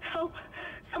 Help!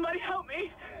 Somebody help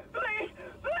me! Please!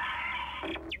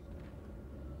 Please!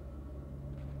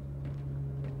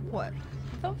 What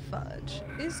the fudge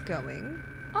is going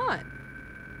on?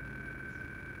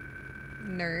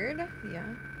 Nerd,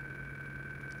 yeah.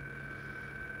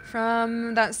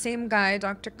 From that same guy,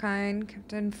 Dr. Kine,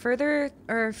 Captain, further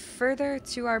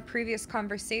to our previous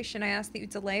conversation, I asked that you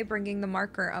delay bringing the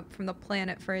marker up from the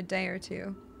planet for a day or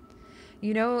two.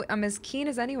 You know, I'm as keen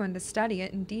as anyone to study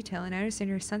it in detail, and I understand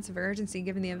your sense of urgency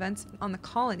given the events on the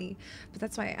colony, but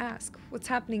that's why I ask. What's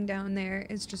happening down there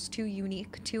is just too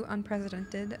unique, too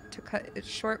unprecedented to cut it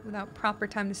short without proper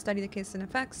time to study the case and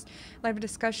effects. Like a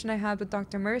discussion I had with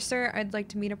Dr. Mercer, I'd like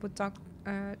to meet up with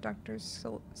Drs.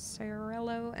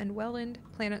 Ciarello and Welland,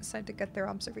 planet side, to get their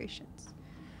observations.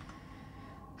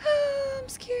 I'm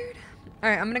scared.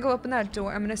 Alright, I'm gonna go open that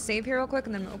door. I'm gonna save here real quick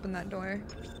and then open that door.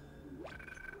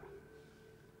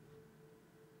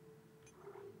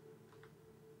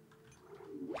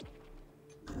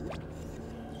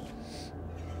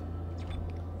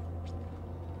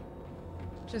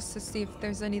 Just to see if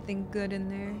there's anything good in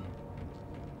there.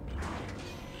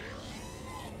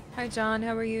 Hi John,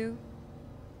 how are you?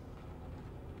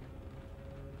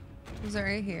 Is it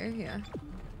right here? Yeah.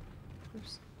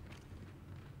 Oops.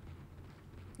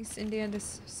 East India to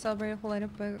celebrate a whole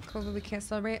lineup, but COVID we can't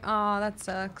celebrate. Aw, that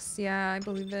sucks. Yeah, I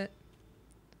believe it.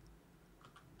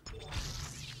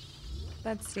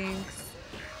 That stinks.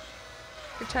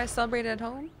 Could try to celebrate at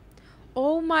home?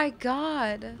 Oh my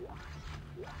god.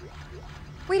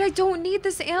 Wait, I don't need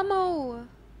this ammo.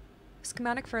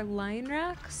 Schematic for line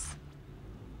racks?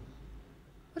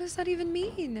 What does that even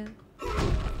mean?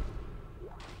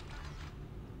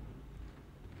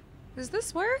 Is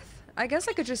this worth? I guess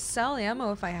I could just sell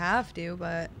ammo if I have to,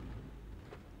 but...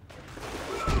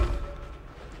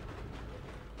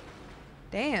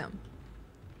 Damn.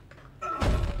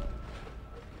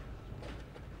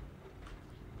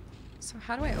 So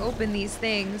how do I open these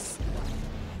things?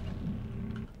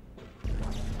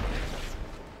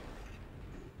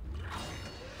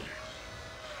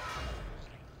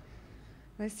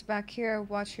 Nice back here.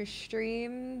 Watch your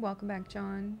stream. Welcome back,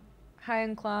 John. Hi,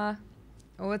 Unclaw.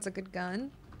 Oh, it's a good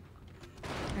gun.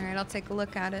 Alright, I'll take a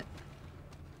look at it.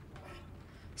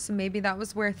 So maybe that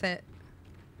was worth it.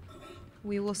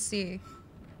 We will see.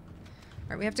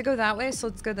 Alright, we have to go that way, so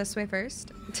let's go this way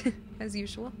first. As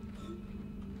usual.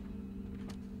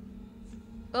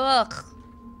 Ugh.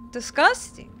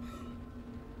 Disgusting.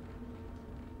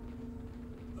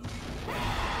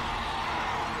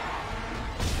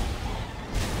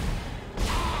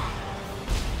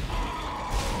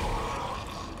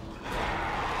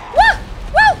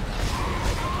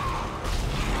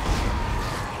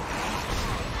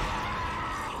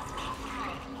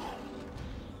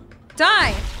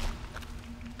 Die!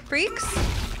 Freaks!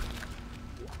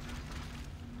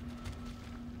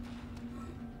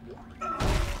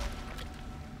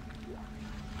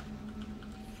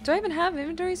 Do I even have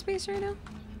inventory space right now?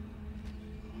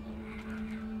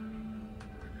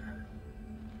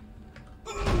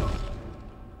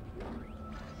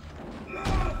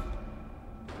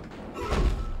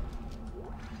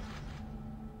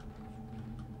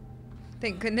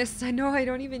 Thank goodness, I know I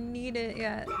don't even need it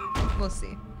yet. We'll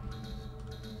see.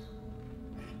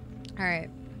 Alright.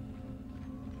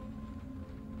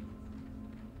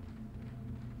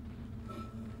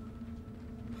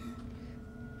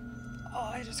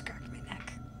 Oh, I just cracked my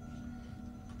neck.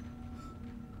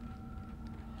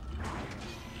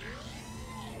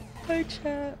 Hi,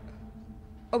 chat.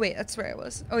 Oh, wait, that's where I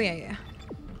was. Oh, yeah, yeah.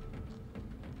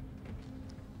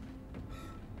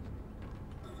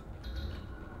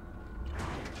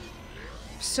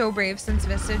 So brave since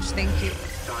Visage, thank you.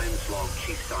 Science Log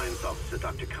Chief Science Officer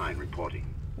Dr. Kine reporting.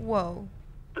 Whoa.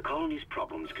 The colony's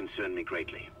problems concern me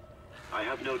greatly. I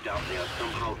have no doubt they are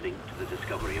somehow linked to the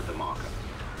discovery of the marker,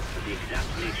 but the exact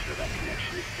nature of that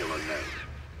connection is still unknown.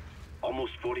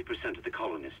 Almost 40% of the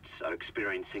colonists are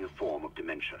experiencing a form of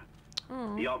dementia.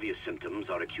 The obvious symptoms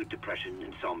are acute depression,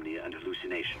 insomnia, and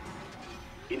hallucination.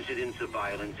 Incidents of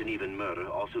violence and even murder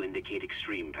also indicate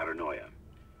extreme paranoia.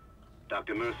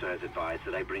 Dr. Mercer has advised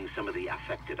that I bring some of the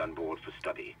affected on board for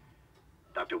study.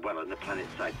 Dr. Wellen, the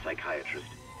planet-side psychiatrist,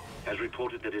 has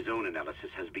reported that his own analysis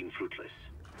has been fruitless.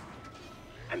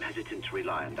 I'm hesitant to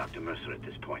rely on Dr. Mercer at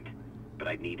this point, but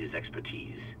I need his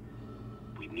expertise.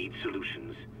 We need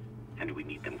solutions, and we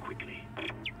need them quickly.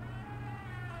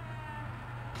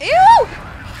 Ew!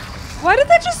 Why did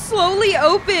that just slowly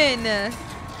open?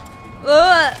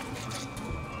 Ugh.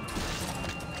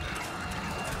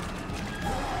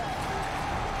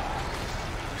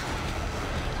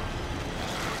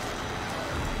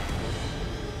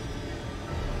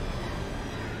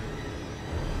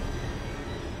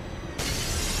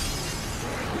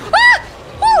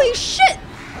 Holy shit!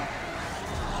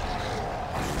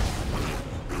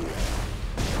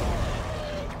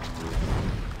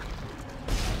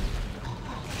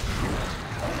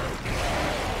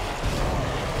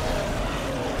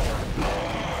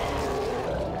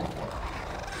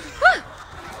 Huh.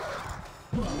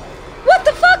 What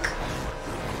the fuck?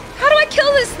 How do I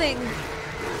kill this thing?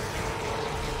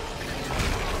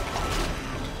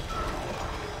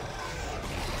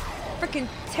 Freaking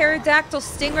pterodactyl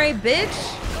stingray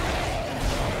bitch.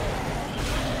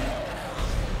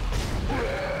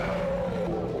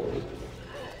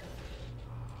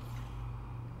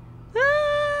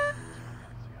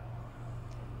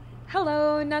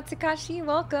 Hello, Natsukashi,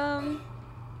 welcome.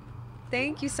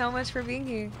 Thank you so much for being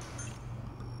here.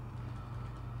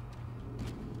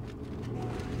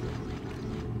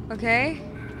 Okay.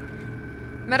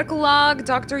 Medical log,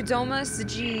 Dr. Domas,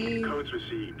 G. Codes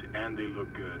received, and they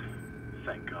look good.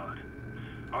 Thank God.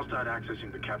 I'll start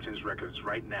accessing the captain's records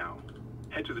right now.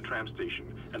 Head to the tram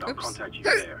station, and I'll contact you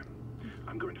there.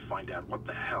 I'm going to find out what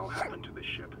the hell happened to this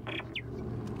ship.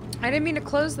 I didn't mean to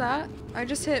close that. I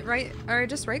just hit right, or I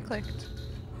just right clicked.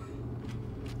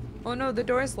 Oh no, the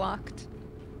door's locked.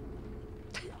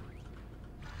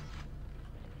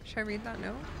 Should I read that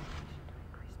note?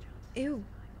 Ew.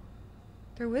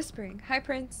 They're whispering. Hi,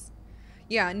 Prince.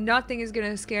 Yeah, nothing is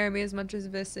gonna scare me as much as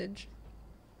Visage.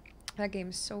 That game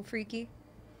is so freaky.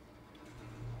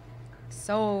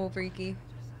 So freaky.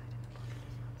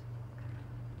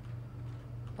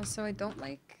 Also, I don't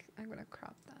like... I'm gonna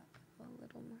crop that a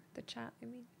little more. The chat, I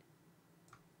mean.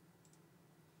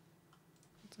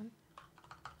 What's on?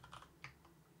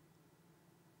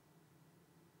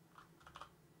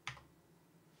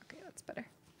 Okay, that's better.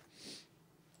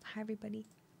 Hi, everybody.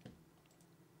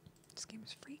 This game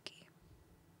is freaky.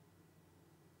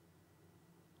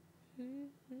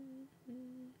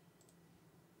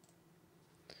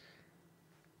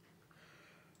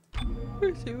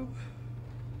 Where's you?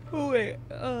 Oh wait,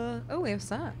 oh wait, what's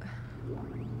that?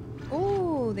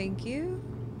 Oh, thank you.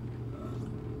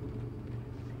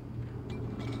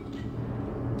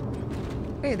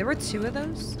 Wait, there were 2 of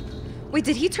those? Wait,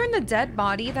 did he turn the dead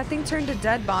body? That thing turned a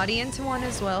dead body into one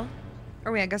as well?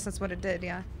 Or wait, I guess that's what it did,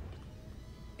 yeah.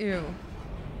 Ew.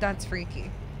 That's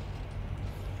freaky.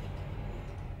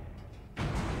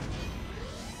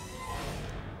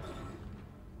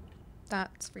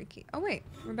 That's freaky. Oh wait,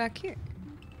 we're back here.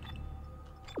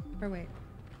 Or wait.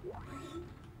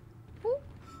 Ooh.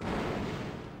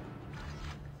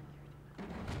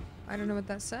 I don't know what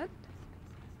that said.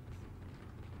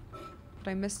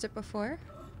 But I missed it before.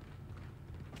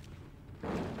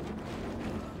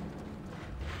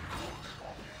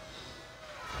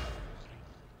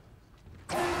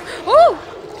 Oh!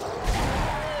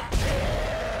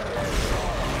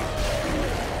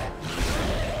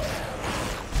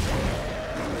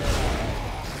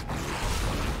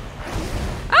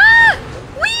 Ah!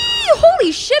 Whee!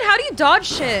 Holy shit, how do you dodge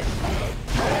shit?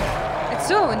 It's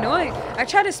so annoying. I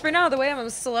try to sprint out of the way, I'm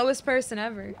the slowest person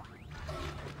ever.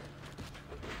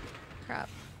 Crap.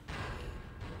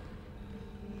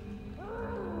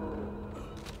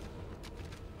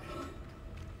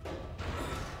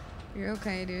 You're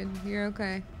okay, dude. You're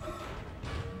okay.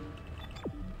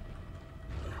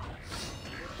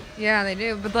 Yeah, they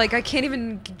do, but like I can't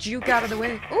even juke out of the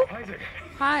way. Oh, Isaac.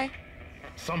 Hi.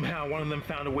 Somehow one of them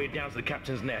found a way down to the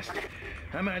captain's nest.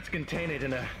 I managed to contain it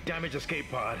in a damaged escape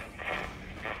pod.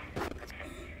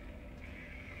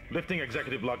 Lifting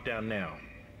executive lockdown now.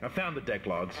 I found the deck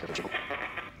logs.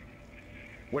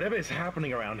 Whatever is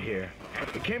happening around here,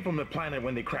 it came from the planet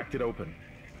when they cracked it open.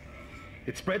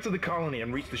 It spread to the colony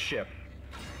and reached the ship.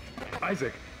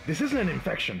 Isaac, this isn't an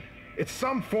infection. It's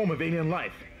some form of alien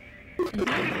life.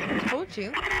 Told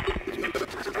you.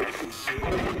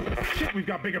 Shit, we've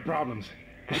got bigger problems.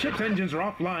 The ship's engines are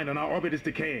offline and our orbit is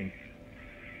decaying.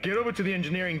 Get over to the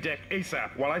engineering deck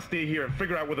ASAP while I stay here and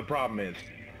figure out what the problem is.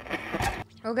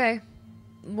 Okay.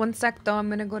 1 sec though, I'm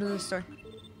gonna go to the store.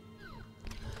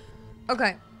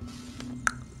 Okay.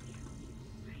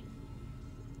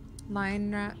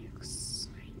 Line racks.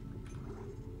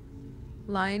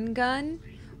 Line gun.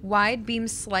 Wide beam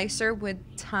slicer with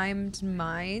timed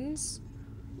mines.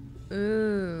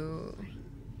 Ooh.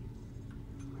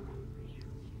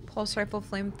 Pulse rifle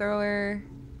flamethrower.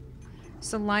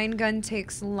 So line gun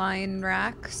takes line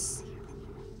racks.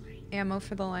 Ammo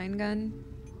for the line gun.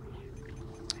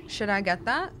 Should I get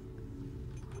that?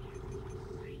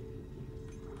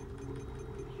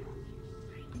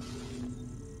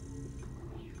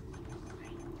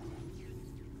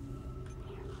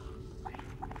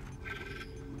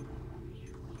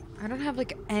 I don't have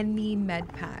like any med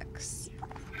packs.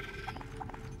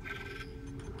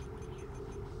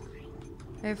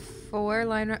 I have 4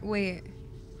 line wait.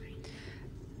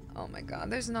 Oh my god,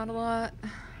 there's not a lot.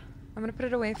 I'm gonna put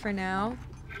it away for now.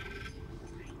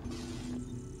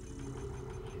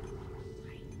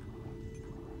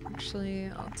 Actually,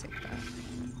 I'll take that.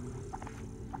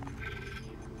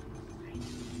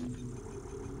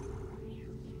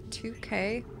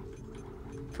 2K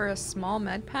for a small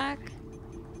med pack?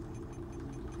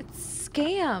 It's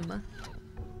scam.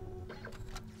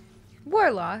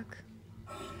 Warlock.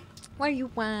 Why are you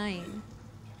whine?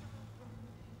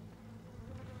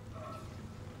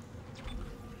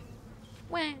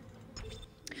 Wah.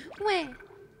 Wah.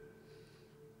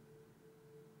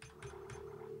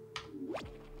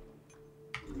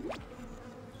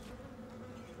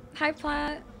 Hi,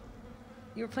 Platt.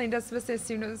 You were playing Death Space, I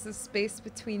assumed it was the space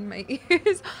between my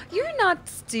ears. You're not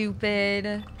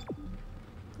stupid.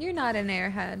 You're not an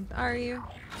airhead, are you?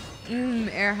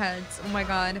 Airheads. Oh my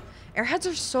god. Airheads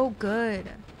are so good.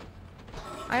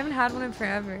 I haven't had one in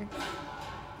forever.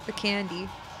 The candy.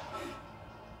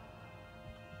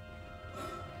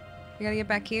 We gotta get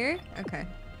back here? Okay.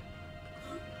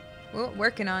 Well,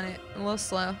 working on it. A little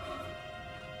slow.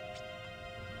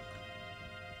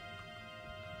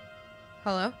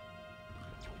 Hello?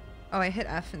 Oh, I hit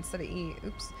F instead of E.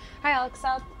 Oops. Hi, Alex.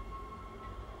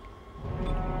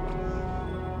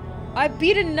 I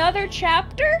beat another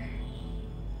chapter?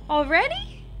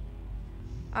 Already?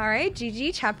 Alright,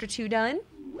 GG. Chapter 2 done.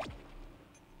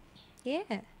 Yeah.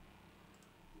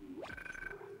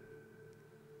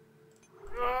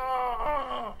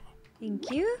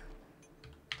 Thank you.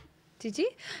 GG.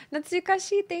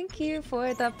 Natsukashi, thank you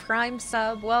for the Prime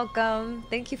sub. Welcome.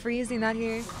 Thank you for using that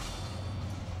here.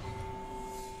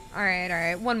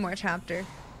 Alright. One more chapter.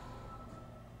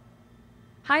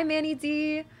 Hi, Manny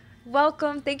D.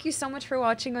 Welcome. Thank you so much for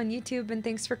watching on YouTube, and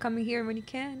thanks for coming here when you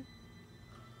can.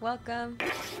 Welcome.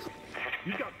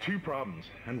 You've got two problems,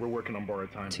 and we're working on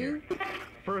borrowed time here.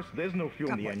 First, there's no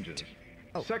fuel in the engines.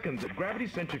 Second, the gravity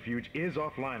centrifuge is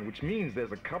offline, which means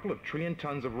there's a couple of trillion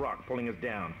tons of rock pulling us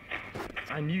down.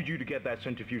 I need you to get that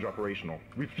centrifuge operational.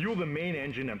 Refuel the main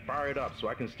engine and fire it up so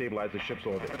I can stabilize the ship's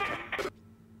orbit.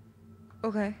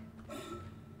 Okay.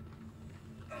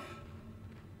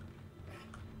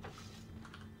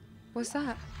 What's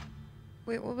that?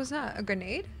 Wait, what was that? A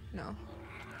grenade? No.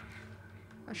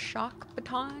 A shock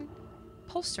baton?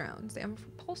 Pulse rounds. They have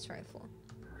a pulse rifle.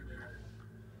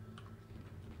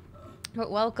 But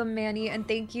welcome, Manny, and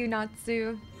thank you,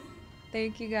 Natsu.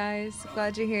 Thank you, guys.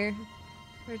 Glad you're here.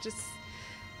 We're just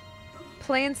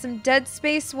playing some Dead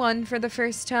Space 1 for the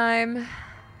first time.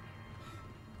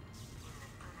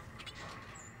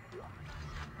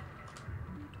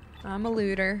 I'm a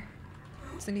looter.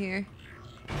 What's in here?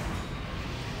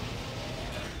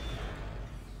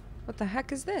 What the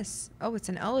heck is this? Oh, it's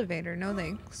an elevator. No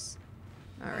thanks.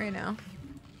 Not right now.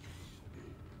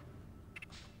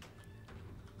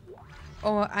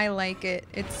 Oh, I like it.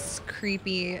 It's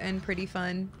creepy and pretty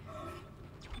fun.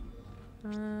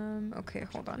 Okay,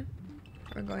 hold on.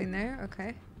 We're going there.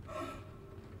 Okay.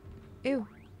 Ew.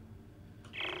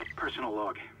 Personal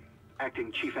log.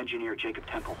 Acting Chief Engineer Jacob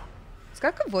Temple. It's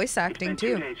got good voice acting, too.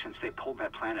 too. It's been 2 days since they pulled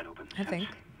that planet open. I think.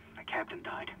 The captain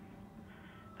died.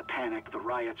 The panic, the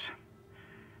riots,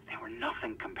 they were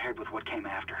nothing compared with what came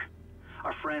after.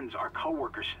 Our friends, our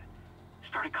co-workers,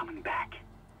 started coming back.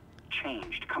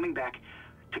 Changed, coming back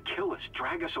to kill us,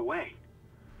 drag us away.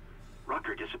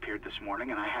 Rucker disappeared this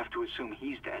morning, and I have to assume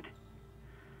he's dead.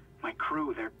 My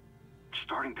crew, they're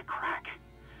starting to crack.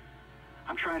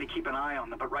 I'm trying to keep an eye on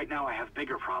them, but right now I have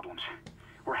bigger problems.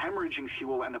 We're hemorrhaging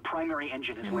fuel, and the primary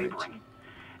engine is laboring.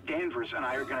 Danvers and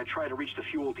I are going to try to reach the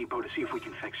fuel depot to see if we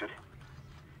can fix it.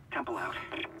 Temple out.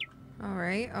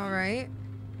 Alright, alright.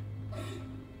 Let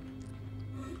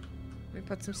me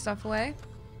put some stuff away.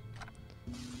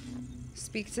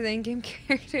 Speak to the in-game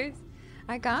characters.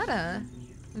 I gotta.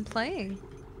 I'm playing.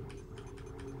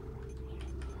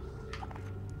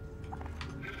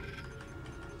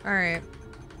 Alright.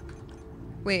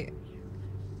 Wait.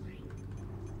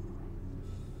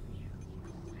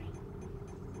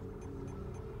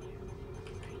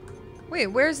 Wait,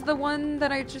 where's the one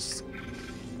that I just...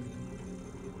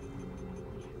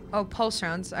 Oh, pulse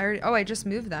rounds. I just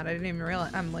moved that. I didn't even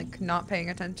realize. I'm like not paying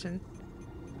attention.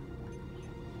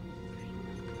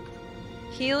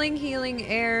 Healing, healing,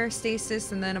 air,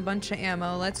 stasis, and then a bunch of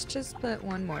ammo. Let's just put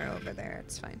one more over there.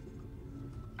 It's fine.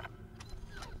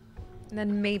 And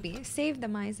then maybe save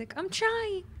them, Isaac. I'm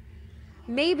trying.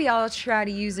 Maybe I'll try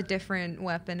to use a different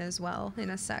weapon as well in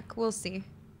a sec. We'll see.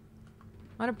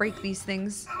 I want to break these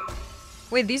things.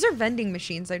 Wait, these are vending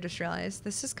machines, I just realized.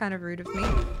 This is kind of rude of me.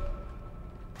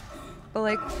 But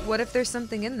like, what if there's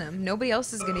something in them? Nobody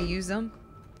else is gonna use them.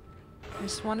 I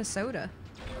just want a soda.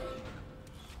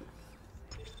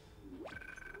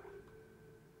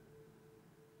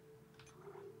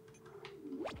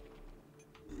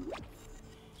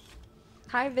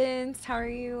 Hi Vince, how are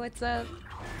you? What's up?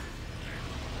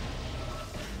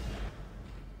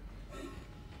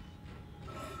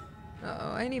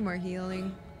 Uh-oh, I need more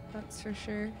healing. That's for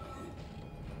sure.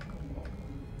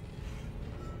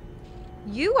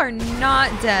 You are not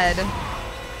dead.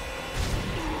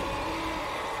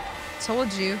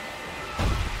 Told you.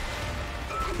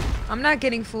 I'm not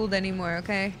getting fooled anymore,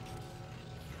 okay?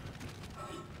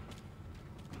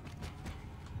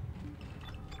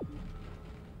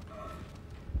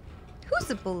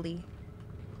 Who's a bully?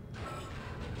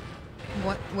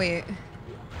 What? Wait.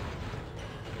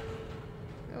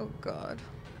 Oh god.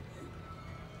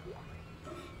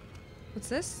 What's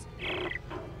this?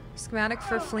 Schematic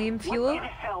for flame fuel? What the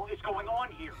hell is going on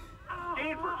here?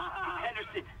 Danvers,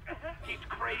 Henderson, he's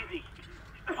crazy.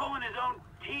 pulling his own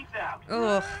teeth out.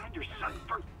 Ugh. And your son,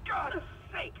 for God's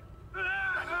sake.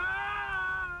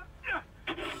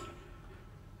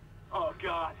 Oh,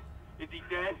 God. Is he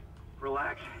dead?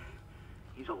 Relax.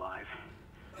 He's alive.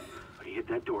 But he hit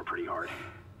that door pretty hard.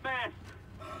 Man,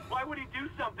 why would he do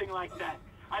something like that?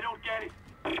 I don't get it.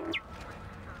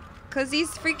 Cause he's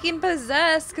freaking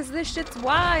possessed, cause this shit's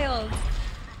wild.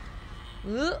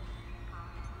 Ugh.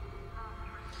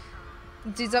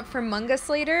 Dude's up for Among Us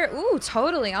later? Ooh,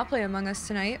 totally. I'll play Among Us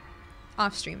tonight.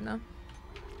 Off stream though.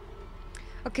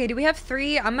 Okay, do we have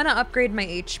 3? I'm gonna upgrade my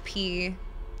HP.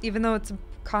 Even though it's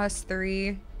cost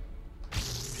 3.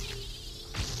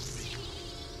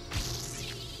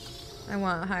 I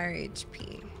want higher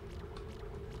HP.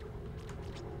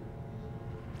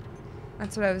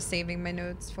 That's what I was saving my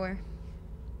notes for.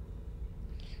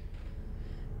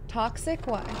 Toxic?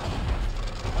 Why?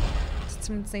 Did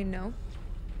someone say no?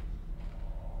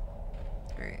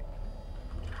 Alright.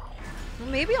 Well,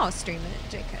 maybe I'll stream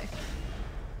it, JK.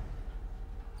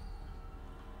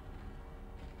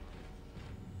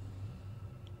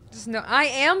 Just no, I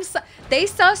am they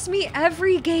sus me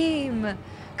every game.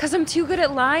 Cause I'm too good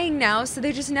at lying now, so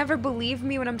they just never believe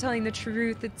me when I'm telling the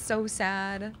truth. It's so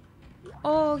sad.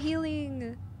 Oh,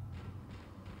 healing.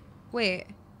 Wait.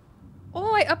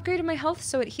 Oh, I upgraded my health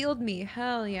so it healed me.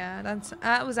 Hell yeah.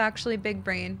 That was actually big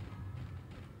brain.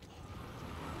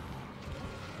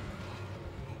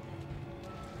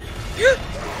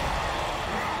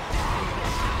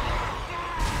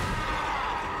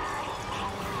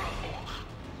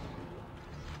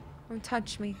 Don't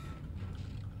touch me.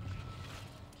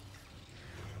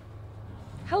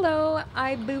 Hello,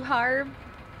 I Booharb.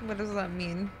 What does that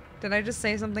mean? Did I just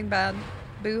say something bad?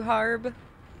 Booharb?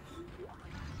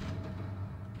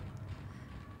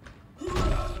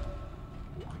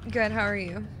 Good, how are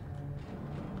you?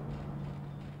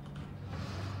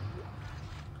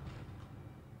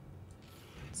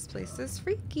 This place is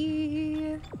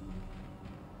freaky.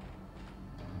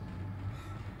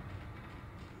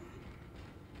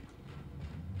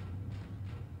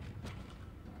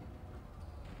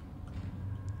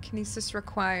 Kinesis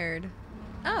required.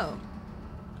 Oh.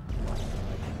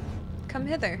 Come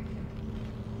hither.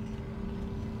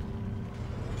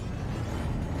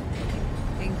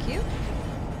 Thank you.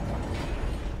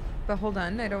 But hold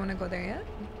on, I don't want to go there yet.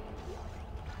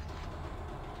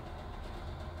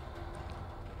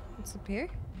 What's up here?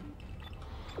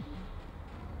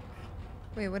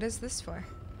 Wait, what is this for?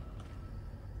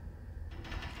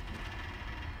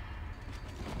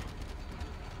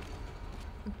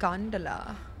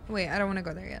 Gondola. Wait, I don't want to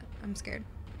go there yet. I'm scared.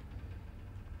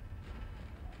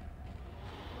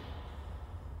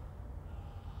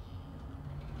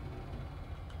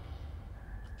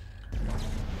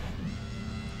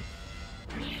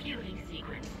 Refueling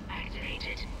sequence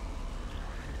activated.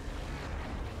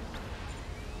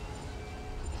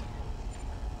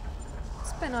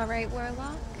 It's been alright,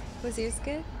 Warlock. Was yours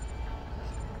good?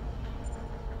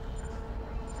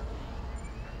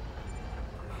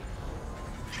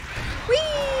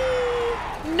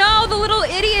 Whee! No, the little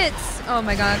idiots! Oh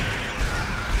my god.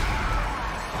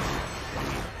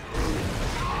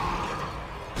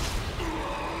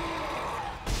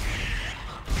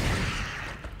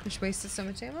 Just wasted so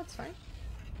much ammo, it's fine.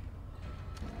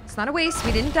 It's not a waste,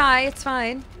 we didn't die, it's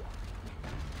fine.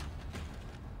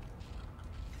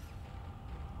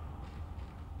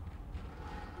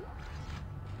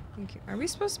 Thank you. Are we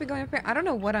supposed to be going up here? I don't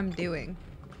know what I'm doing.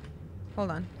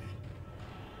 Hold on.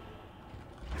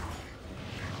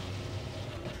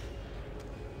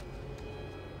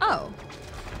 Oh.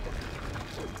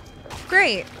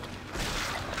 Great.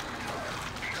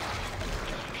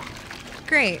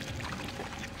 Great.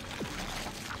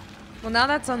 Well, now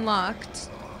that's unlocked.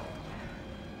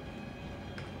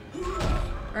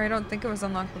 Or I don't think it was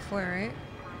unlocked before, right?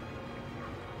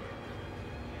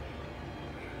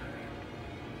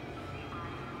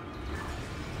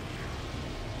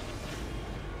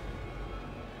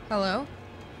 Hello?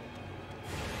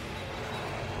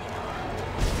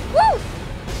 Woo!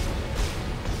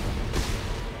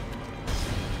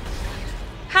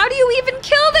 How do you even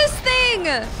kill this thing?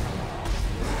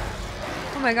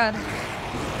 Oh my god.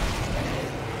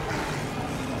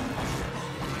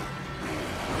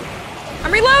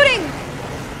 I'm reloading!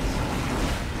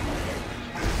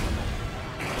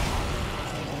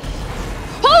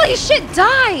 Holy shit,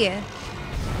 die!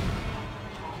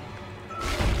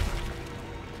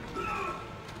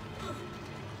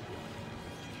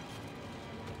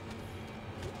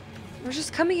 We're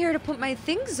just coming here to put my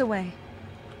things away.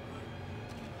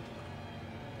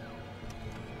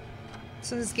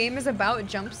 So this game is about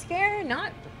jump scare?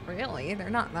 Not really. They're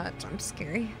not that jump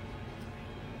scary.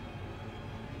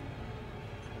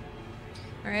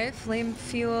 Alright, flame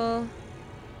fuel.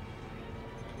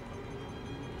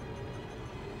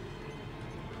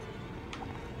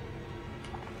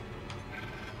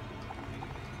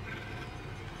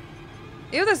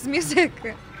 Ew, this music.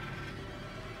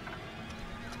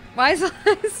 Why is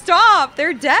it? Stop!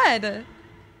 They're dead!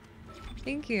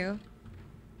 Thank you.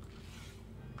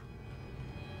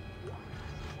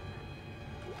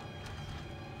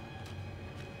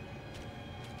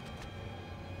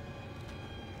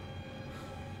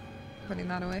 Putting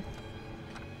that away.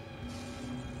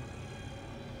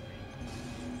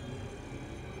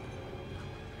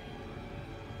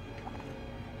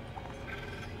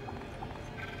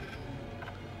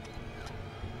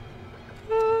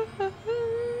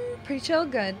 Pretty chill,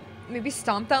 good. Maybe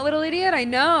stomp that little idiot? I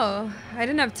know. I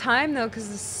didn't have time though because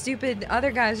the stupid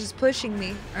other guy's just pushing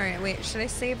me. Alright, wait, should I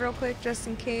save real quick just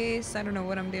in case? I don't know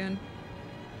what I'm doing.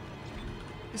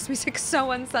 This music's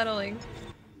so unsettling.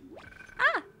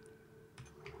 Ah!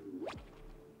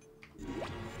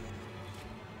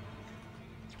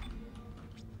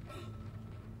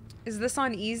 Is this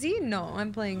on easy? No,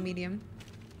 I'm playing medium.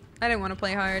 I didn't want to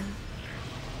play hard.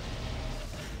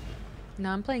 No,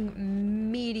 I'm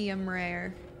playing medium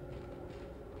rare.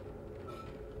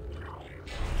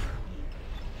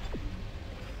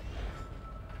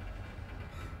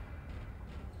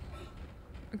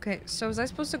 Okay, so was I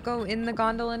supposed to go in the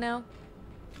gondola now?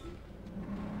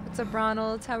 What's up,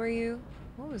 Ronald? How are you?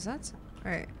 What was that?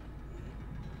 Alright.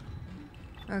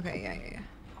 Okay, yeah.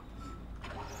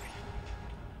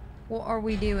 What are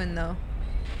we doing, though?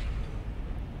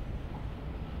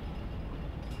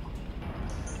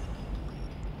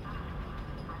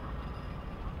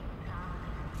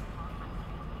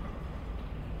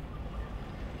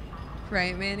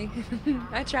 Right, Manny?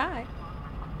 I try.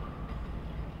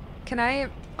 Can I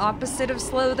opposite of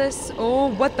slow this?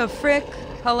 Oh, what the frick?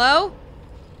 Hello?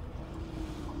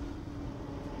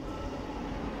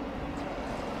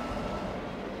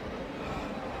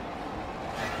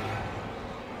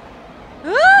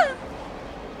 Ah!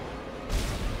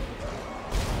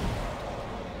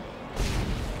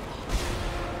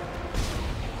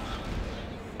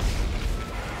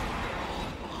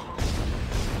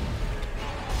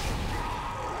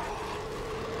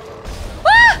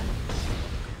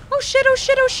 Oh shit, oh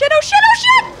shit, oh shit, oh shit, oh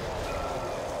shit!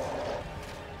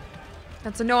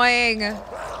 That's annoying.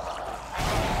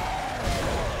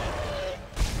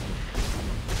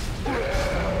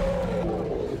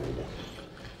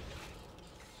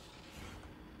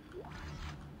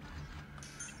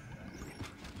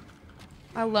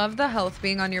 I love the health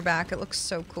being on your back. It looks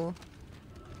so cool.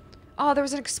 Oh, there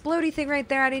was an explodey thing right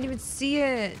there. I didn't even see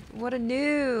it. What a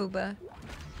noob.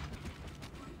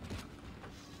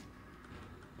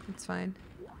 It's fine.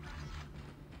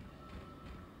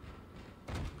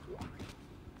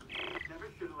 Never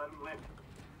should have let him live.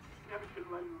 Never should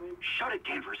have let him live. Shut it,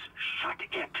 Danvers. Shut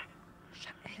it.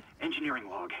 Engineering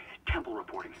log. Temple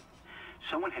reporting.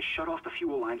 Someone has shut off the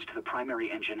fuel lines to the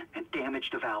primary engine and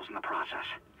damaged the valves in the process.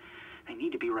 They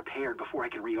need to be repaired before I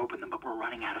can reopen them, but we're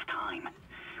running out of time.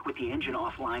 With the engine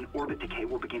offline, orbit decay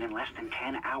will begin in less than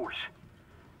 10 hours.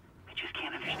 I just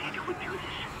can't understand who would do this.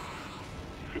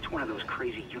 If it's one of those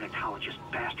crazy unitologist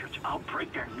bastards, I'll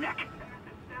break their neck. They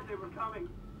said they were coming.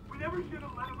 We never should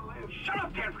have let them live. Shut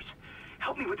up, Danvers!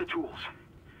 Help me with the tools.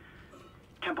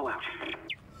 Temple out.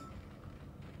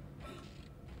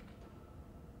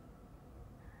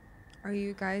 Are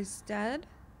you guys dead?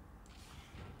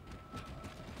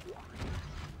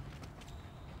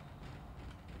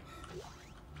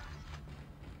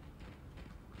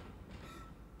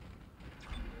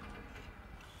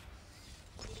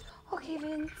 Okay,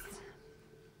 Vince.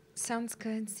 Sounds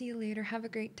good. See you later. Have a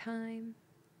great time.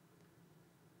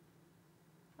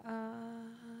 What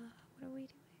are we doing?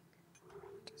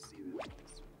 Just see what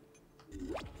this.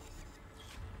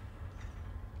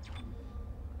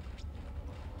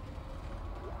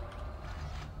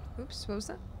 Oops, what was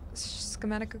that?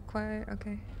 Schematic acquired.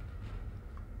 Okay.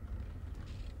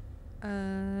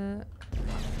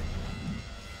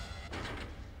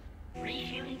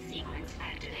 Refueling sequence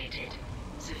activated.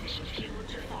 Sufficient fuel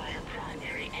to fire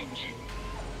primary engine.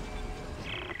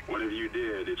 Whatever you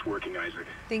did, it's working, Isaac.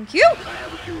 Thank you. I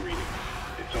have a fuel reading.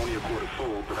 It's only a quarter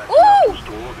full, but that's enough to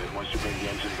restore orbit once you bring the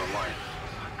engines online.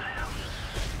 What the hell?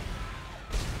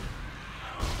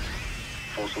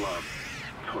 False alarm.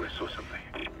 Oh, I saw something.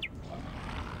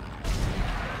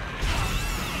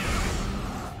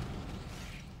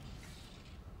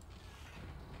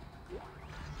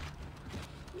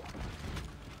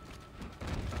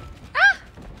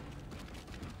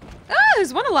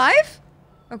 Is one alive?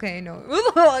 Okay, no.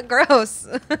 Gross.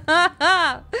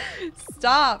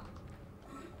 Stop.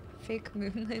 Fake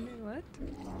moonlighter, what?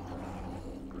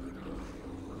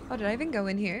 Oh, did I even go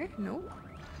in here? Nope.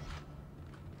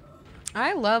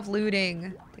 I love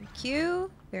looting. Thank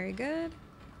you. Very good.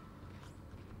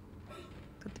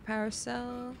 Got the power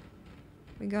cell.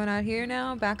 We going out here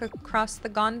now? Back across the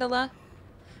gondola.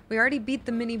 We already beat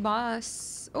the mini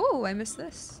boss. Oh, I missed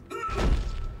this.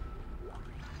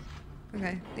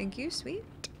 Okay, thank you, sweet.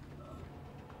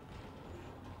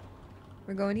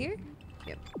 We're going here?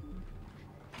 Yep.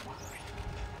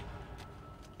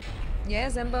 Yeah,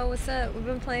 Zembo, what's up? We've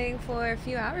been playing for a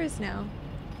few hours now.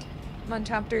 I'm on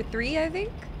chapter 3, I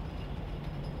think.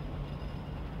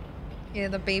 Yeah,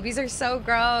 the babies are so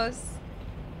gross.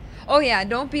 Oh yeah,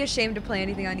 don't be ashamed to play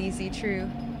anything on easy, true.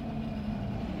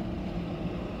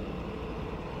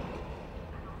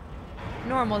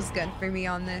 Normal's good for me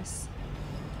on this.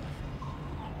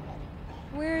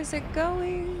 Where is it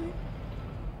going?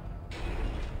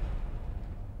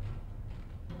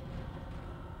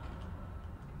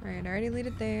 Alright, I already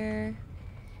looted there.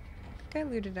 I think I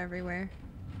looted everywhere.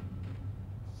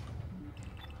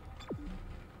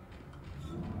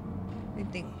 I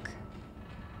think.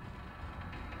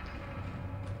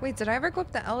 Wait, did I ever go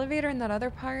up the elevator in that other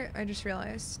part? I just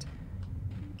realized.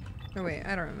 Oh wait,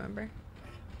 I don't remember.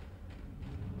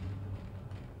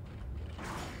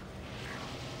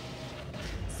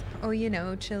 Oh, you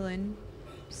know, chillin'.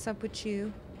 What's up with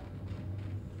you?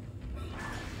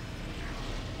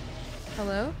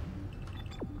 Hello?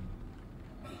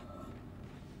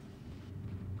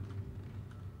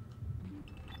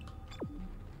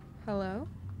 Hello?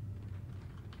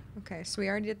 Okay, so we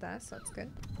already did that, so that's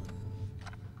good.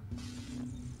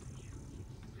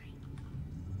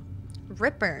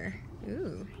 Ripper.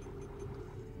 Ooh.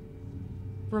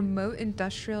 Remote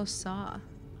industrial saw.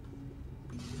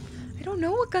 I don't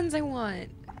know what guns I want.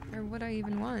 Or what I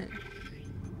even want.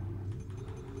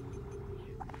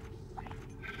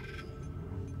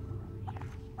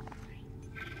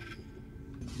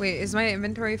 Wait, is my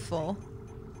inventory full?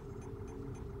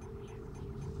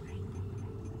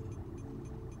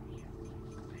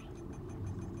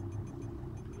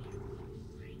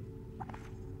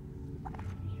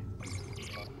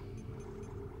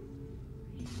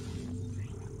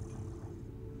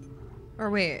 Or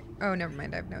wait, oh never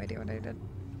mind, I have no idea what I did.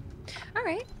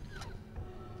 Alright.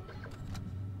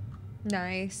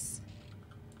 Nice.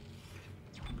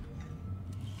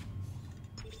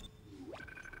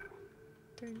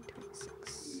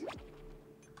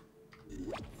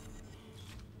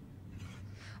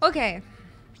 Okay.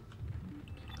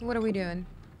 What are we doing?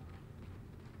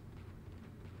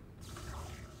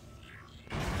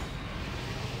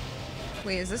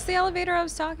 Wait, is this the elevator I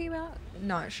was talking about?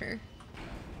 Not sure.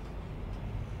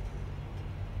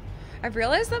 I've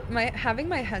realized that having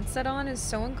my headset on is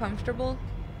so uncomfortable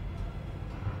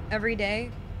every day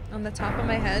on the top of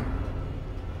my head.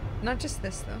 Not just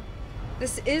this though.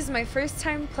 This is my first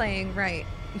time playing right.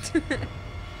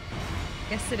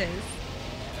 Yes, it is.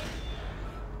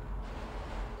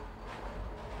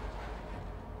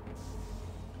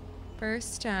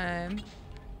 First time.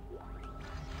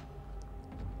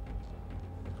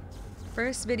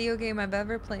 First video game I've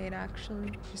ever played,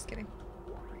 actually. Just kidding.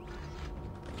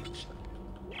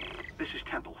 This is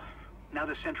Temple. Now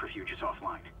the centrifuge is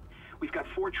offline. We've got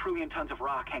 4 trillion tons of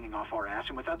rock hanging off our ass,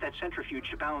 and without that centrifuge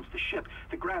to balance the ship,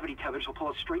 the gravity tethers will pull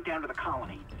us straight down to the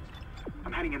colony.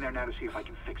 I'm heading in there now to see if I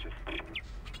can fix it.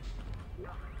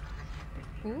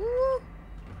 Ooh.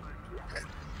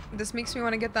 This makes me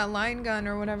want to get that line gun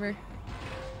or whatever.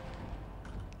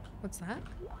 What's that?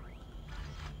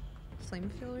 Flame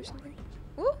fuel or something?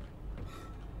 Ooh.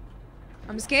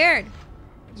 I'm scared.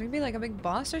 Is there gonna be like a big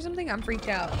boss or something? I'm freaked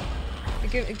out.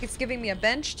 It's giving me a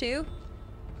bench too.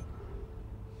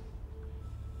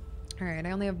 Alright,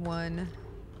 I only have one.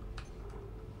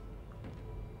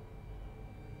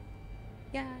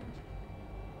 Yeah.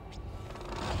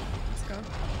 Let's go.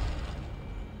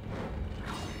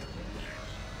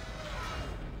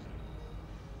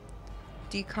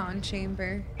 Decon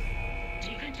chamber.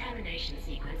 Decontamination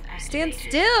sequence activated. Stand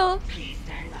still! Please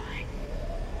stand by.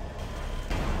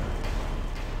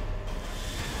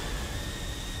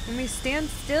 Let me stand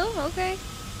still? Okay.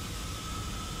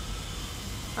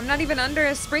 I'm not even under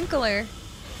a sprinkler.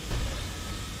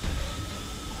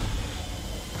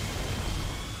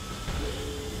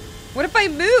 What if I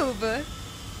move?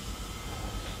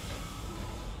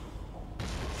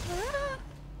 Ah.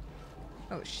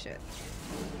 Oh shit.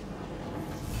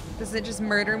 Does it just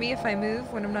murder me if I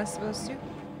move when I'm not supposed to?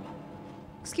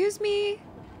 Excuse me?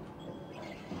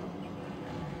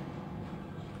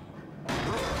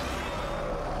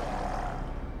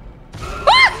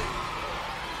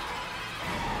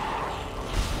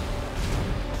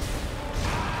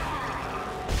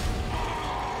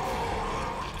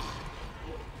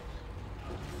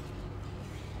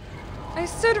 I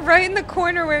stood right in the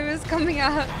corner where it was coming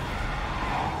out.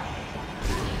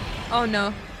 Oh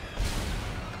no.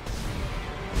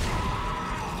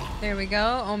 There we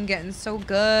go. Oh, I'm getting so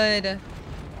good.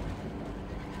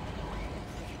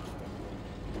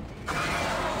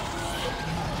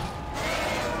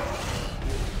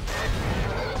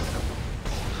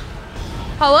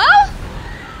 Hello?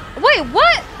 Wait,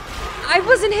 what? I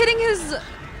wasn't hitting his...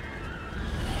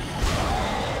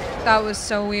 That was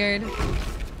so weird.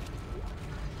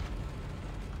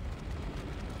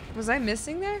 Was I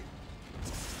missing there?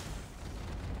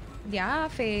 Yeah,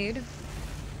 Fade.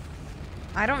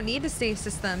 I don't need to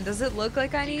stasis them. Does it look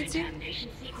like I need to? Decontamination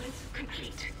sequence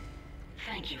complete.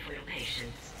 Thank you for your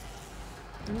patience.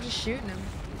 I'm just shooting him.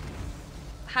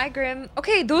 Hi, Grim.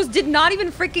 Okay, those did not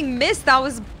even freaking miss. That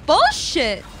was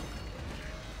bullshit.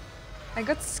 I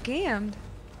got scammed.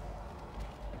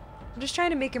 I'm just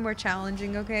trying to make it more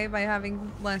challenging, okay, by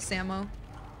having less ammo.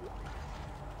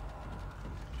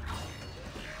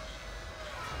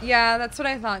 Yeah, that's what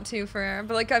I thought too for her.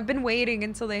 But like, I've been waiting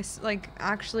until they like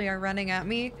actually are running at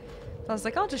me. So I was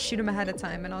like, I'll just shoot him ahead of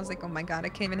time. And I was like, oh my god, I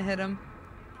can't even hit him.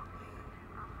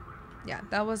 Yeah,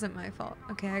 that wasn't my fault.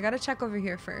 Okay, I gotta check over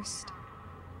here first.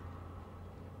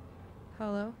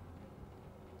 Hello?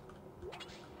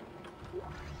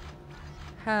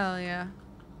 Hell yeah.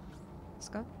 Let's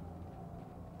go.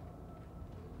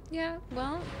 Yeah,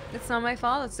 well, it's not my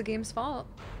fault. It's the game's fault.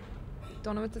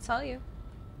 Don't know what to tell you.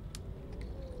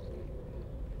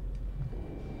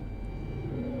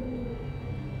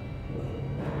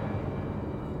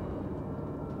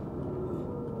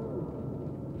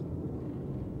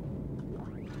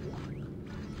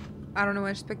 I don't know what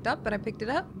I just picked up, but I picked it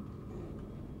up.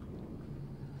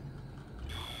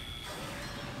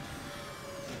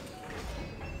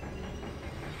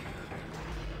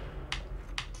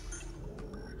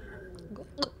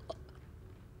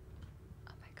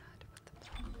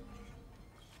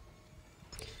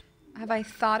 Have I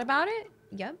thought about it?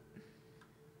 Yep.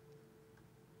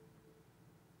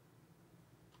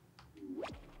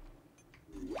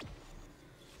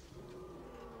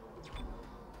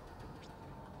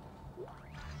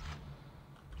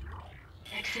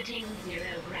 Exiting zero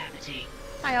gravity.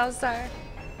 Hi, All-Star.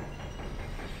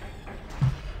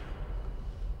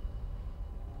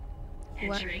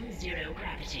 Entering zero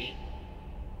gravity.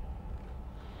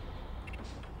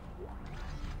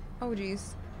 Oh,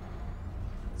 jeez.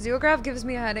 Zero grav gives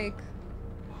me a headache.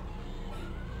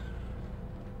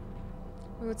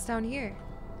 Oh, what's down here?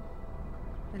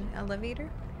 An elevator?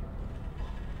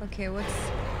 Okay, what's...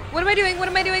 What am I doing? What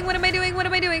am I doing? What am I doing? What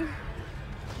am I doing?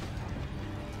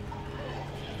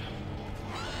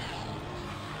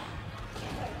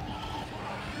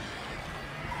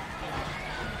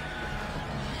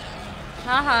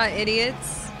 Haha,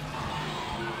 idiots.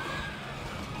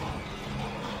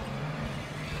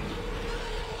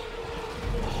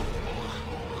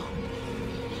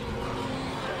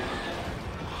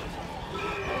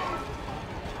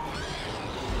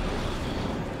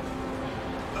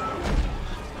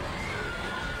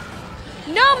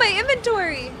 No, my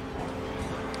inventory!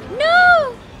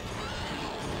 No!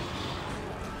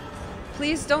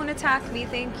 Please don't attack me,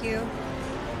 thank you.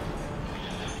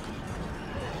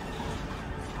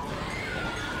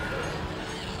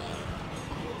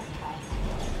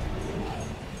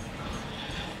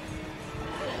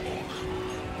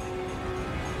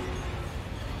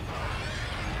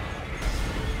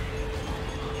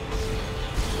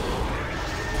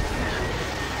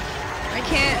 I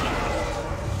can't.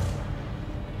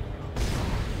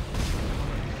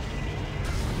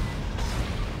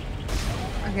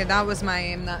 Okay, that was my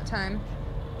aim that time.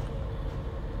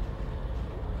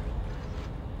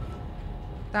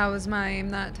 That was my aim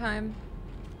that time.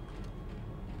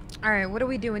 Alright, what are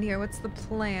we doing here? What's the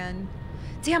plan?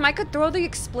 Damn, I could throw the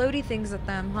explodey things at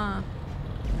them, huh?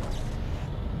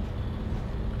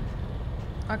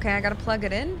 Okay, I gotta plug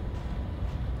it in.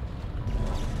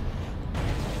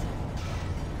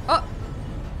 Oh!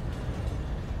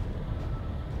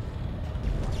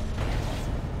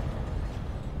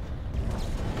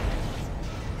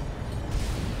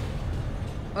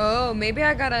 Oh, maybe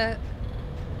I gotta...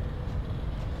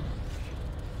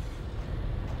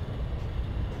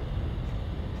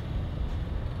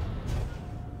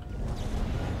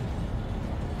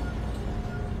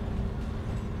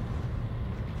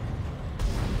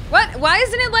 What? Why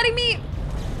isn't it letting me...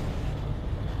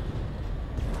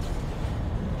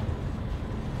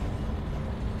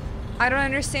 I don't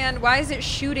understand. Why is it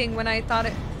shooting when I thought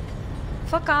it...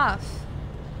 Fuck off.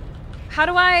 How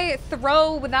do I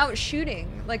throw without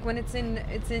shooting? Like when it's in,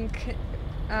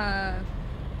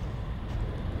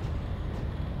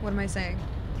 what am I saying?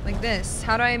 Like this.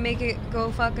 How do I make it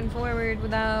go fucking forward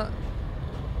without...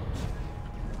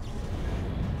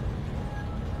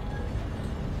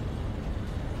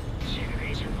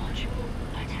 Generator module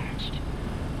attached.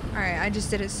 Alright, I just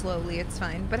did it slowly, it's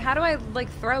fine. But how do I, like,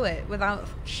 throw it without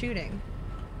shooting?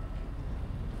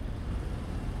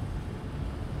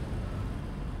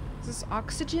 Is this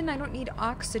oxygen? I don't need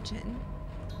oxygen.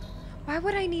 Why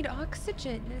would I need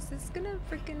oxygen? Is this gonna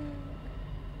freaking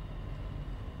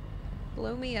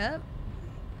blow me up?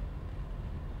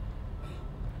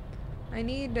 I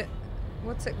need...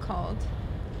 what's it called?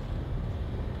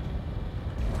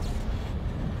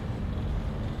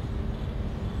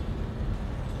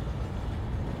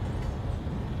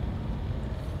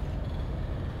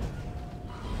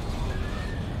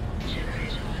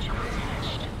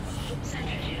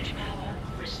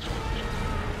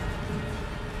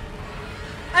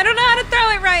 I don't know how to throw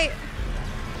it right.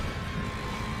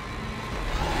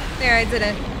 There, I did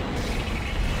it.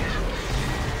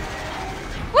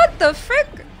 What the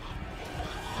frick?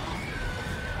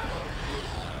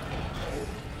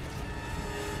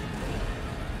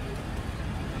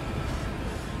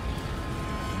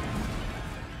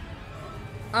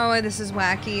 Oh, this is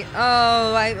wacky.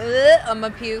 Oh, I'm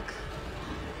a puke.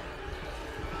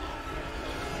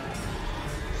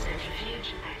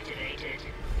 Centrifuge activated.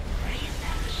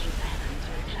 Re-establishing balance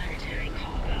with planetary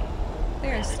cargo.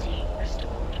 There's... Gravity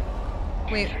restored.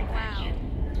 Wait. Wow.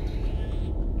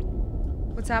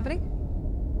 What's happening?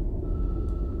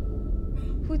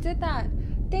 Who did that?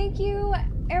 Thank you,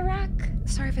 Iraq.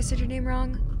 Sorry if I said your name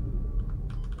wrong.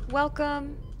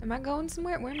 Welcome. Am I going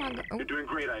somewhere? Where am I going? Oh. You're doing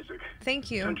great, Isaac.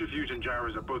 Thank you. Centrifuge and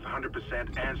gyros are both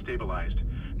 100% and stabilized.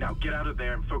 Now get out of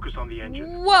there and focus on the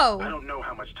engine. Whoa! I don't know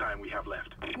how much time we have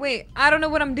left. Wait, I don't know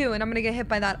what I'm doing. I'm gonna get hit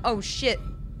by that. Oh shit.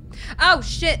 Oh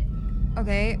shit!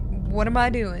 Okay, what am I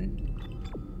doing?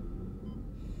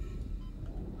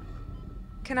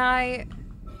 Can I...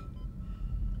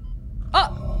 Oh!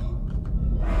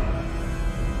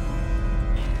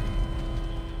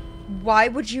 Why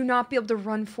would you not be able to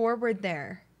run forward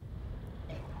there?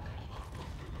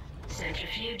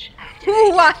 Centrifuge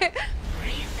activated. Why?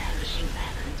 Re-establishing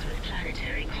balance with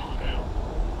planetary cargo.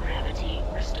 Gravity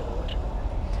restored.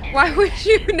 Why would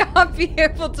you not be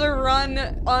able to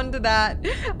run onto that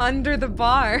under the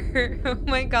bar? Oh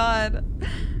my god.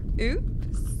 Oops.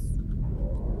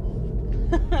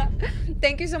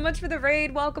 Thank you so much for the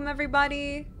raid. Welcome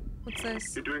everybody. What's this?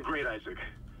 You're doing great, Isaac.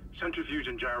 Centrifuge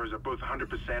and gyros are both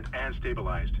 100% and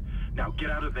stabilized. Now get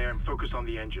out of there and focus on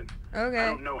the engine. Okay. I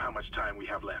don't know how much time we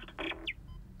have left.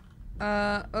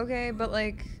 Okay, but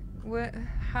like, what?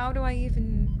 How do I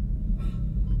even...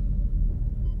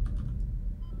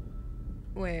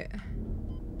 Wait.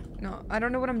 No, I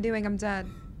don't know what I'm doing. I'm dead.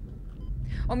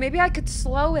 Oh, maybe I could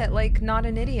slow it like not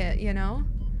an idiot, you know?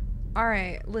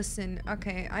 Alright, listen.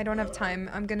 Okay, I don't have time.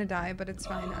 I'm gonna die, but it's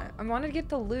fine. I want to get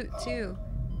the loot, too.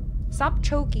 Stop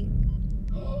choking.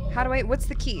 How do I... What's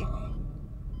the key?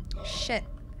 Shit.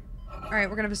 Alright,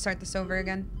 we're gonna have to start this over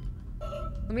again.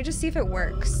 Let me just see if it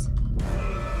works.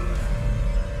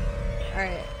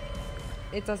 Alright.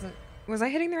 It doesn't... Was I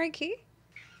hitting the right key?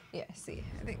 Yeah, see.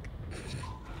 I think...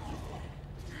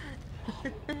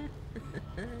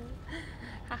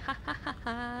 Ha ha ha ha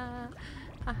ha.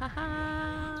 Ha ha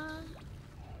ha.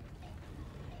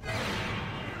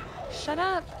 Shut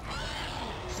up.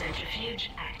 Centrifuge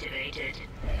activated.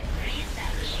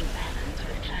 Re-establishing balance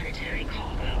with planetary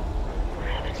cargo.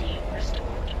 Gravity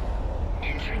restored.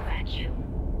 Entering vacuum.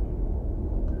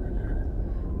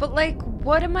 But like,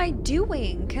 what am I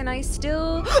doing? Can I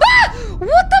still... Ah!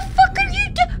 What the fuck are you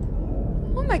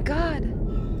doing? Oh my god.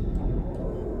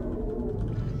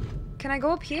 Can I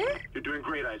go up here? You're doing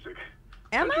great, Isaac.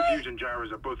 Am I? Centrifuge and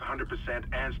gyros are both 100%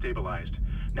 and stabilized.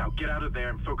 Now get out of there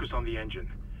and focus on the engine.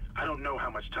 I don't know how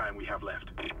much time we have left.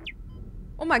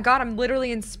 Oh my god, I'm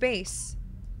literally in space.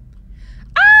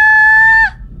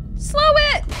 Ah! Slow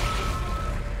it!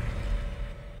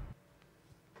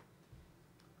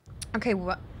 Okay,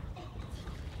 what?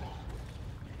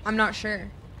 I'm not sure.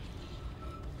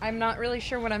 I'm not really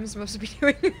sure what I'm supposed to be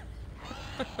doing.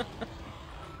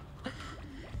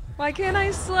 Why can't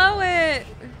I slow it?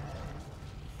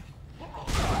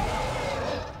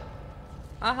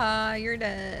 Aha, you're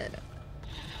dead.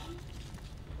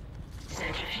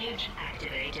 Centrifuge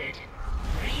activated.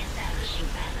 Re-establishing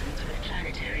balance with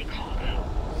planetary cargo.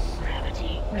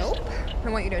 Gravity Nope. restored. I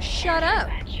want you to shut up.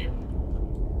 Vacuum.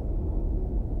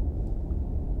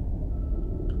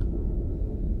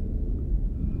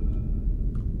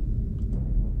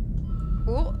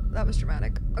 Oh, that was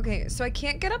dramatic. Okay, so I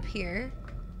can't get up here.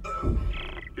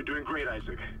 You're doing great,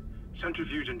 Isaac.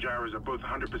 Centrifuge and gyros are both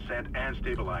 100% and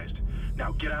stabilized.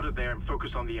 Now get out of there and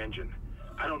focus on the engine.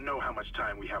 I don't know how much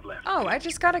time we have left. Oh, I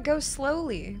just gotta go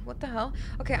slowly. What the hell?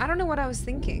 Okay, I don't know what I was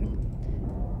thinking.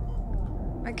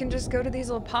 I can just go to these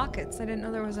little pockets. I didn't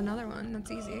know there was another one.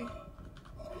 That's easy.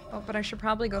 Oh, but I should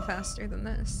probably go faster than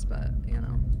this, but, you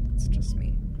know, it's just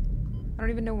me. I don't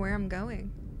even know where I'm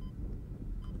going.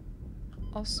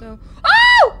 Also...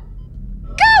 Oh!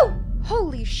 Go!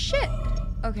 Holy shit!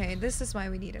 Okay, this is why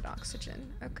we needed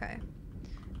oxygen. Okay.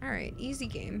 Alright, easy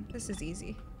game. This is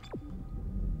easy.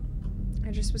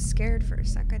 I just was scared for a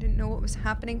sec. I didn't know what was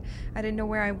happening. I didn't know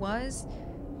where I was.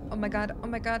 Oh my god,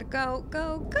 go,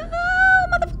 go, go,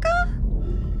 motherfucker!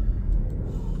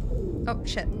 Oh,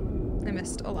 shit. I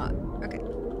missed a lot. Okay.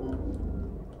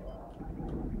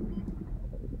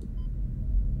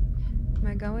 Am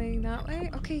I going that way?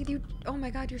 Okay, you- oh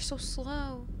my god, you're so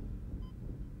slow.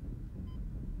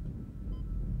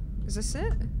 Is this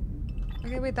it?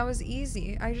 Okay, wait, that was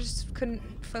easy. I just couldn't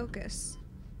focus.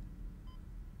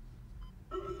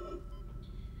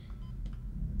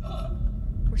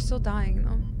 We're still dying,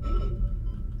 though.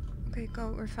 Okay,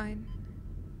 go, we're fine.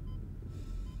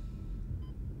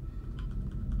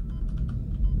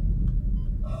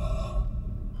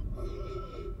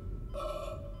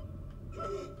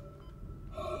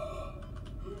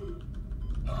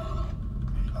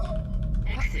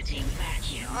 Exiting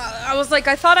vacuum. I was like,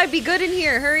 I thought I'd be good in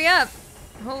here. Hurry up.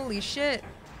 Holy shit.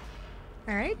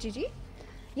 Alright, GG.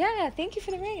 Yeah, thank you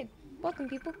for the raid. Welcome,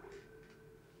 people.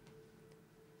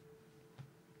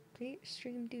 Great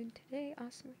stream, dude, today.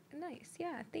 Awesome. Nice.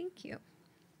 Yeah, thank you.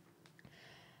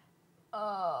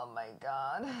 Oh my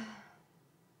god.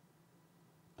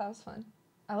 That was fun.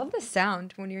 I love the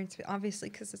sound when you're in space, obviously,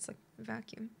 because it's like a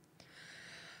vacuum.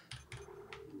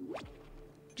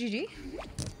 GG.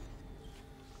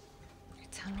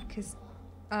 Because,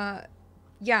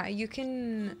 yeah, you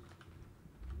can...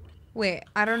 Wait,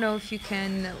 I don't know if you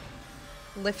can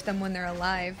lift them when they're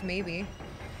alive, maybe.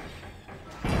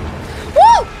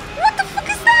 Whoa! What the fuck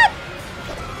is that?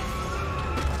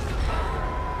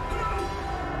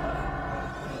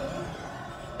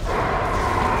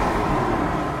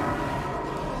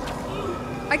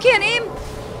 I can't aim!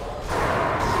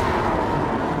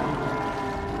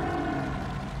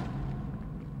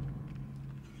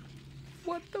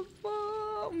 What the fuck?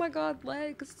 Oh my god,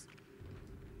 legs.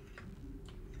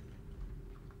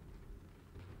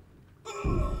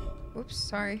 Oops,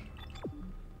 sorry.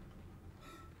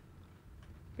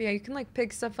 But yeah, you can like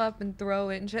pick stuff up and throw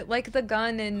it and shit. Like the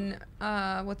gun in,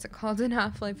 what's it called in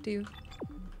Half-Life 2.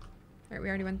 Alright, we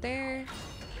already went there.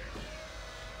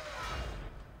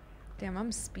 Damn,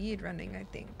 I'm speed running, I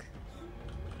think.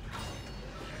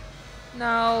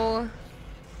 No.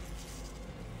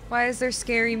 Why is there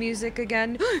scary music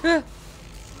again?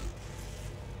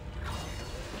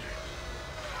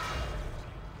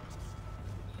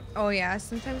 Oh yeah,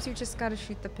 sometimes you just gotta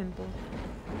shoot the pimple.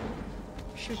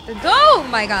 Shoot the- Oh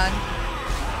my god!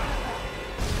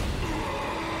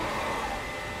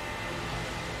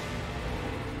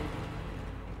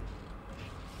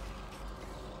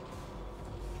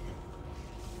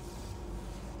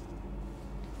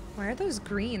 Why are those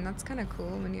green? That's kind of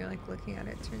cool when you're like looking at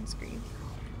it, it turns green.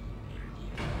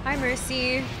 Hi,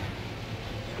 Mercy.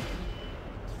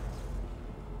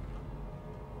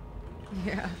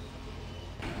 Yeah.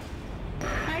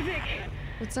 Isaac!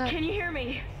 What's up? Can you hear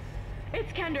me?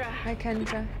 It's Kendra. Hi,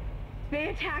 Kendra. They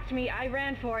attacked me, I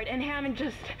ran for it, and Hammond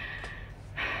just...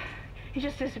 he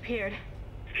just disappeared.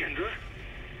 Kendra?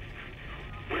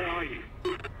 Where are you?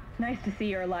 Nice to see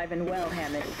you're alive and well,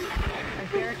 Hammond.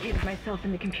 I've barricaded myself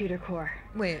in the computer core.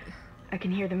 Wait. I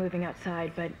can hear them moving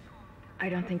outside, but I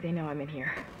don't think they know I'm in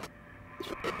here.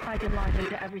 I can launch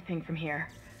into everything from here.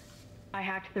 I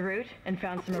hacked the route and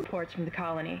found some reports from the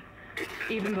colony.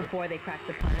 Even before they cracked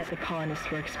the planet, the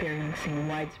colonists were experiencing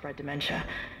widespread dementia.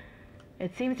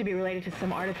 It seems to be related to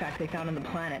some artifact they found on the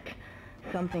planet.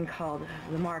 Something called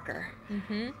the Marker.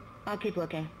 Mm-hmm. I'll keep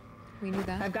looking. We knew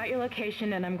that. I've got your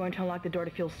location and I'm going to unlock the door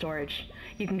to fuel storage.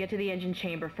 You can get to the engine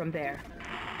chamber from there.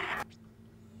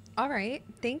 Alright.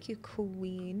 Thank you,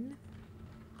 Queen.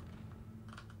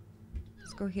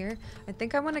 Let's go here. I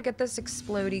think I want to get this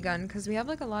explodey gun because we have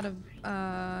like a lot of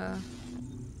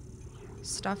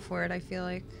stuff for it, I feel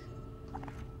like.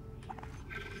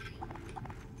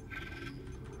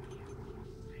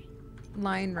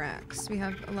 Line racks. We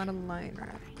have a lot of line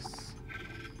racks.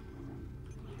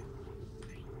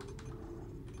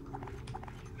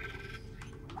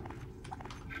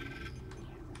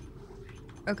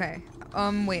 Okay.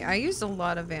 Wait, I used a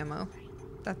lot of ammo.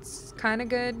 That's kind of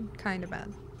good, kind of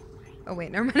bad. Oh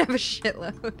wait, never mind, I have a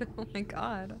shitload. Oh my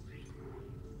god.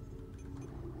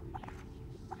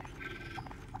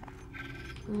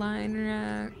 Line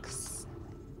racks.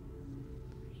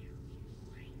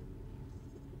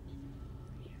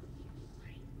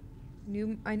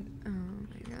 Oh my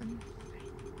god.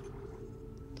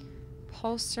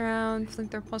 Pulse round,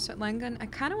 flamethrower, pulse round, line gun. I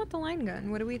kind of want the line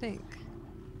gun. What do we think?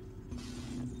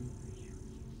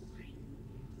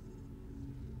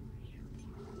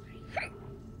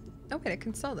 Oh wait, I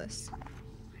can sell this.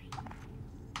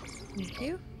 Thank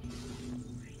you.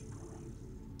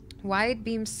 Wide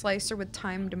beam slicer with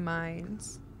timed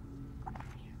mines.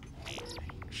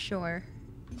 Sure.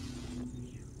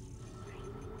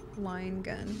 Line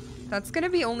gun. That's gonna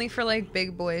be only for like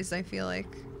big boys, I feel like.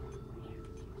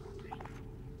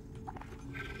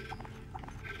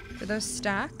 Do those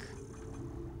stack?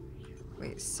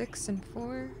 Wait, 6 and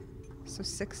 4? So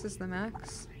 6 is the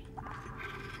max?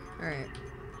 Alright.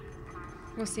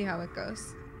 We'll see how it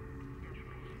goes.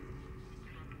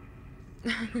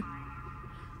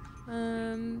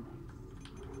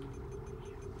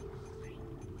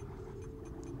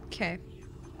 Okay.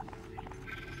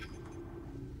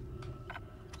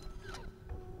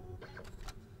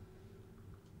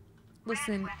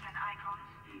 Listen.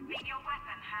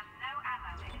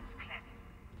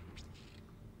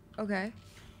 Okay.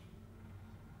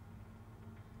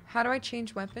 How do I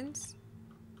change weapons?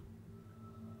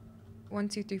 1,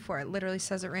 2, 3, 4. It literally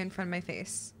says it right in front of my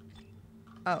face.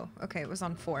 Oh, okay, it was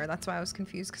on 4. That's why I was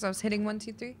confused, because I was hitting 1,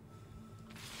 2, 3.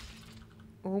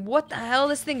 What the hell?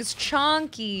 This thing is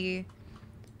chonky.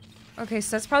 Okay,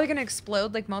 so that's probably gonna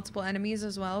explode like multiple enemies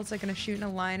as well. It's like gonna shoot in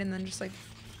a line and then just like,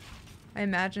 I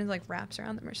imagine it like wraps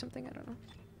around them or something. I don't know.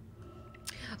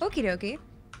 Okie dokie.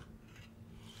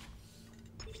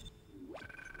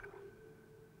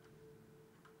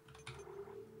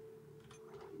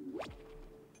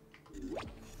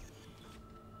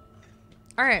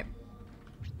 All right.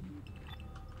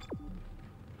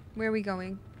 Where are we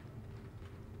going?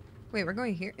 Wait, we're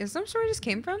going here. Is that where we just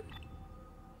came from?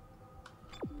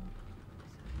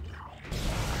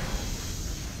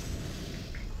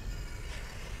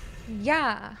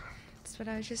 Yeah, that's what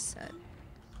I just said.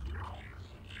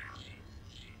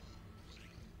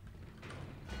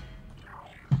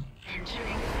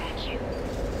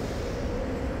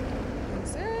 One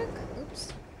sec.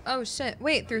 Oops. Oh shit.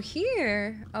 Wait, through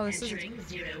here? Oh, this is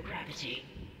zero gravity.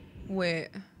 Wait.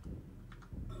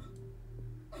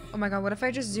 Oh my god, what if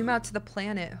I just zoom out to the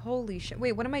planet? Holy shit.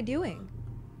 Wait, what am I doing?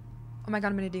 Oh my god,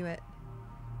 I'm gonna do it.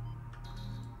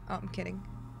 Oh, I'm kidding.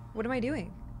 What am I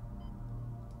doing?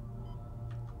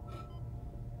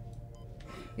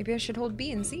 Maybe I should hold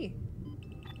B and C.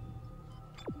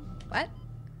 What?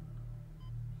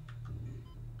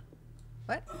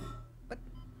 What?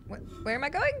 What? Where am I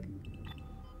going?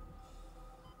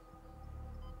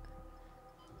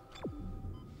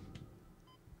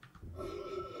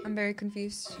 I'm very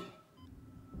confused.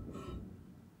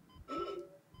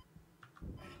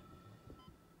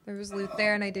 There was loot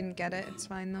there and I didn't get it. It's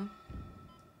fine though.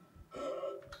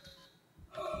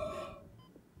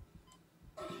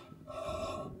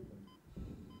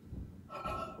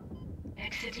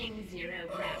 Exiting zero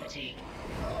gravity.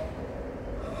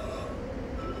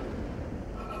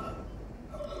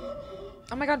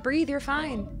 Oh my god, breathe, you're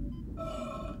fine.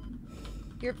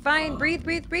 You're fine. Breathe,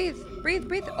 breathe, breathe. Breathe,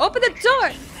 breathe. Open the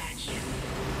door!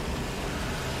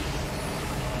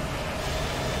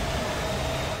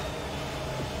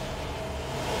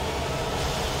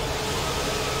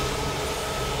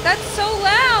 That's so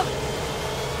loud!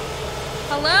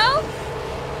 Hello?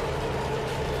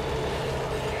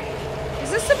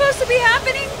 Is this supposed to be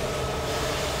happening?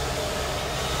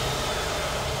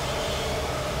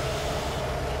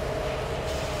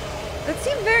 That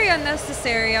seemed very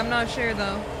unnecessary. I'm not sure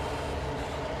though.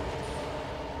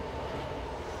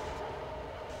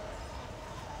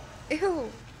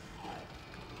 Ew.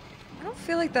 I don't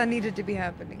feel like that needed to be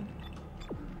happening.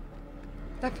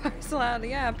 That part's loud.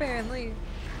 Yeah, apparently.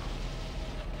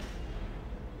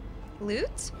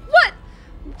 Loot? What?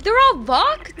 They're all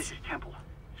locked? This is Temple.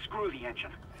 Screw the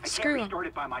engine. I Screw can't restart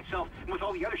it by myself, and with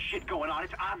all the other shit going on,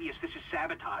 it's obvious this is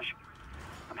sabotage.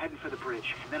 I'm heading for the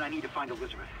bridge, and then I need to find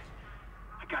Elizabeth.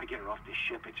 I gotta get her off this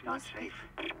ship. It's not safe.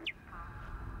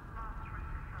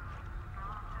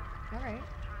 Alright.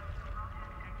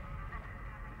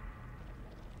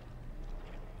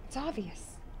 It's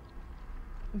obvious.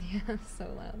 Yeah, so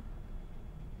loud.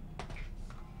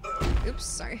 Oops,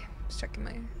 sorry. Just checking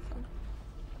my phone.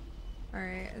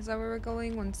 Alright, is that where we're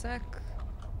going? One sec.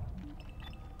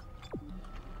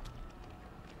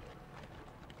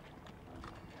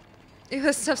 Ew,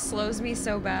 this stuff slows me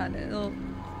so bad. It'll...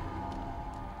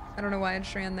 I don't know why I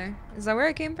just ran there. Is that where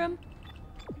I came from?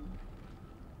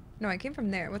 No, I came from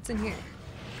there. What's in here?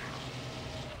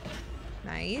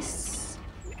 Nice.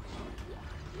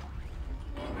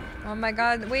 Oh my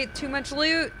god, wait, too much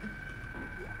loot.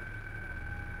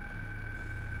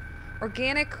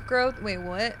 Organic growth, wait,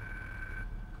 what?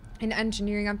 An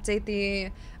engineering update,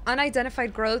 the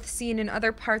unidentified growth seen in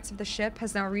other parts of the ship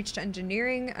has now reached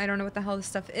engineering. I don't know what the hell this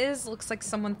stuff is. Looks like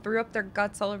someone threw up their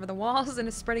guts all over the walls and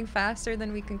is spreading faster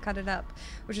than we can cut it up,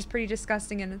 which is pretty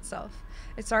disgusting in itself.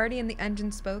 It's already in the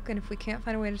engine spoke, and if we can't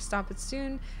find a way to stop it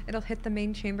soon, it'll hit the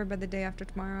main chamber by the day after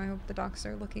tomorrow. I hope the docs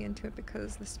are looking into it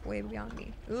because this is way beyond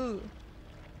me. Ooh.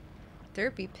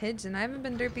 Derpy Pigeon. I haven't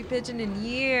been Derpy Pigeon in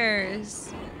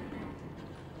years.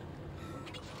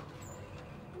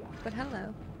 But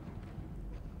hello.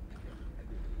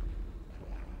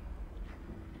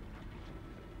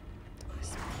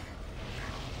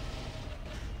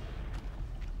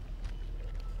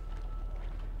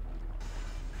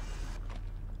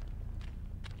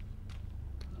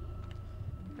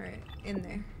 Alright, in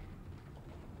there.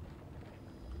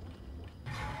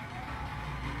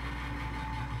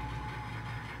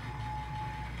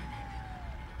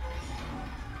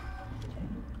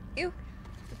 Ew.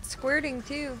 It's squirting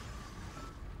too.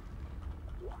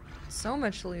 So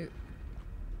much loot.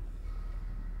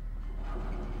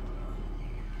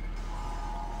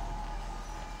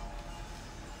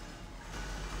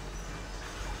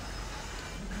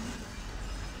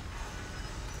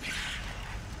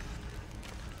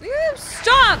 Ew,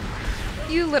 stop!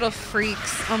 You little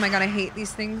freaks. Oh my god, I hate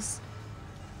these things.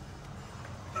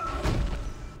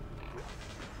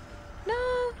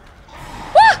 No.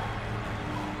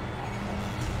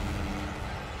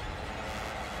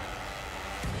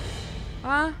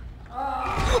 Ah!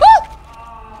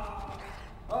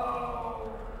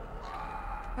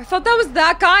 I thought that was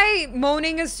that guy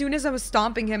moaning as soon as I was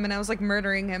stomping him and I was like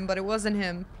murdering him, but it wasn't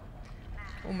him.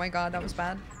 Oh my god, that was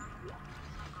bad.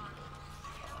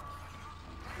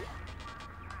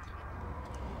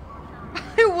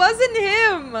 It wasn't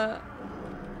him!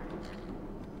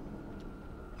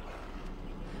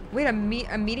 Wait,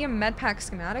 a medium med pack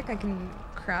schematic? I can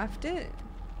craft it?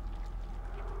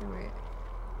 Wait.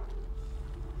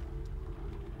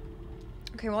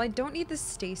 Okay, well I don't need the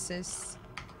stasis.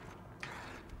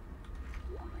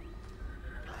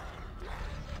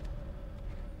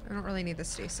 I don't really need the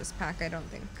stasis pack, I don't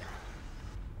think.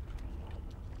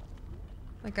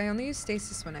 Like, I only use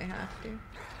stasis when I have to.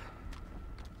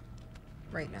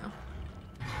 Right now.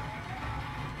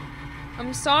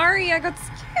 I'm sorry, I got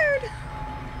scared.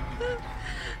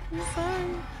 I'm sorry.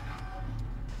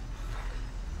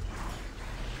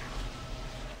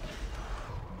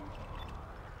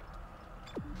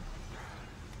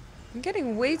 I'm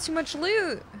getting way too much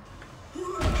loot.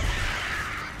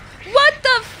 What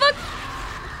the fuck?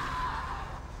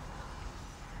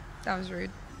 That was rude.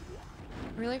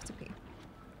 I really have to pee.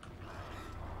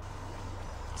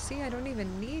 See, I don't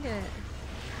even need it.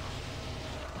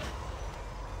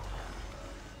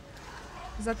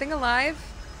 Is that thing alive?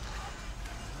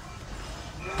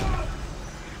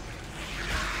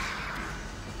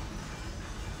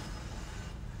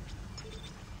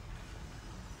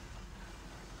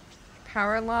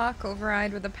 Power lock,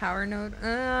 override with a power node.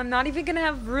 I'm not even gonna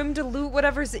have room to loot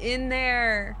whatever's in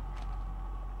there.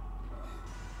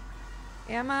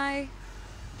 Am I?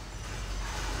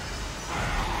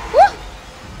 Woo!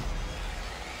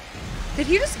 Did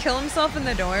he just kill himself in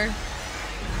the door?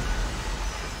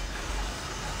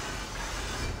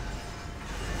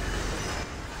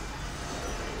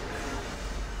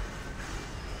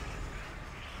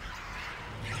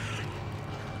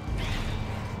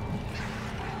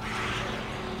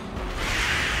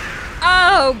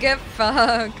 Oh, get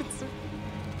fucked.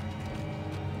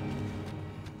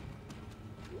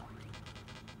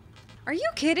 Are you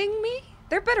kidding me?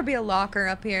 There better be a locker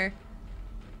up here.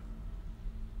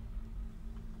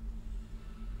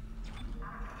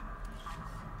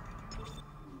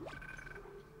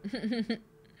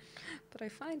 But I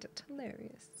find it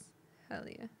hilarious. Hell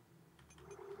yeah.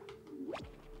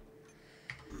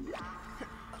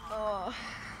 Oh.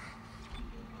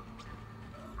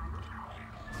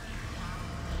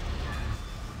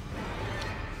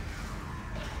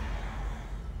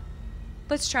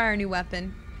 Let's try our new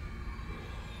weapon.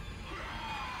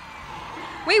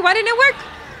 Wait, why didn't it work?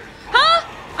 Huh?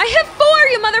 I hit 4,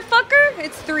 you motherfucker!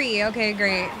 It's 3. Okay,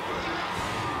 great.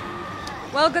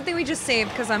 Well, good thing we just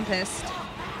saved, because I'm pissed.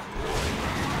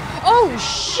 Oh,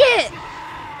 shit!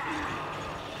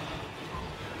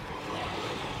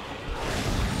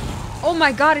 Oh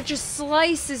my god, it just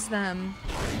slices them.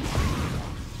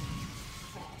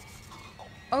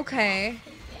 Okay.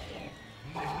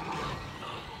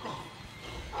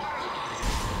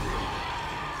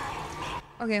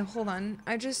 Okay, hold on.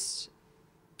 I just...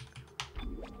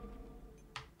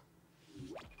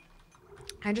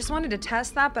 I just wanted to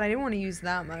test that, but I didn't want to use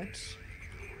that much.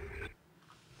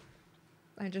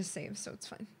 I just saved, so it's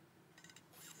fine.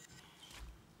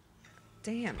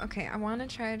 Damn, okay, I want to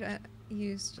try to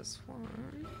use just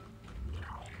 1.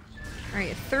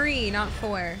 Alright, 3, not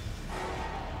 4.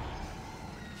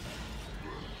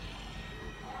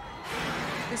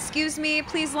 Excuse me,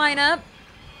 please line up.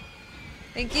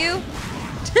 Thank you.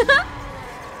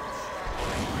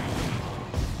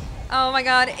 Oh my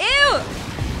god, ew!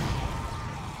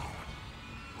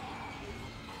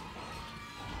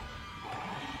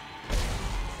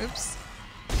 Oops.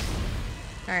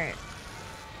 Alright.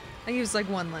 I used like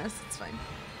 1 less, it's fine.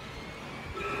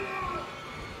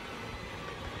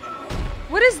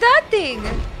 What is that thing?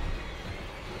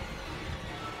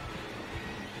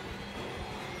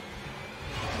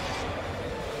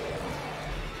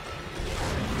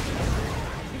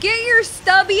 Get your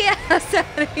stubby ass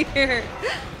out of here.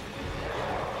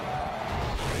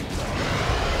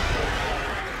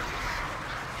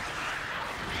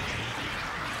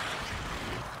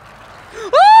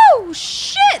 Oh,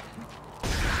 shit!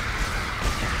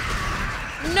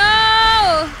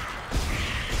 No!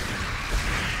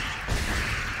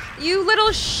 You little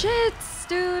shits,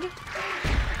 dude.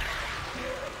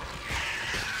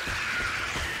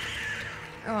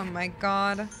 Oh my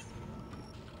god.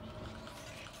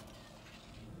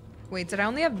 Wait, did I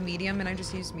only have medium and I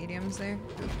just used mediums there?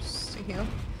 Oops, to heal.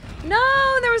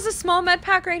 No, there was a small med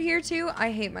pack right here too.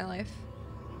 I hate my life.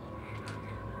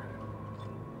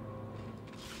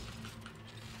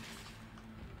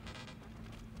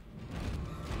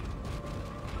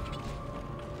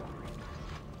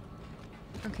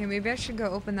 Okay, maybe I should go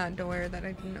open that door that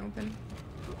I didn't open.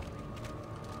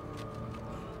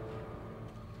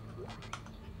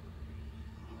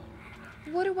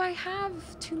 What do I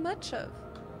have too much of?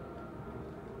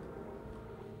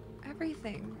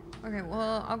 Everything. Okay,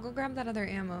 well, I'll go grab that other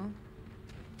ammo.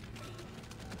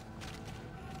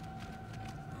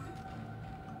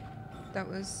 That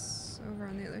was over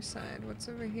on the other side. What's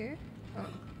over here? Oh.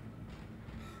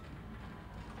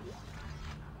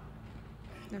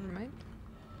 Never mind.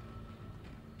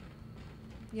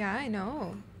 Yeah, I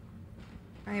know.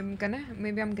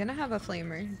 Maybe I'm gonna have a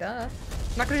flamer. Duh.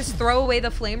 I'm not gonna just throw away the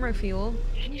flamer fuel.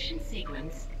 Ignition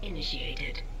sequence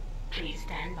initiated. Please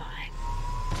stand by.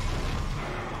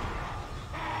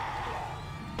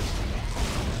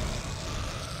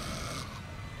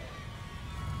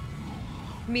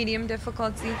 Medium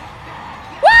difficulty.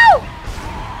 Woo!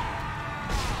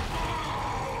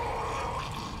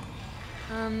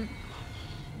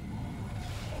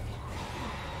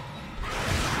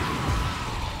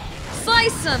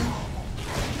 Slice him!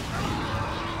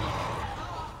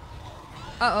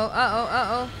 Uh-oh, uh-oh,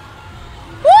 uh-oh.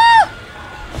 Woo!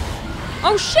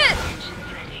 Oh, shit!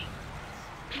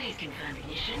 Please confirm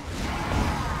ignition.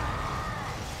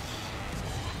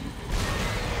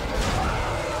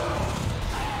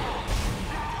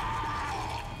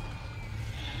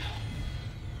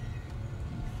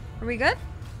 Are we good?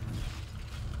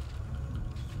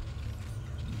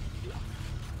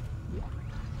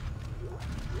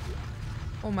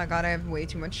 Oh my god, I have way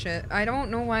too much shit. I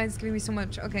don't know why it's giving me so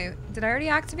much. Okay, did I already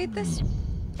activate this?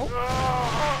 Oh.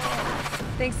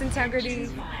 Thanks, Integrity.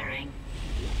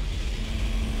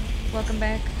 Welcome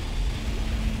back.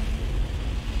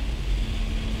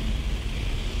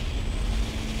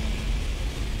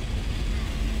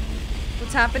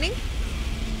 What's happening?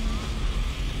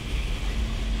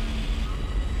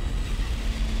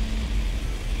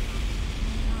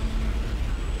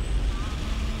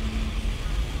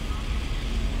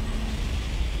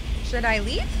 Should I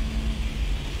leave?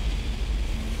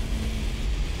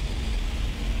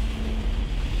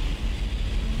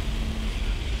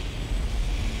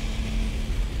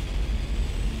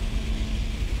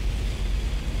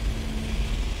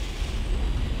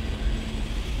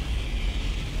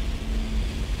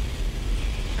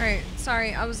 Alright,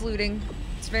 sorry, I was looting.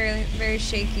 It's very, very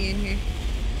shaky in here.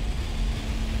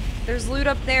 There's loot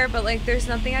up there, but like there's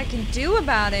nothing I can do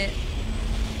about it.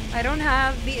 I don't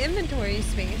have the inventory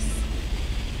space.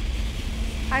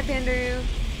 Hi, Pandaru.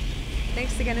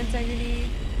 Thanks again, Integrity.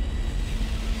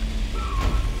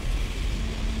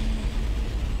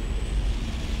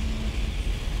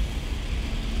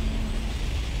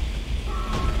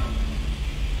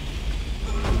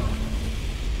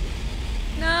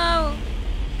 No!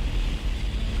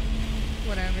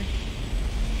 Whatever.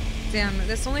 Damn,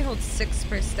 this only holds 6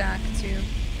 per stack, too.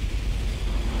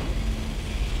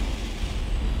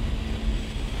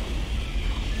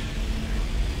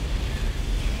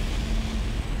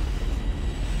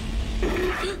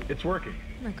 It's working.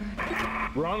 Oh my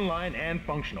god. We're online and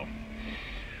functional.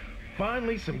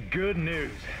 Finally, some good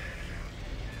news.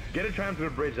 Get a tram to the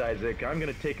bridge, Isaac. I'm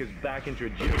gonna take us back into a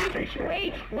geostation.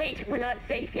 Wait, we're not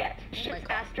safe yet. Ship's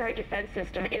asteroid defense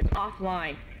system is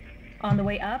offline. On the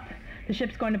way up, the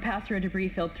ship's going to pass through a debris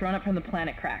field thrown up from the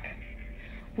planet crack.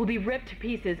 We'll be ripped to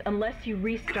pieces unless you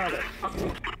restart it.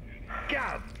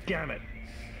 God damn it.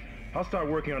 I'll start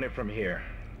working on it from here.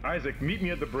 Isaac, meet me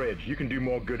at the bridge. You can do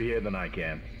more good here than I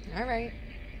can. All right.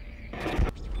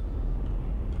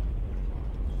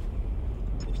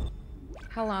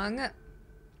 How long?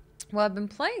 Well, I've been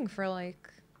playing for like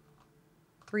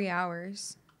 3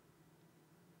 hours.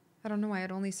 I don't know why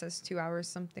it only says 2 hours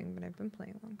something, but I've been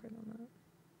playing longer than that.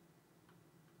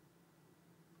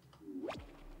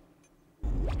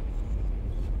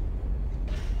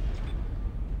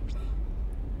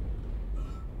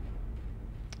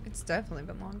 It's definitely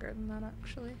been longer than that,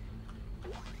 actually.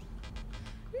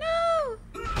 No!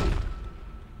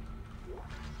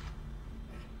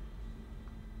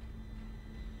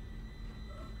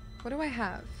 What do I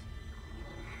have?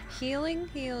 Healing,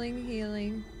 healing,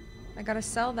 healing. I gotta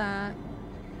sell that.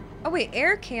 Oh wait,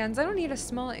 air cans. I don't need a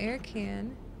small air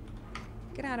can.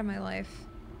 Get out of my life.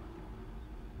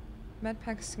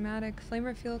 Medpack schematic.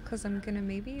 Flamer fuel, because I'm gonna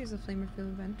maybe use a flamer fuel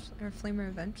eventually, or flamer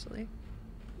eventually.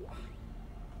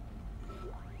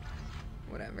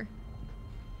 Whatever.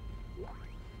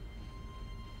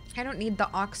 I don't need the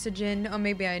oxygen. Oh,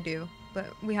 maybe I do. But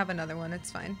we have another one.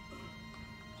 It's fine.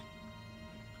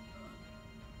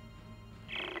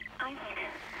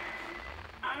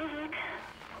 Isaac,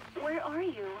 where are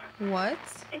you? What?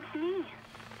 It's me,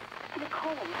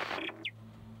 Nicole.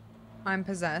 I'm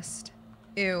possessed.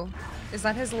 Ew. Is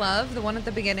that his love? The one at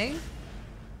the beginning?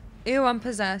 Ew, I'm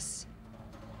possessed.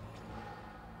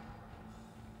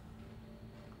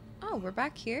 Oh, we're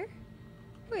back here?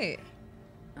 Wait.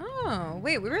 Oh,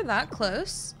 wait, we were that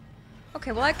close?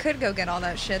 Okay, well I could go get all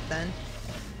that shit then.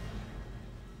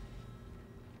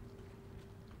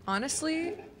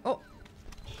 Honestly? Oh.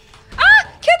 Ah!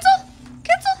 Cancel!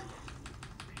 Cancel!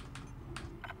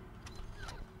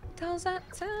 What the hell's that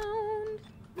sound?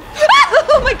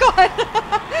 Oh my god!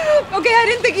 Okay, I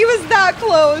didn't think he was that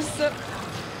close.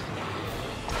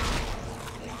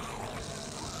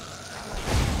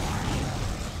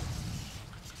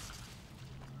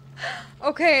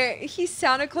 Okay, he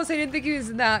sounded close. I didn't think he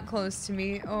was that close to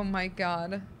me. Oh my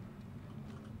god.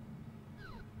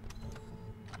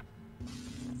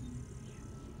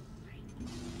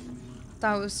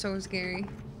 That was so scary.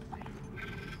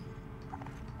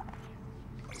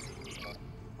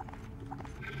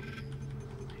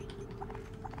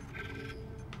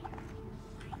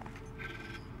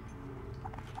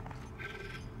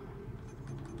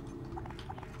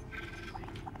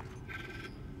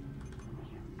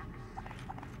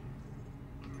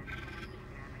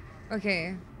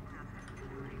 Okay.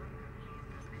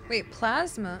 Wait,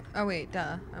 plasma? Oh wait,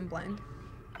 duh. I'm blind.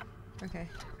 Okay.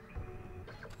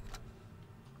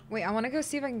 Wait, I want to go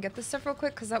see if I can get this stuff real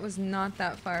quick, because that was not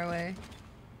that far away.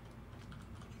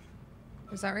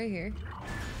 Was that right here?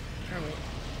 Oh wait.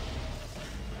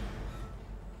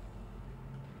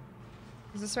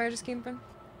 Is this where I just came from?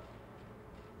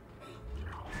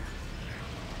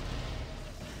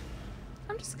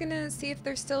 I'm just gonna see if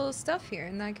there's still stuff here,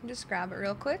 and then I can just grab it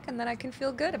real quick, and then I can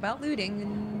feel good about looting,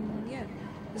 and yeah.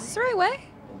 Is this the right way?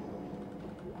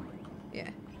 Yeah.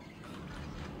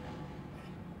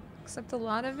 Except a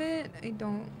lot of it, I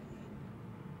don't...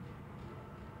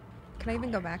 Can I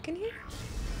even go back in here?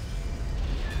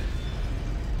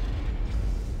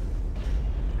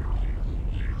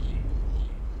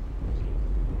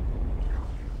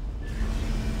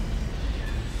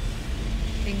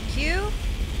 Thank you.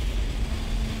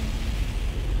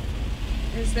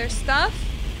 Is there stuff?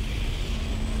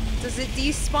 Does it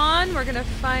despawn? We're gonna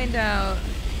find out.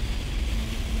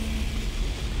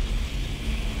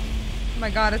 Oh my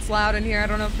god, it's loud in here. I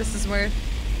don't know if this is worth.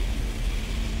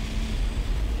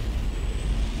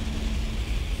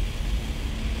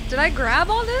 Did I grab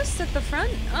all this at the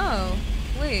front? Oh,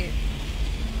 wait.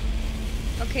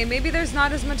 Okay, maybe there's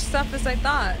not as much stuff as I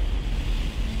thought.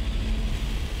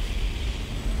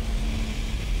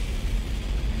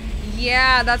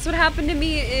 Yeah, that's what happened to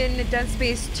me in Dead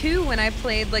Space 2 when I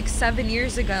played like 7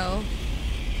 years ago.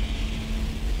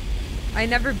 I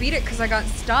never beat it because I got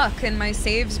stuck and my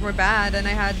saves were bad and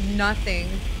I had nothing.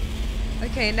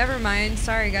 Okay, never mind.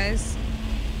 Sorry, guys.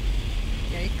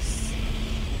 Yikes.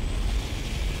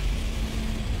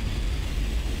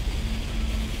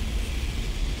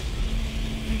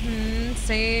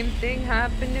 Same thing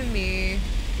happened to me.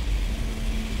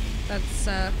 That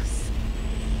sucks.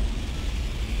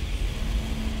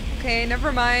 Okay,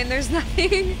 never mind. There's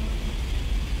nothing.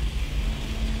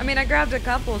 I mean, I grabbed a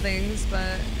couple things,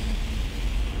 but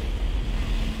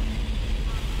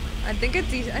I think I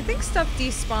think stuff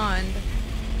despawned.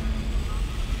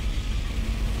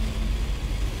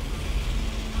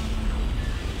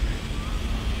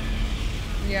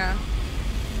 Yeah.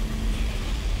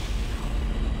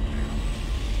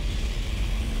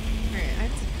 Alright, I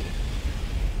have to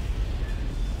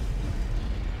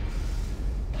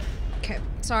pee. Okay,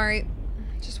 sorry.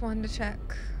 Just wanted to check.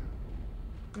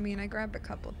 I mean, I grabbed a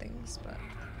couple things, but...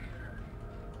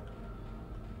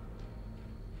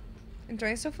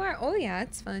 Enjoy so far? Oh yeah,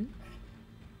 it's fun.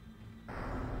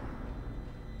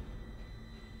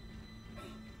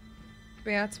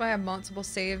 But yeah, that's why I have multiple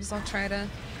saves. I'll try to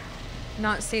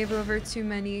not save over too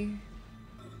many.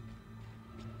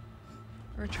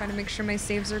 Or try to make sure my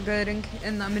saves are good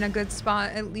and I'm in a good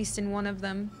spot, at least in one of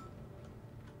them.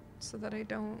 So that I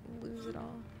don't lose it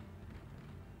all.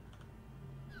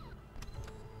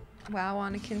 Wow,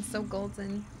 Anakin's so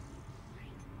golden.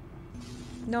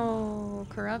 No,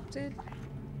 corrupted?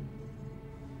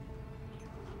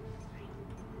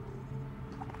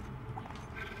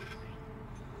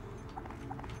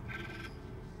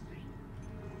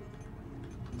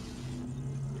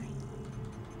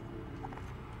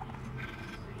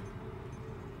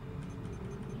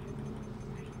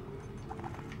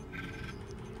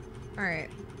 All right.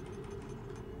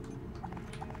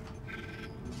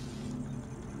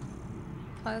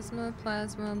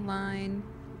 Plasma, line.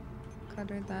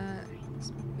 Cutter that.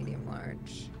 Medium,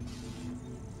 large.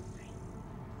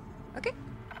 Okay.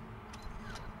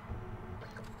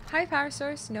 Hi, power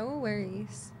source. No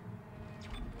worries.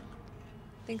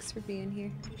 Thanks for being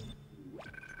here.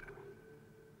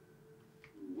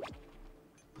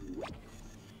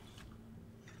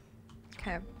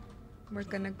 Okay. We're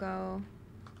gonna go...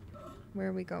 Where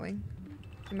are we going?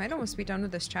 We might almost be done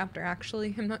with this chapter,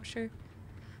 actually. I'm not sure.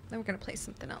 Then we're gonna play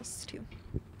something else, too.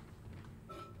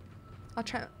 I'll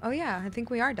try... Oh, yeah. I think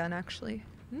we are done, actually.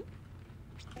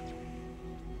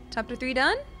 Chapter 3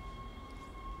 done?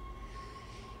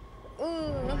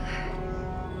 Ooh.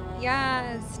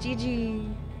 Yes.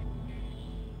 GG.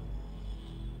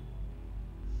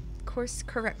 Course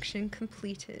correction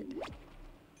completed.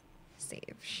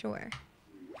 Save. Sure.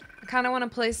 I kind of want to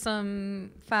play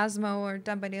some Phasmo or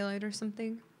Dead by Daylight or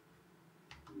something.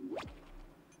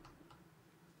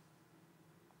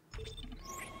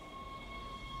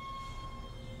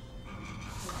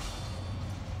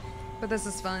 But this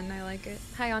is fun. I like it.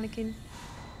 Hi, Anakin.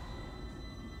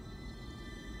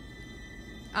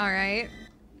 Alright.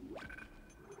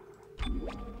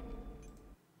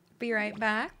 Be right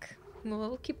back.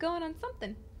 We'll keep going on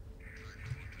something.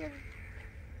 Here.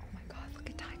 Oh my god, look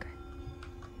at Tiger.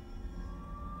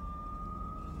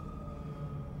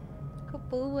 Good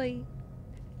boy.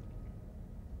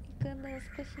 Good little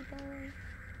squishy boy.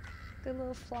 Good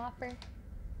little flopper.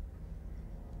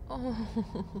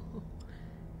 Oh.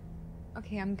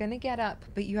 Okay, I'm gonna get up,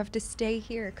 but you have to stay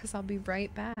here because I'll be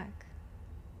right back.